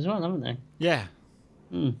uniforms as well, haven't they? Yeah.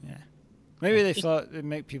 Yeah. Maybe they thought it'd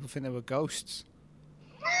make people think they were ghosts.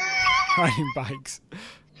 riding bikes.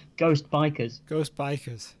 Ghost bikers. Ghost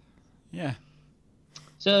bikers. Yeah.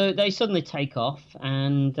 So they suddenly take off,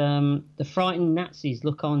 and the frightened Nazis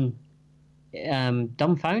look on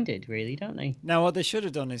dumbfounded, really, don't they? Now, what they should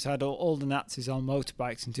have done is had all the Nazis on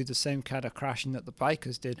motorbikes and do the same kind of crashing that the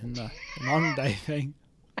bikers did in the modern day thing.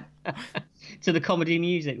 To the comedy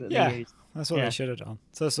music that they used. That's what they should have done.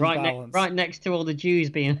 So some right, balance. Right next to all the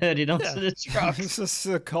Jews being herded onto the truck. It's just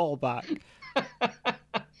a callback.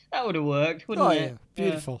 That would have worked, wouldn't it? Yeah,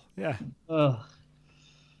 beautiful. Yeah. Ugh.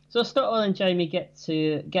 So Stutwell and Jamie get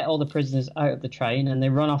all the prisoners out of the train, and they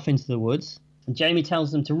run off into the woods. And Jamie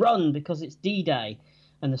tells them to run because it's D-Day,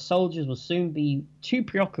 and the soldiers will soon be too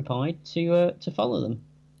preoccupied to follow them.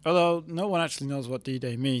 Although no one actually knows what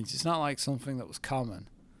D-Day means. It's not like something that was common.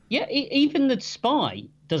 Yeah, even the spy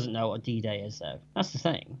doesn't know what D-Day is, though. That's the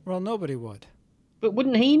thing. Well, nobody would. But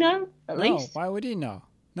wouldn't he know, at least? Why would he know?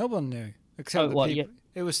 No one knew. Except the people.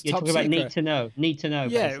 It was you're top talking secret. About need to know. Yeah,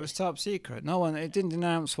 basically. It was top secret. No one. It didn't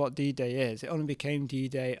announce what D-Day is. It only became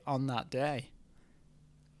D-Day on that day.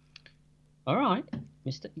 All right,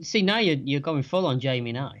 Mister. See, now you're going full on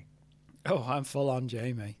Jamie now. Oh, I'm full on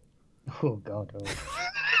Jamie. Oh God. Oh.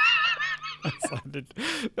 That sounded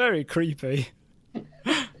very creepy.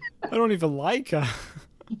 I don't even like her.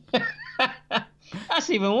 That's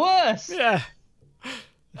even worse. Yeah.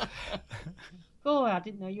 Oh, I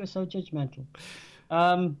didn't know you were so judgmental.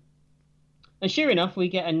 And sure enough, we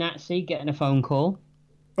get a Nazi getting a phone call,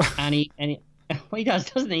 and he well, he does,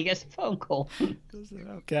 doesn't he? He gets a phone call.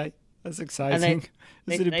 Okay, that's exciting.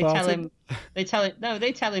 They tell him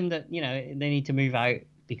that they need to move out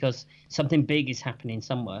because something big is happening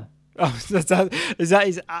somewhere. Oh, is that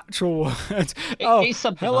his actual word?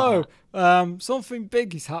 Hello. Like something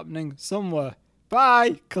big is happening somewhere.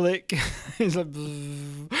 Bye. Click. He's like,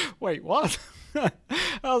 wait, what?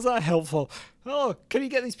 How's that helpful? Oh, can you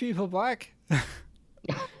get these people back?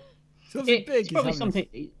 Something big. It's probably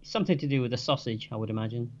something to do with the sausage, I would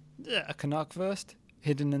imagine. Yeah, a Knockwurst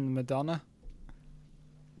hidden in the Madonna.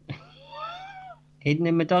 Hidden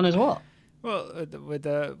in Madonna's what? Well, with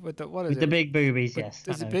the what is it? The big boobies, yes.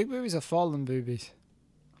 Is it big boobies or fallen boobies?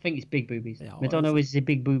 I think it's big boobies. Yeah, Madonna is the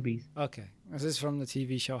big boobies. Okay. This is from the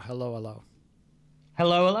TV show Hello, Hello.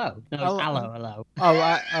 Hello, hello. No, it's hello, hello.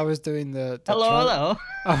 Oh, I was doing the hello,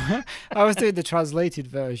 hello. I was doing the translated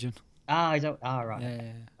version. Right.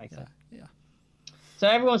 Yeah. So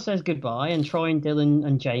everyone says goodbye, and Troy and Dylan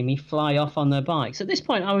and Jamie fly off on their bikes. At this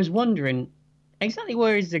point, I was wondering exactly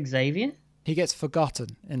where is Xavier? He gets forgotten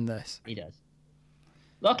in this. He does.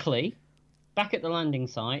 Luckily, back at the landing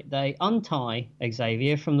site, they untie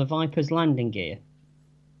Xavier from the Viper's landing gear.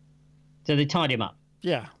 So they tied him up.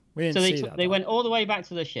 Yeah, we didn't see that. They went all the way back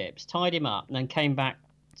to the ships, tied him up, and then came back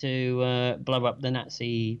to blow up the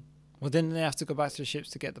Nazi. Well, didn't they have to go back to the ships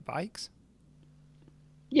to get the bikes?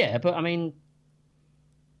 Yeah, but I mean,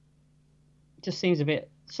 it just seems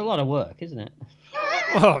it's a lot of work, isn't it?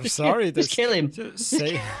 Oh, I'm sorry. Just kill him.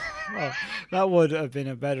 Well, that would have been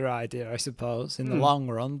a better idea, I suppose, in the long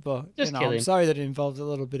run. But I'm sorry that it involved a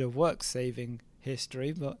little bit of work-saving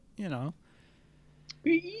history. But you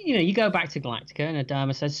go back to Galactica, and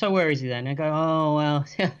Adama says, "So where is he then?" And I go, "Oh well,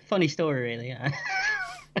 funny story, really." Yeah.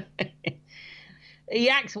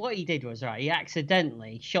 What he did was right. He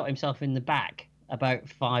accidentally shot himself in the back about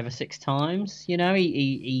 5 or 6 times.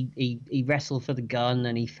 He wrestled for the gun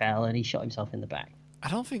and he fell and he shot himself in the back. I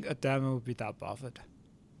don't think Adama would be that bothered.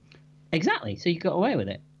 Exactly. So you got away with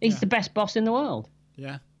it. He's the best boss in the world.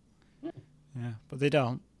 Yeah, but they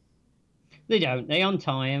don't. They don't. They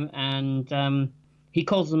untie him, and he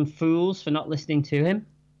calls them fools for not listening to him.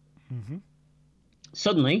 Mm-hmm.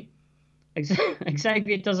 Suddenly,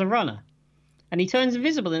 Xavier does a runner, and he turns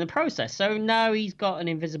invisible in the process. So now he's got an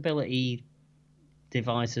invisibility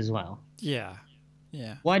device as well. Yeah.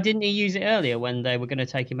 Why didn't he use it earlier when they were going to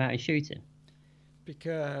take him out and shoot him?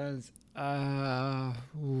 Because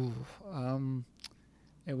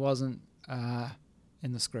it wasn't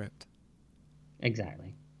in the script.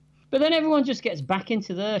 Exactly. But then everyone just gets back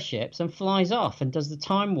into their ships and flies off and does the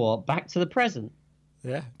time warp back to the present.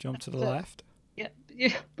 Yeah, jump to the left.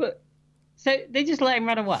 Yeah, but so they just let him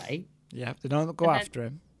run away. Yeah, they don't go after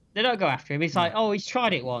him. They don't go after him. He's like, oh, he's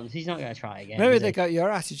tried it once. He's not going to try it again. Maybe they got your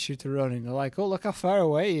attitude to running. They're like, oh, look how far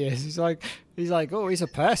away he is. He's like, oh, he's a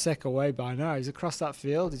parsec away by now. He's across that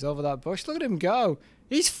field. He's over that bush. Look at him go.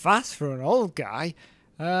 He's fast for an old guy.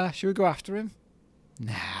 Should we go after him?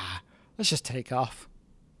 Nah, let's just take off.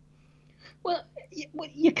 Well,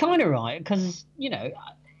 you're kind of right, because,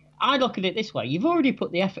 I look at it this way. You've already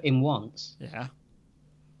put the effort in once. Yeah.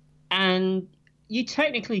 And you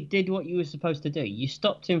technically did what you were supposed to do. You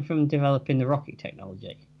stopped him from developing the rocket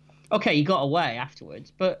technology. Okay, you got away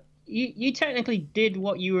afterwards, but you technically did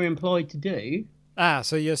what you were employed to do. Ah,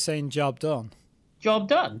 so you're saying job done? Job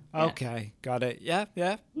done. Yeah. Okay, got it. Yeah,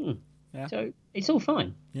 yeah, Hmm. yeah. So it's all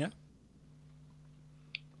fine. Yeah.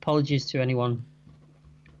 Apologies to anyone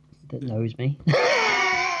that knows me.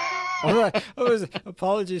 All right.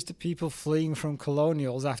 Apologies to people fleeing from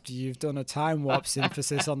colonials after you've done a time warp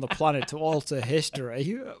synthesis on the planet to alter history.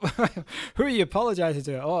 Who are you apologising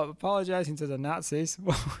to? Oh, I'm apologising to the Nazis.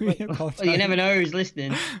 Who are you Well, you never know who's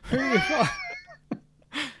listening.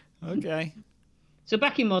 Okay. So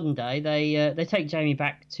back in modern day, they take Jamie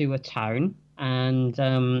back to a town, and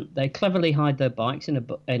they cleverly hide their bikes in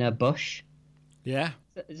a bush. Yeah.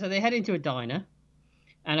 So they head into a diner,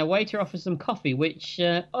 and a waiter offers them coffee, which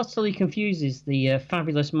utterly confuses the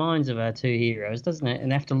fabulous minds of our two heroes, doesn't it?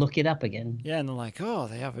 And they have to look it up again. Yeah, and they're like, oh,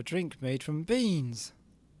 they have a drink made from beans.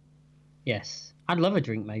 Yes. I'd love a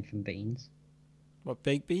drink made from beans. What,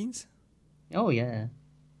 baked beans? Oh, yeah.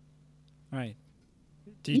 Right.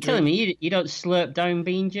 You telling me you don't slurp down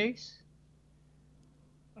bean juice?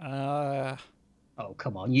 Oh,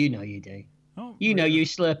 come on. You know you do. oh, You know really? you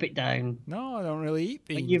slurp it down. No, I don't really eat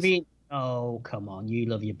beans. You've eaten... Oh, come on. You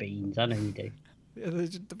love your beans. I know you do.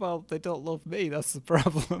 Well, they don't love me. That's the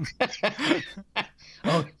problem.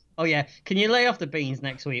 Oh, yeah. Can you lay off the beans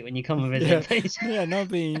next week when you come and visit, Yeah. please? Yeah, no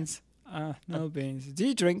beans. No beans. Do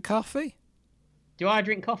you drink coffee? Do I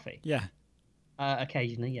drink coffee? Yeah.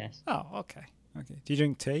 Occasionally, yes. Oh, okay. Okay. Do you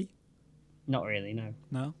drink tea? Not really, no.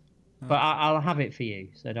 No? But I'll have it for you,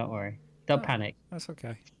 so don't worry. Don't panic. That's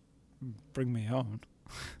okay. Bring me on.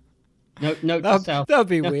 Note to self. That'd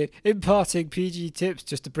be weird. Importing PG tips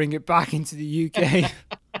just to bring it back into the UK.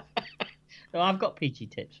 No, I've got PG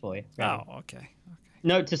tips for you. Right. Oh, okay.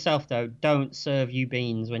 Note to self though: don't serve you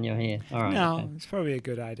beans when you're here. All right. No, okay. it's probably a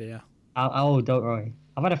good idea. Oh, don't worry.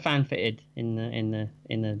 I've had a fan fitted in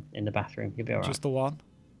the bathroom. You'll be all right. Just the one?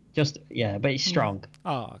 Yeah, but it's strong.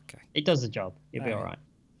 Oh, okay. It does the job. You'll be Right. all right.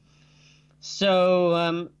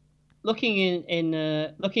 So, looking in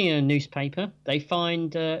a newspaper, they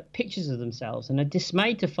find pictures of themselves and are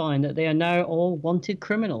dismayed to find that they are now all wanted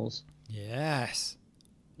criminals. Yes.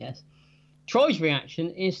 Yes. Troy's reaction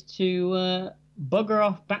is to bugger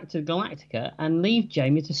off back to Galactica and leave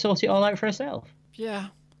Jamie to sort it all out for herself. Yeah.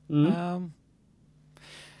 Mhm.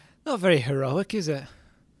 Not very heroic, is it?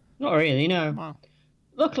 Not really, no. Wow.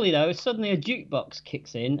 Luckily, though, suddenly a jukebox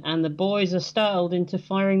kicks in and the boys are startled into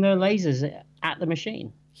firing their lasers at the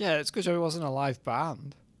machine. Yeah, it's because it wasn't a live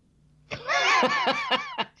band.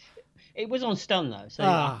 It was on stun, though. So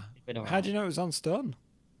it's been all How right. do you know it was on stun?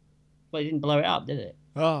 Well, it didn't blow it up, did it?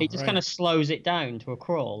 Oh, It just kind of slows it down to a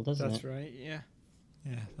crawl, doesn't That's it? right, yeah.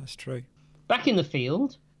 Yeah, that's true. Back in the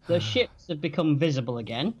field, the ships have become visible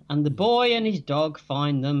again, and the boy and his dog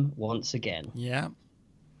find them once again. Yeah.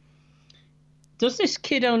 Does this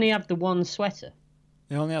kid only have the one sweater?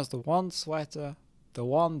 He only has the one sweater, the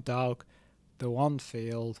one dog, the one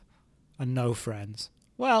field, and no friends.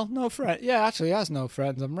 Well, no friends. Yeah, actually, he has no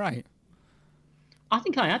friends. I'm right. I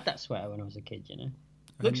think I had that sweater when I was a kid, you know.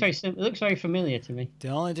 It looks very familiar to me. The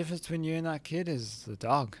only difference between you and that kid is the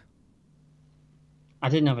dog. I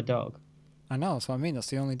didn't have a dog. I know, that's what I mean. That's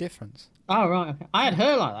the only difference. Oh, right. Okay. I had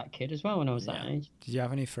her like that kid as well when I was that age. Did you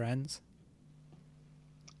have any friends?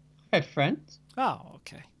 I had friends. Oh,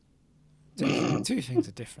 okay. Two things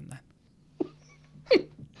are different then.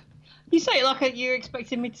 You say it like you're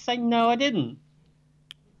expecting me to say no, I didn't.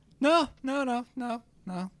 No.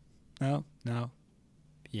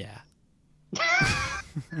 Yeah.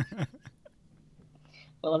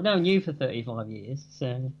 Well, I've known you for 35 years,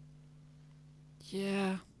 so...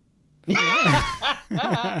 Yeah.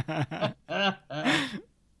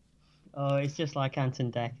 Oh, it's just like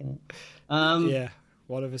Anton Deck, isn't it? Yeah.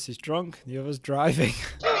 One of us is drunk, the other's driving.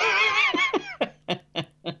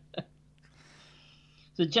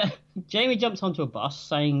 So Jamie jumps onto a bus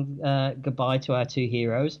saying goodbye to our two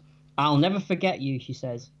heroes. I'll never forget you, she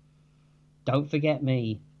says. Don't forget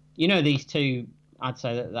me. You know, these two, I'd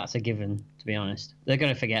say that's a given, to be honest. They're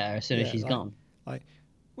going to forget her as soon as she's gone. Like,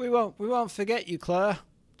 we won't forget you, Claire.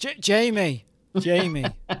 Jamie,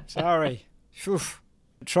 sorry. Phew.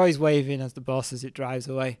 Troy's waving as the boss as it drives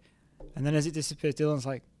away, and then as it disappears, Dylan's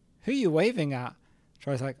like, "Who are you waving at?"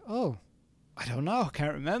 Troy's like, "Oh, I don't know. I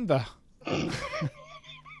can't remember."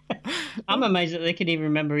 I'm amazed that they can even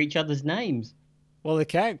remember each other's names. Well, they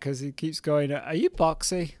can't because he keeps going, "Are you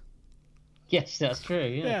Boxy?" Yes, that's true.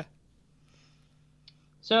 Yeah.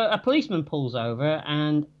 So a policeman pulls over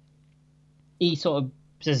and he sort of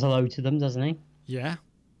says hello to them, doesn't he? Yeah,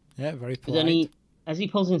 very But then polite. as he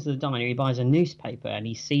pulls into the diner, he buys a newspaper and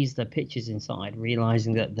he sees the pictures inside,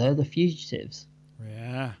 realizing that they're the fugitives.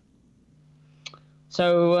 Yeah.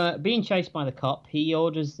 So, being chased by the cop, he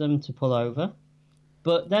orders them to pull over.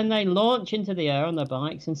 But then they launch into the air on their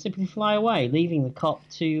bikes and simply fly away, leaving the cop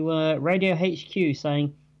to Radio HQ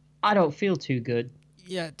saying, "I don't feel too good."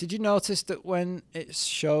 Yeah, did you notice that when it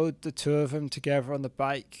showed the two of them together on the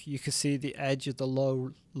bike, you could see the edge of the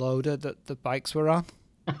low loader that the bikes were on?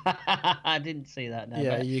 I didn't see that. No,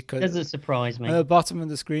 Yeah, but you could. doesn't surprise me. At the bottom of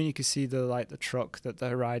the screen, you could see the truck that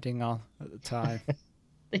they're riding on at the time.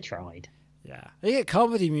 They tried. Yeah, they get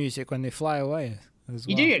comedy music when they fly away as well.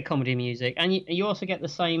 You do get comedy music, and you also get the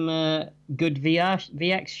same good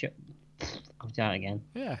VX shot. I'll do that again.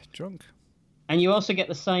 Yeah, drunk. And you also get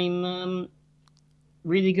the same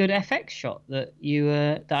really good FX shot that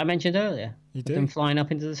I mentioned earlier. You With do. them flying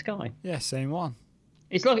up into the sky. Yeah, same one.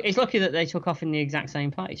 It's lucky that they took off in the exact same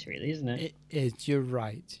place, really, isn't it? It is. You're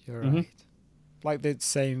right. You're Mhm. right. Like the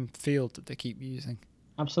same field that they keep using.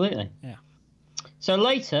 Absolutely. Yeah. So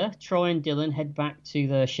later, Troy and Dylan head back to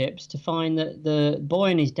their ships to find that the boy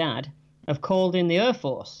and his dad have called in the Air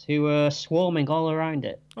Force, who are swarming all around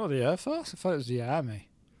it. Oh, the Air Force? I thought it was the Army.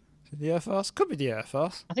 Is it the Air Force? Could be the Air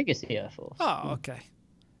Force. I think it's the Air Force. Oh, okay.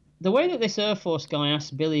 The way that this Air Force guy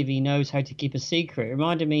asks Billy if he knows how to keep a secret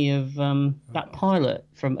reminded me of that pilot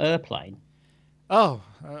from Airplane. Oh,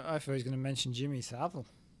 I thought he was going to mention Jimmy Savile.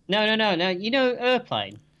 No. You know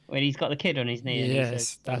Airplane? When he's got the kid on his knee. And he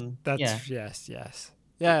Yes, says, that's yeah. yes.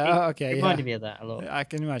 Yeah, okay. It Yeah. reminded me of that a lot. I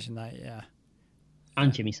can imagine that. Yeah.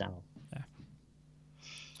 And Jimmy Savile. Yeah.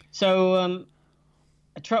 So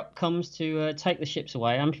a truck comes to take the ships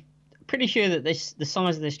away. I'm pretty sure that the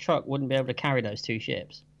size of this truck wouldn't be able to carry those two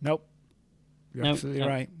ships. Nope. You're Nope, absolutely nope.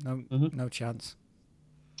 right. No, Mhm. no chance.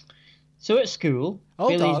 So at school,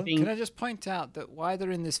 Hold Billy's on. being... Can I just point out that while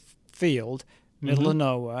they're in this field, middle of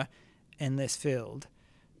nowhere, in this field,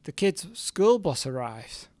 the kid's school bus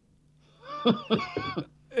arrives.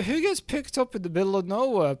 Who gets picked up in the middle of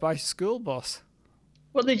nowhere by a school bus?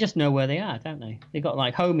 Well, they just know where they are, don't they? They've got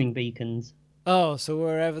like homing beacons. Oh, so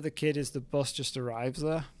wherever the kid is, the bus just arrives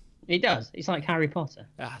there? It does. It's like Harry Potter.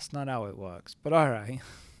 That's not how it works, but all right.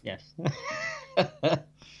 Yes.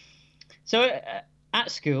 So at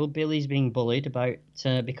school, Billy's being bullied about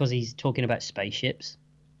because he's talking about spaceships.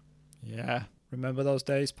 Yeah. Remember those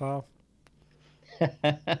days, pal?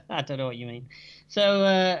 I don't know what you mean.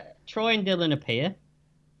 So Troy and Dylan appear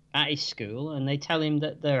at his school, and they tell him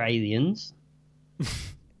that they're aliens.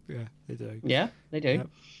 Yeah, they do. Yeah, they do.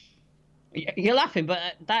 You're laughing, but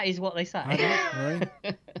that is what they say. I know,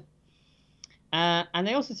 right? And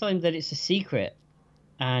they also tell him that it's a secret.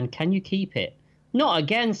 And can you keep it? Not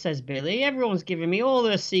again, says Billy. Everyone's giving me all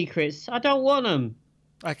their secrets. I don't want them.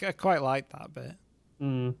 I quite like that bit.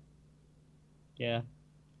 Yeah.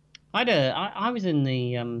 I was in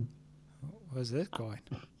the... Where's this going?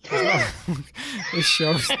 This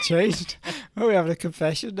show's changed. Oh, we having a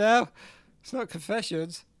confession now? It's not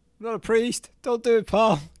confessions. I'm not a priest. Don't do it,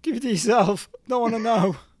 Paul. Give it to yourself. Don't want to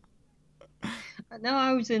know. No,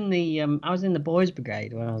 I was in the boys'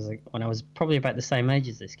 brigade when I was probably about the same age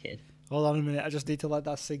as this kid. Hold on a minute. I just need to let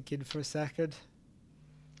that sink in for a second.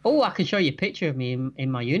 Oh, I can show you a picture of me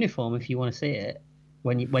in my uniform if you want to see it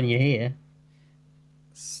when you're here.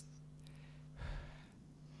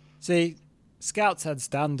 See, Scouts had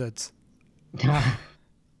standards.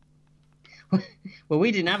 Well,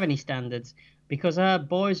 we didn't have any standards because our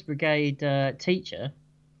boys' brigade teacher,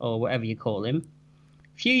 or whatever you call him,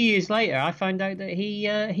 a few years later, I found out that he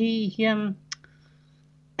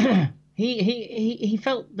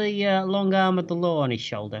felt the long arm of the law on his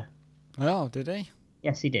shoulder. Oh, did he?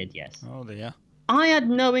 Yes, he did. Yes. Oh, dear. I had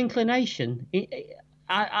no inclination. He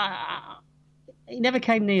never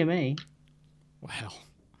came near me. Well.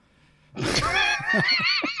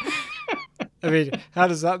 I mean, how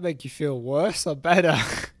does that make you feel? Worse or better?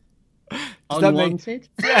 Unwanted?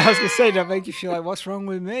 Yeah, I was going to say, does that make you feel like, what's wrong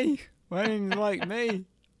with me? Why didn't you like me?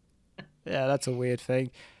 Yeah, that's a weird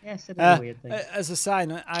thing. Yes, it is a weird thing. As a side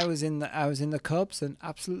note, I was in the Cubs and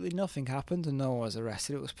absolutely nothing happened and no one was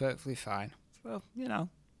arrested. It was perfectly fine. Well, you know.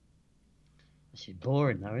 It's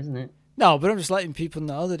boring though, isn't it? No, but I'm just letting people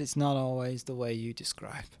know that it's not always the way you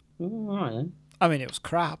describe. All right then. I mean, it was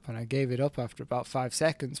crap and I gave it up after about 5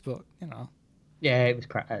 seconds, but, you know. Yeah, it was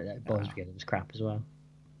crap. Boys Brigade was crap as well.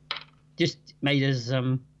 Just made us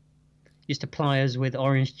used to ply us with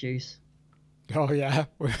orange juice. Oh, yeah.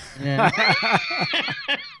 Yeah.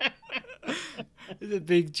 There's a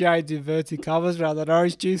big giant inverted commas around that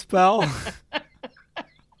orange juice, pal.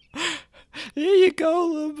 Here you go,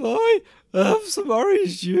 little boy. Have some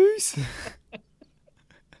orange juice.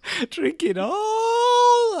 Drink it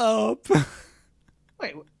all up.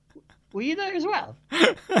 Wait, were you there as well?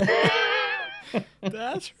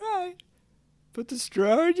 That's right. Put the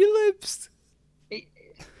straw in your lips. It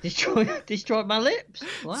destroyed my lips.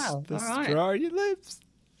 Wow. The All right. straw in your lips.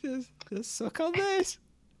 Just suck on this.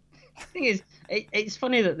 Thing is, it's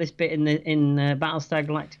funny that this bit in Battlestar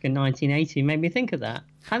Galactica 1980 made me think of that.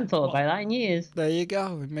 Hadn't thought about that in years. There you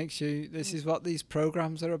go. It makes you. This is what these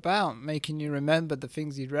programs are about, making you remember the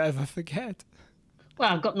things you'd rather forget.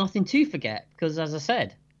 Well, I've got nothing to forget because, as I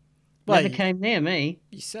said, Well, never came near me.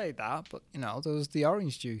 You say that, but there was the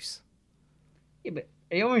orange juice. Yeah, but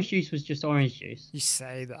the orange juice was just orange juice. You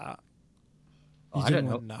say that. Oh, You I don't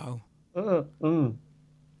didn't know. know.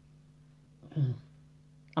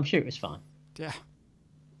 I'm sure it was fine. Yeah.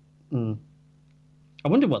 I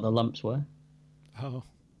wonder what the lumps were. Oh.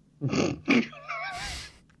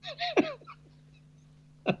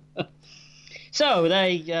 So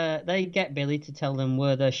they get Billy to tell them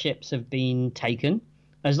where their ships have been taken,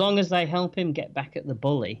 as long as they help him get back at the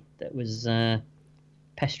bully that was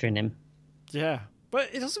pestering him. Yeah, but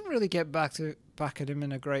it doesn't really get back at him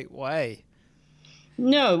in a great way.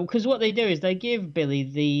 No, because what they do is they give Billy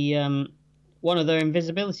the one of their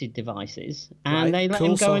invisibility devices, and they let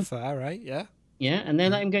him go. So far, right? Yeah. Yeah, and they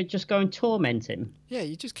let him just go and torment him. Yeah,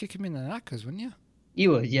 you just kick him in the knackers, wouldn't you?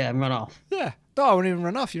 You would, yeah, and run off. Yeah. No, I wouldn't even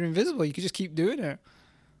run off. You're invisible. You could just keep doing it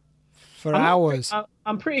for hours.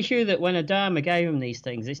 I'm pretty sure that when Adama gave him these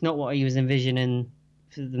things, it's not what he was envisioning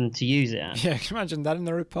for them to use it as. Yeah, can you imagine that in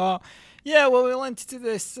the report? Yeah, well, we lent it to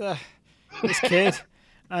this kid,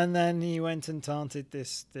 and then he went and taunted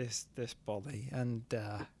this bully. And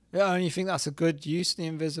you think that's a good use of the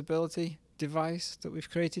invisibility device that we've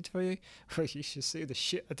created for you? Well, you should see the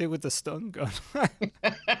shit I did with the stun gun.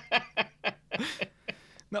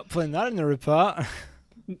 Not putting that in the report.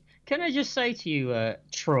 Can I just say to you,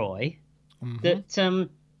 Troy, that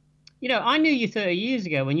I knew you 30 years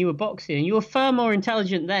ago when you were boxing, and you were far more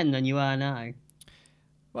intelligent then than you are now.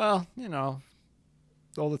 Well,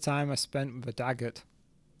 all the time I spent with a Daggett.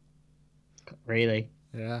 Really?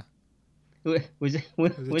 Yeah. Was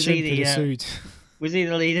he the suit? Was he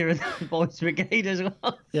the leader of the Boys Brigade as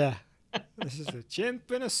well? Yeah. This is a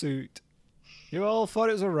chimp in a suit. You all thought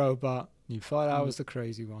it was a robot. You thought I was the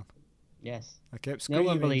crazy one. Yes. I kept screaming,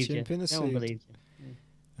 no one believed chimp you. in a suit. No one believed you. Yeah.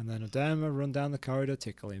 And then Adama run down the corridor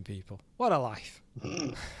tickling people. What a life.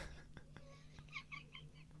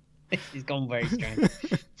 He's gone very strange.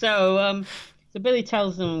 So Billy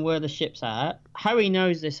tells them where the ships are. How he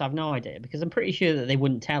knows this, I've no idea, because I'm pretty sure that they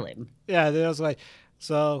wouldn't tell him. Yeah, they was like,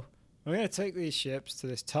 so we're going to take these ships to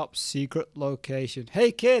this top secret location.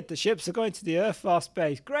 Hey, kid, the ships are going to the Earth Force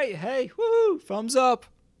Base. Great, hey, woo, thumbs up.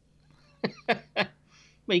 Well,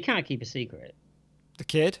 you can't keep a secret. The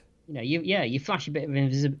kid? You flash a bit of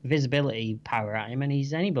invisibility power at him, and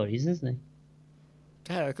he's anybody's, isn't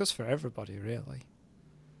he? Yeah, it goes for everybody, really.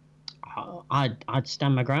 I'd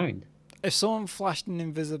stand my ground. If someone flashed an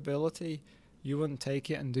invisibility, you wouldn't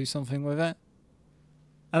take it and do something with it?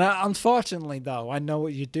 And unfortunately, though, I know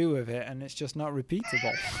what you do with it, and it's just not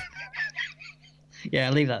repeatable. Yeah,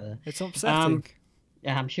 I'll leave that there. It's upsetting.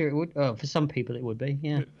 Yeah, I'm sure it would. Oh, for some people, it would be,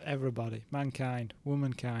 yeah. Everybody. Mankind.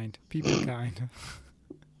 Womankind. Peoplekind.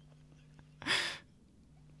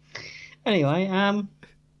 Anyway,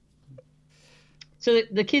 so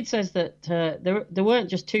the kid says that there weren't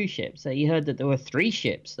just 2 ships. That he heard that there were 3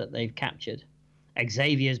 ships that they've captured.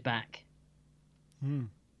 Xavier's back.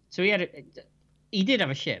 So he did have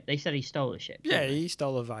a ship. They said he stole a ship. Yeah, he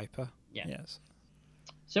stole a Viper. Yeah. Yes.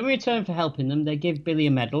 So in return for helping them, they give Billy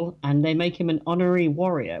a medal and they make him an honorary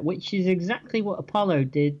warrior, which is exactly what Apollo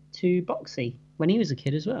did to Boxy when he was a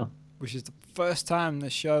kid as well. Which is the first time the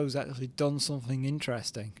show's actually done something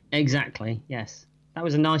interesting. Exactly, yes. That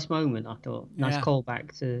was a nice moment, I thought. Nice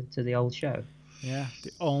callback to the old show. Yeah,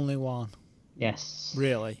 the only one. Yes.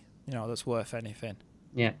 Really, that's worth anything.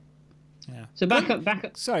 Yeah. Yeah. So back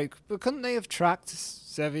up. Sorry, but couldn't they have tracked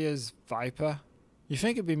Xavier's Viper? You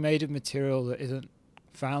think it'd be made of material that isn't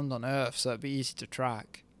found on Earth, so it'd be easy to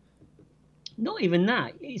track. Not even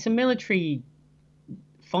that. It's a military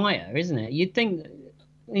fighter, isn't it? You'd think,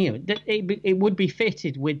 it would be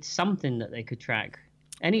fitted with something that they could track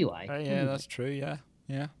anyway. Yeah, that's true.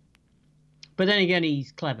 Yeah. But then again,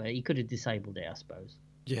 he's clever. He could have disabled it, I suppose.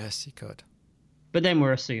 Yes, he could. But then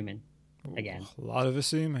we're assuming again. A lot of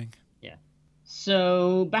assuming. Yeah.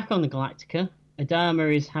 So back on the Galactica,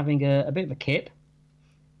 Adama is having a bit of a kip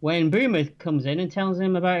when Boomer comes in and tells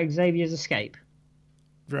him about Xavier's escape.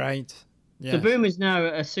 Right. Yes. So Boomer's now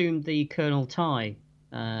assumed the Colonel Ty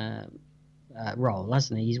role,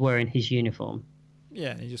 hasn't he? He's wearing his uniform.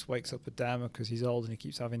 Yeah, he just wakes up Adama because he's old and he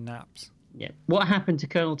keeps having naps. Yeah. What happened to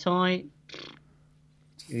Colonel Ty?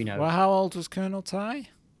 Who knows? Well, how old was Colonel Ty?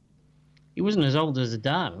 He He wasn't as old as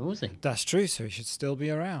Adama, was he? That's true, so he should still be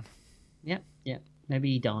around. Yep, yep.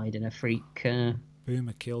 Maybe he died in a freak.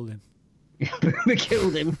 Boomer killed him. Boomer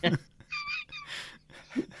killed him.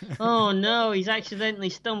 Oh no, he's accidentally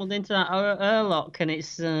stumbled into that airlock, and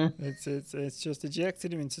it's just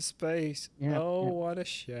ejected him into space. Yeah, oh, yeah. what a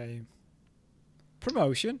shame.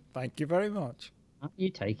 Promotion. Thank you very much. You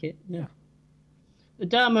take it. Yeah.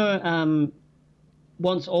 Adama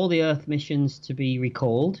wants all the Earth missions to be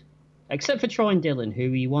recalled, except for Troy and Dylan,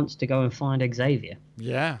 who he wants to go and find Xavier.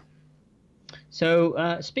 Yeah.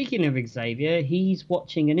 So, speaking of Xavier, he's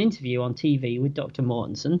watching an interview on TV with Dr.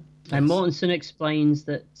 Mortensen, and Mortensen explains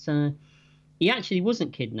that he actually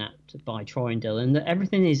wasn't kidnapped by Troy and Dylan, that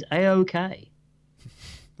everything is A-OK.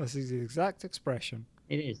 That's the exact expression.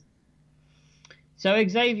 It is. So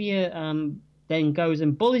Xavier then goes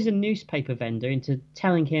and bullies a newspaper vendor into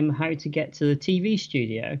telling him how to get to the TV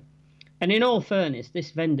studio. And in all fairness,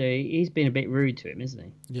 this vendor, he's been a bit rude to him, isn't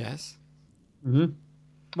he? Yes. Mm-hmm.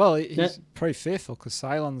 Well, he's pretty fearful because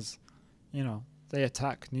Cylons, they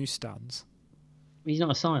attack newsstands. He's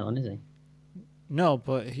not a Cylon, is he? No,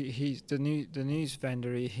 but he's the news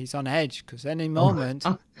vendor. He's on edge because any moment.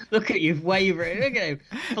 Oh, look at you wavering. Look at him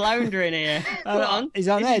floundering here. He's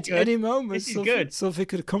on edge. Any moment. This is good. Something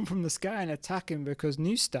could come from the sky and attack him because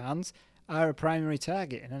newsstands are a primary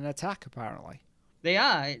target in an attack, apparently. They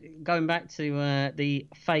are, going back to the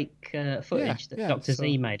fake footage that Dr.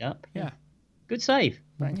 Z made up. Yeah. Good save.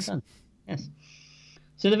 Thanks. Well done. Yes.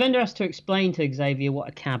 So the vendor has to explain to Xavier what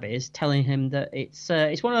a cab is, telling him that it's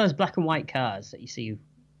one of those black and white cars that you see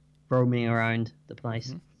roaming around the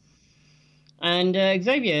place. Mm-hmm. And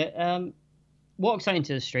Xavier walks out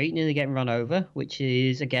into the street, nearly getting run over, which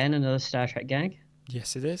is, again, another Star Trek gag.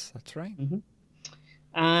 Yes, it is. That's right. Mm-hmm.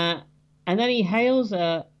 And then he hails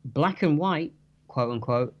a black and white,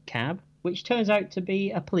 quote-unquote, cab, which turns out to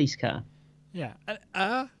be a police car. Yeah.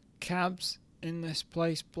 Are cabs in this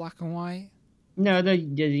place black and white? No, they're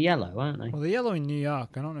yellow, aren't they? Well, the yellow in New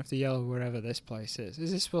York. I don't know if the yellow wherever this place is.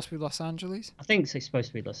 Is this supposed to be Los Angeles? I think it's supposed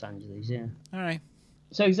to be Los Angeles, yeah. All right.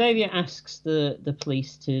 So Xavier asks the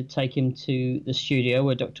police to take him to the studio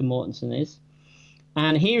where Dr. Mortensen is.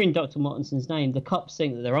 And hearing Dr. Mortensen's name, the cops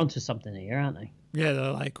think that they're onto something here, aren't they? Yeah,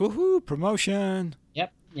 they're like, woohoo, promotion.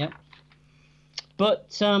 Yep.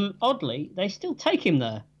 But oddly, they still take him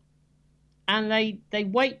there. And they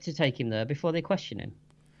wait to take him there before they question him.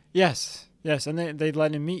 Yes, and they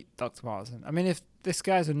let him meet Dr. Mortensen. I mean, if this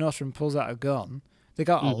guy's a nutter and pulls out a gun, they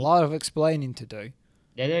got a lot of explaining to do.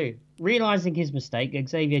 They do. Realising his mistake,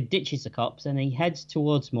 Xavier ditches the cops and he heads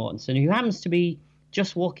towards Mortensen, who happens to be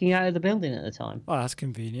just walking out of the building at the time. Oh, that's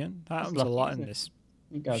convenient. That happens a lot in this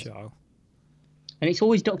show. And it's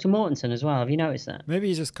always Dr. Mortensen as well. Have you noticed that? Maybe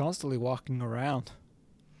he's just constantly walking around.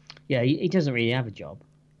 Yeah, he doesn't really have a job.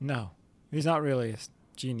 No, he's not really a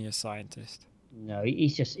genius scientist. No,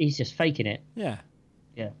 he's just faking it. Yeah.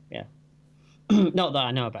 Not that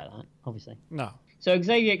I know about that, obviously. No. So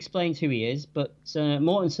Xavier explains who he is, but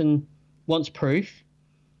Mortensen wants proof,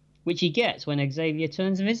 which he gets when Xavier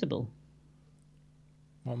turns invisible.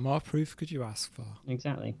 What more proof could you ask for?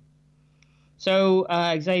 Exactly. So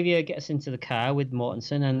Xavier gets into the car with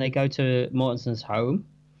Mortensen, and they go to Mortensen's home.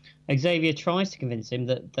 Xavier tries to convince him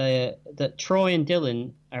that Troy and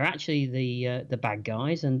Dylan are actually the bad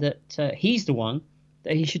guys, and that he's the one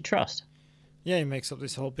that he should trust. Yeah, he makes up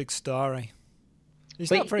this whole big story.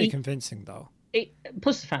 He's not very convincing, though.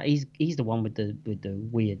 Plus the fact he's the one with the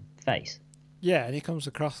weird face. Yeah, and he comes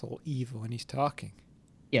across all evil when he's talking.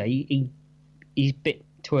 Yeah, he's a bit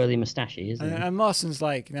twirly moustachy, isn't he? And Morrison's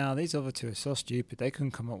like, "No, these other two are so stupid. They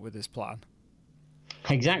couldn't come up with this plan."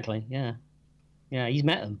 Exactly. Yeah. He's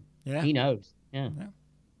met them. Yeah, he knows. Yeah.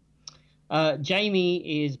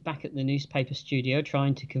 Jamie is back at the newspaper studio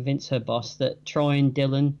trying to convince her boss that Troy and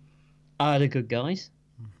Dylan are the good guys.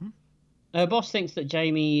 Mm-hmm. Her boss thinks that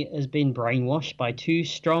Jamie has been brainwashed by two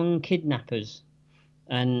strong kidnappers,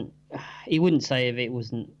 and he wouldn't say if it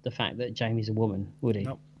wasn't the fact that Jamie's a woman, would he?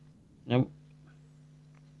 Nope.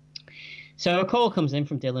 So a call comes in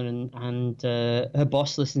from Dylan, and her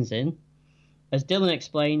boss listens in as Dylan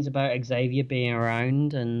explains about Xavier being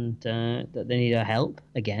around and that they need her help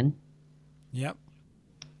again. Yep.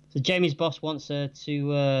 So Jamie's boss wants her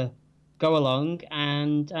to go along,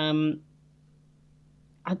 and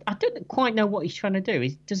I don't quite know what he's trying to do.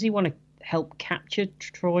 Does he want to help capture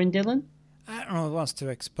Troy and Dylan? I don't know. He wants to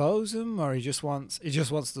expose them, or he just wants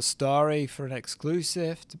the story for an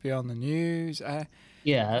exclusive to be on the news. I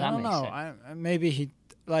don't know. Maybe he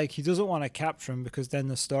doesn't want to capture him because then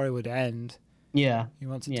the story would end. Yeah. He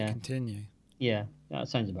wants it to continue. Yeah, that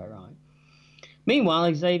sounds about right.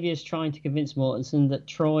 Meanwhile, Xavier's trying to convince Mortensen that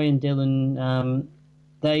Troy and Dylan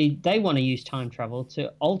they want to use time travel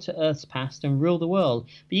to alter Earth's past and rule the world.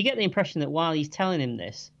 But you get the impression that while he's telling him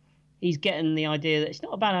this, he's getting the idea that it's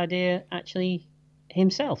not a bad idea actually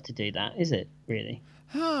himself to do that, is it? Really?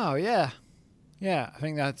 Oh yeah, yeah. I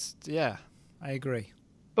think that's I agree.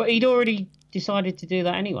 But he'd already decided to do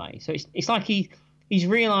that anyway. So it's like he's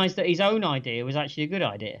realised that his own idea was actually a good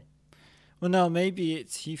idea. Well, no, maybe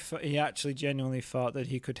it's he actually genuinely thought that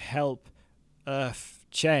he could help Earth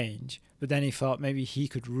change, but then he thought maybe he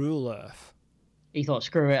could rule Earth. He thought,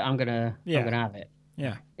 screw it, I'm gonna have it.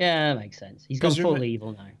 Yeah. Yeah, that makes sense. He's gone full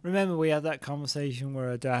evil now. Remember we had that conversation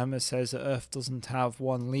where Adama says that Earth doesn't have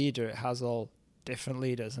one leader, it has all different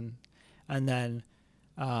leaders, and then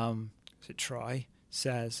is it Troy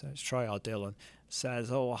says, it's Troy or Dylan,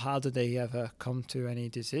 says, oh, how did they ever come to any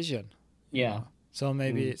decision? Yeah. know? So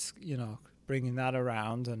maybe it's, bringing that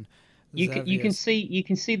around, and you can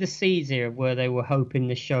see the seeds here of where they were hoping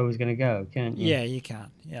the show was going to go, can't you? Yeah, you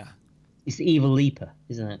can. Yeah. It's the evil leaper,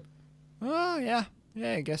 isn't it? Oh, yeah.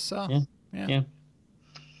 Yeah, I guess so. Yeah.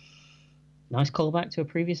 Nice callback to a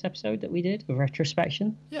previous episode that we did, a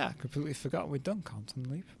retrospection. Yeah, I completely forgot we'd done Quantum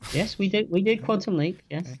Leap. Yes, we did. We did Quantum Leap.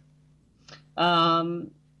 Yes. Okay.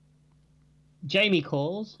 Jamie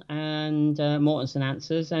calls and Mortensen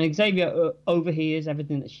answers, and Xavier overhears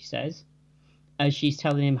everything that she says as she's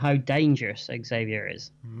telling him how dangerous Xavier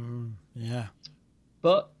is. Yeah.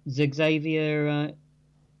 But Xavier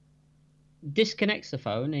disconnects the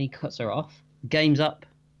phone and he cuts her off. Game's up.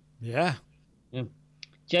 Yeah.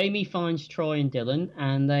 Jamie finds Troy and Dylan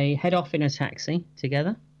and they head off in a taxi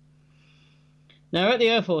together. Now, at the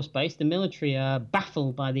Air Force Base, the military are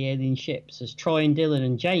baffled by the alien ships as Troy and Dylan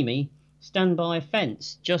and Jamie stand by a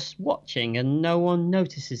fence just watching, and no one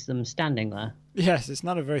notices them standing there. Yes, it's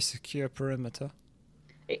not a very secure perimeter.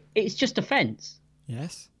 It's just a fence.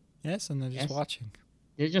 Yes, and they're just watching.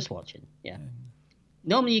 They're just watching, yeah.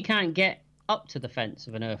 Normally you can't get up to the fence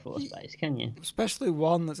of an Air Force base, can you? Especially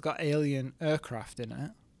one that's got alien aircraft in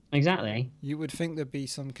it. Exactly. You would think there'd be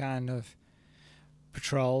some kind of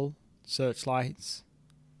patrol, searchlights,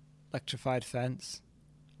 electrified fence.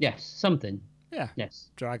 Yes, something. Yeah. Yes.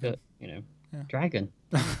 Dragon. But, dragon.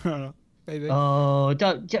 Maybe. Oh,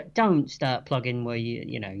 don't start plugging where you're.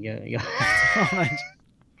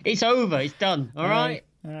 It's over. It's done. All right.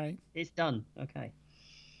 It's done. Okay.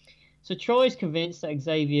 So Troy's convinced that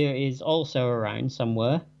Xavier is also around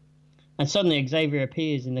somewhere, and suddenly Xavier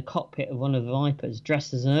appears in the cockpit of one of the Vipers,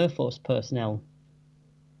 dressed as an Air Force personnel,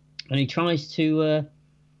 and he tries to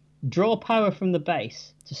draw power from the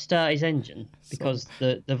base to start his engine because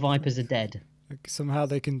the Vipers are dead. Somehow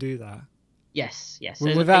they can do that. Yes.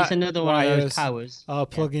 Well, without it's another one of those powers.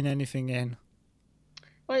 Plugging anything in.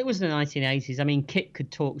 Well, it was the 1980s. I mean, Kit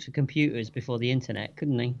could talk to computers before the internet,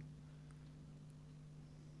 couldn't he?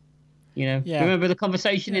 Remember the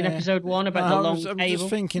conversation in episode 1 about the long cable? I'm just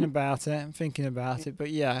thinking about it. But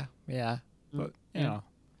yeah. But,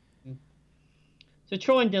 So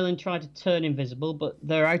Troy and Dylan try to turn invisible, but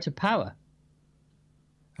they're out of power.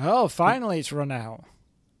 Oh, finally it's run out.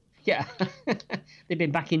 Yeah. They've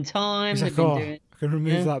been back in time. He's like, I can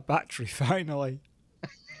remove that battery, finally.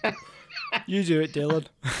 You do it, Dylan.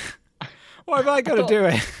 Why have I got to do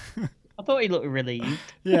it? I thought he looked relieved.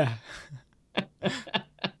 Yeah.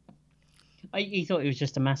 He thought it was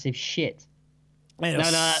just a massive shit. No,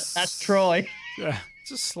 that's Troy. Yeah,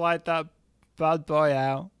 just slide that bad boy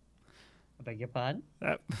out. I beg your pardon?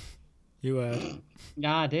 Yep. You heard.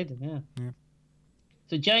 Yeah, I did, yeah.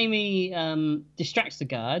 So Jamie distracts the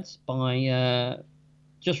guards by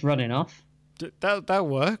just running off. That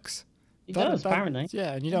works. It does, apparently.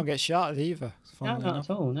 Yeah, and you don't get shot either. No, not at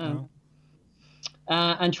all, no.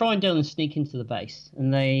 And Troy and Dylan sneak into the base,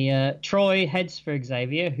 and Troy heads for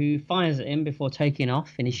Xavier, who fires at him before taking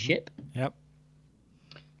off in his ship. Yep.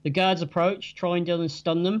 The guards approach. Troy and Dylan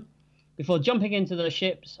stun them before jumping into their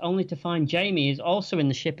ships, only to find Jamie is also in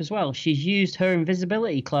the ship as well. She's used her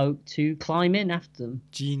invisibility cloak to climb in after them.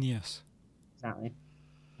 Genius. Exactly.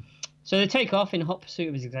 So they take off in hot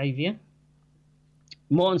pursuit of Xavier.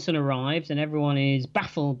 Mortensen arrives, and everyone is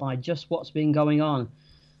baffled by just what's been going on,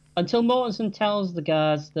 until Mortensen tells the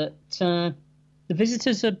guards that the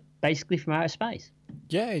visitors are basically from outer space.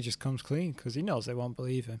 Yeah, he just comes clean because he knows they won't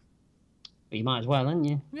believe him. But you might as well, hadn't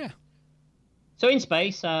you? Yeah. So in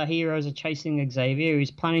space, our heroes are chasing Xavier,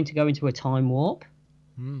 who's planning to go into a time warp.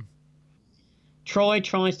 Troy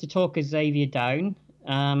tries to talk Xavier down,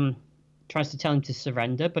 tries to tell him to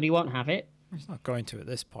surrender, but he won't have it. He's not going to at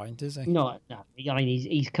this point, is he? No. I mean,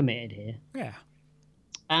 he's committed here. Yeah.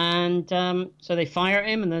 And so they fire at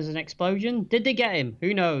him, and there's an explosion. Did they get him?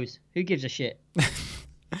 Who knows? Who gives a shit?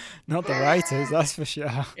 Not the writers, that's for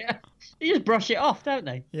sure. Yeah, they just brush it off, don't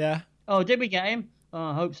they? Yeah. Oh, did we get him?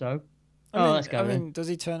 Oh, I hope so. Let's go. I mean, does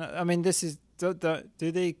he turn? I mean, this is. Do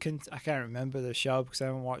they? I can't remember the show because I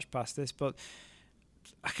haven't watched past this, but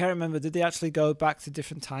I can't remember. Did they actually go back to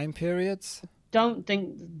different time periods? Don't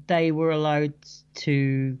think they were allowed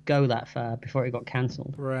to go that far before it got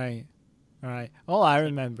cancelled. Right. All I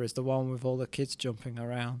remember is the one with all the kids jumping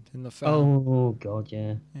around in the film. Oh God,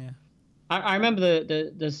 yeah. Yeah. I remember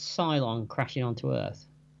the Cylon crashing onto Earth.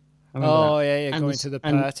 Oh yeah, going to the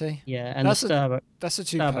party. And that's the Starbuck. That's a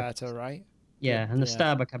two-parter, right? Yeah, and the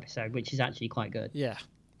Starbuck episode, which is actually quite good. Yeah,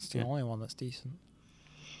 it's the only one that's decent.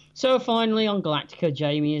 So finally, on Galactica,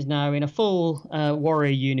 Jamie is now in a full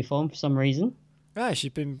warrior uniform for some reason. Right,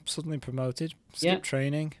 she's been suddenly promoted. Skip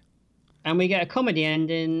training. And we get a comedy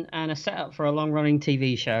ending and a setup for a long-running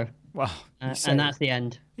TV show. Wow. And that's the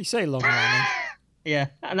end. You say long-running. Yeah,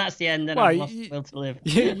 and that's the end, and I've lost the will to live.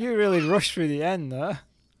 You really rushed through the end there.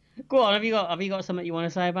 Go on, have you got something you want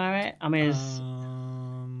to say about it? I mean,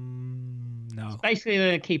 no. It's basically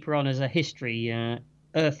going to keep her on as a history,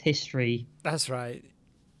 Earth history. That's right.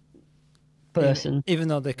 Person. Even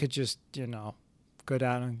though they could just, go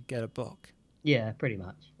down and get a book. Yeah, pretty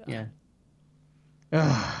much. Yeah.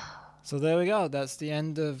 So there we go. That's the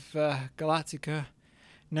end of Galactica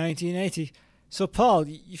 1980. So, Paul,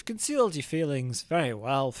 you've concealed your feelings very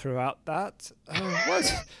well throughout that. I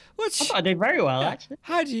thought I did very well, actually.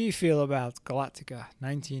 How do you feel about Galactica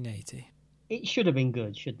 1980? It should have been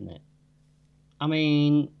good, shouldn't it? I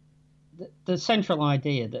mean, the central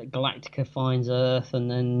idea that Galactica finds Earth and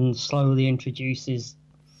then slowly introduces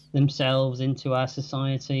themselves into our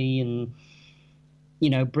society and,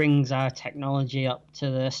 brings our technology up to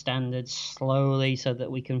their standards slowly so that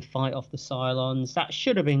we can fight off the Cylons, that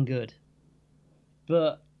should have been good.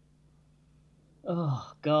 But,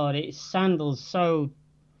 oh God, it sandals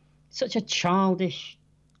such a childish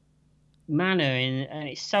manner, and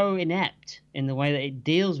it's so inept in the way that it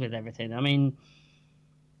deals with everything. I mean,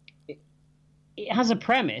 it has a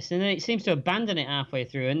premise, and then it seems to abandon it halfway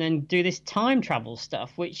through, and then do this time travel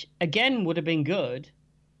stuff, which again would have been good,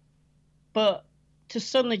 but to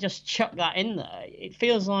suddenly just chuck that in there, it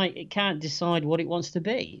feels like it can't decide what it wants to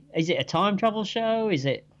be. Is it a time travel show? Is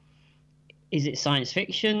it science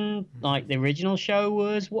fiction like the original show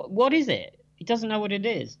was? What is it? It doesn't know what it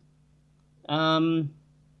is.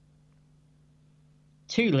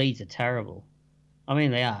 Two leads are terrible. I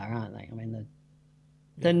mean, they are, aren't they? I mean,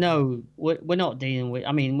 we're not dealing with.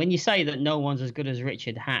 I mean, when you say that no one's as good as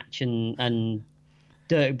Richard Hatch and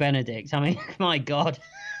Dirk Benedict, I mean, my God.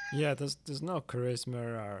 Yeah, there's no charisma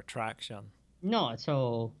or attraction. Not at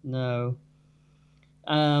all. No.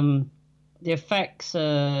 The effects,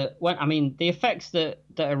 the effects that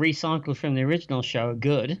are recycled from the original show are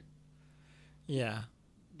good. Yeah.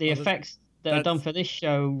 The effects that are done for this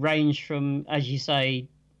show range from, as you say,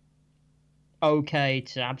 okay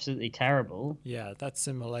to absolutely terrible. Yeah, that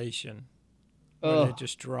simulation. Where they're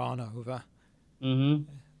just drawn over. Mm-hmm.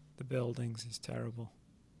 The buildings is terrible.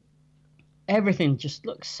 Everything just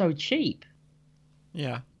looks so cheap.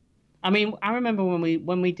 Yeah. I mean, I remember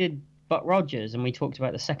when we did Buck Rogers and we talked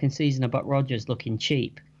about the second season of Buck Rogers looking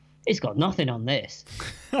cheap. It's got nothing on this.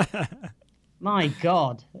 My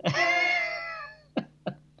God.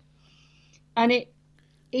 And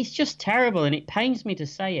it's just terrible, and it pains me to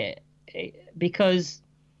say it because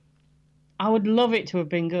I would love it to have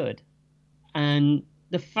been good. And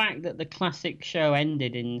the fact that the classic show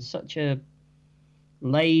ended in such a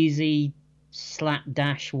lazy,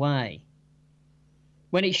 slapdash way,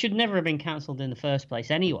 when it should never have been cancelled in the first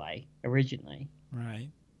place anyway, originally. Right.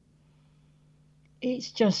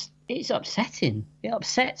 It's upsetting. It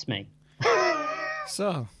upsets me.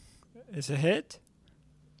 So, it's a hit?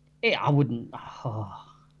 I wouldn't.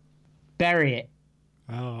 Bury it.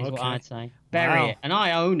 Oh, is okay. what I'd say. Bury it. And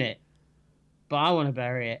I own it. But I want to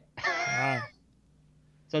bury it. Wow.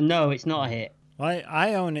 So, no, it's not a hit.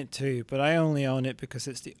 I own it too, but I only own it because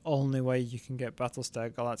it's the only way you can get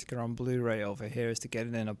Battlestar Galactica on Blu-ray over here is to get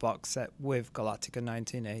it in a box set with Galactica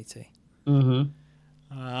 1980.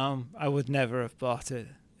 Mm-hmm. I would never have bought it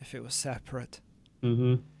if it was separate.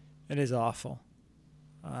 Mm-hmm. It is awful.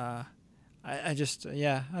 I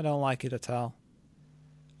don't like it at all.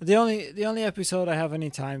 The only episode I have any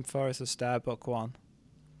time for is the Starbuck one.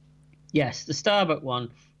 Yes, the Starbuck one.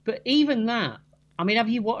 But even that, I mean, have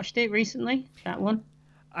you watched it recently, that one?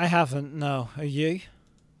 I haven't, no. Are you?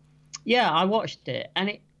 Yeah, I watched it,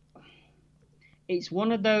 and it's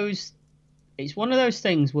one of those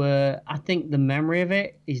things where I think the memory of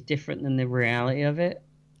it is different than the reality of it.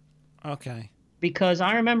 Okay. Because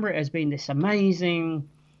I remember it as being this amazing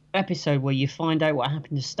episode where you find out what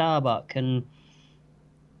happened to Starbuck, and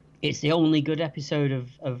it's the only good episode of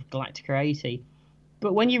Galactica 80.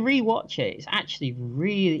 But when you rewatch it, it's actually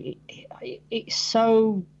really... It's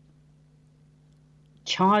so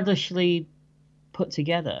childishly put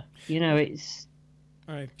together. It's...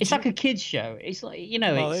 Right. It's like a kids show. It's like,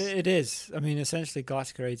 Well, it is. I mean, essentially,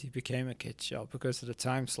 Galactica 80 became a kids show because of the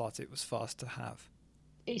time slot it was forced to have.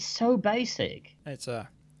 It's so basic. It's an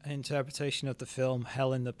interpretation of the film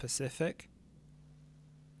Hell in the Pacific.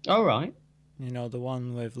 All right. The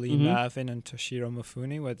one with Lee Marvin and Toshiro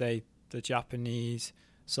Mifune, where the Japanese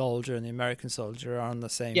soldier and the American soldier are on the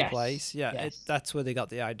same place. Yeah, yes. That's where they got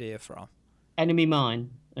the idea from. Enemy Mine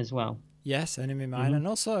as well. Yes, Enemy Mine. And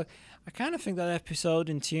also, I kind of think that episode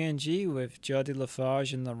in TNG with Jodie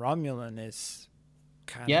LaForge and the Romulan is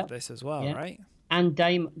kind of this as well, right? And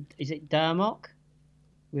is it Darmok?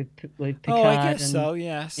 With Picard? Oh, I guess so,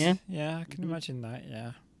 yes. Yeah, I can imagine that,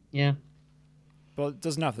 yeah. Yeah. But it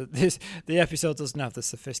doesn't have the episode doesn't have the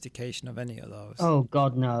sophistication of any of those. Oh,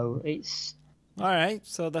 God, no. It's... All right,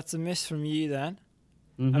 so that's a miss from you then.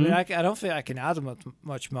 I mean, I don't think I can add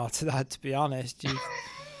much more to that, to be honest.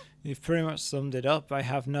 You've pretty much summed it up. I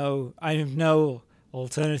have no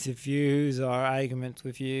alternative views or arguments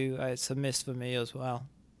with you. It's a miss for me as well.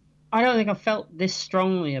 I don't think I've felt this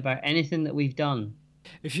strongly about anything that we've done.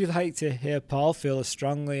 If you'd like to hear Paul feel as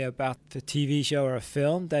strongly about the TV show or a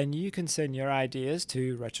film, then you can send your ideas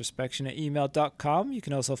to retrospection@email.com. You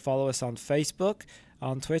can also follow us on Facebook,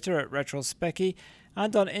 on Twitter at Retrospecky,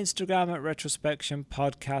 and on Instagram at Retrospection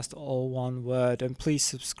Podcast, all one word. And please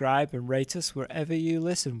subscribe and rate us wherever you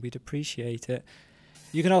listen. We'd appreciate it.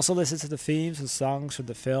 You can also listen to the themes and songs from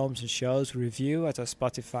the films and shows we review at our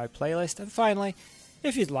Spotify playlist. And finally,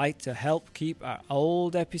 if you'd like to help keep our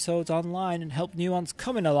old episodes online and help new ones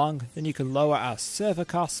coming along, then you can lower our server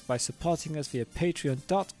costs by supporting us via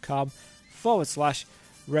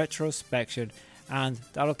patreon.com/retrospection, and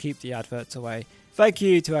that'll keep the adverts away. Thank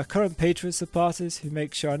you to our current Patreon supporters who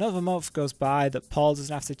make sure another month goes by that Paul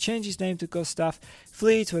doesn't have to change his name to Gustav,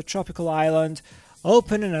 flee to a tropical island,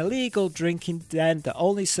 open an illegal drinking den that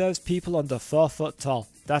only serves people under 4 foot tall.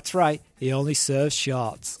 That's right, he only serves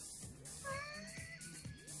shorts.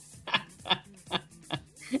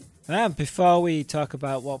 And before we talk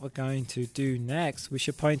about what we're going to do next, we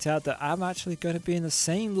should point out that I'm actually going to be in the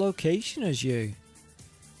same location as you.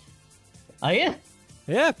 Are you?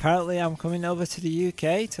 Yeah, apparently I'm coming over to the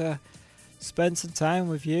UK to spend some time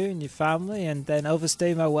with you and your family and then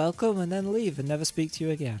overstay my welcome and then leave and never speak to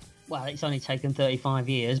you again. Well, it's only taken 35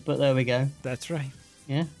 years, but there we go. That's right.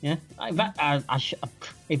 Yeah. If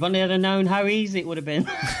only I'd have known how easy it would have been.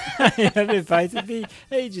 You invited me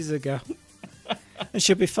ages ago. It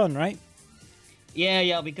should be fun, right? Yeah,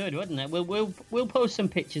 it'll be good, wouldn't it? We'll post some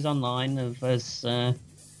pictures online of us.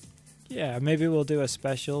 Yeah, maybe we'll do a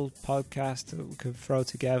special podcast that we could throw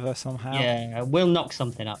together somehow. Yeah, we'll knock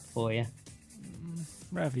something up for you.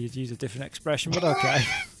 Rather you'd use a different expression, but okay.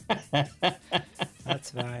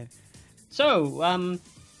 That's fine. So,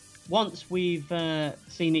 once we've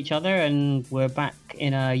seen each other and we're back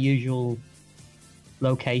in our usual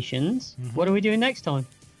locations, what are we doing next time?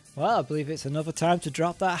 Well, I believe it's another time to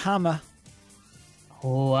drop that hammer.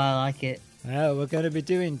 Oh, I like it. Yeah, we're going to be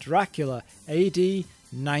doing Dracula, AD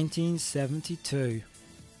 1972.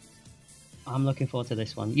 I'm looking forward to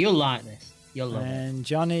this one. You'll like this. You'll love it. And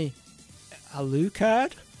Johnny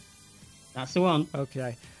Alucard? That's the one.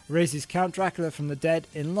 Okay. Raises Count Dracula from the dead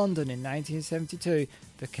in London in 1972.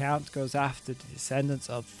 The Count goes after the descendants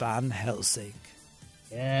of Van Helsing.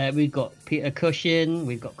 Yeah, we've got Peter Cushing,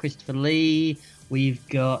 we've got Christopher Lee, we've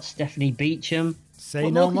got Stephanie Beacham.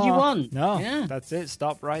 What more could you want? No, yeah. That's it.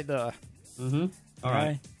 Stop right there. All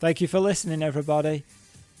right. Thank you for listening, everybody.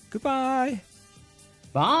 Goodbye.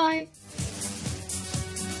 Bye.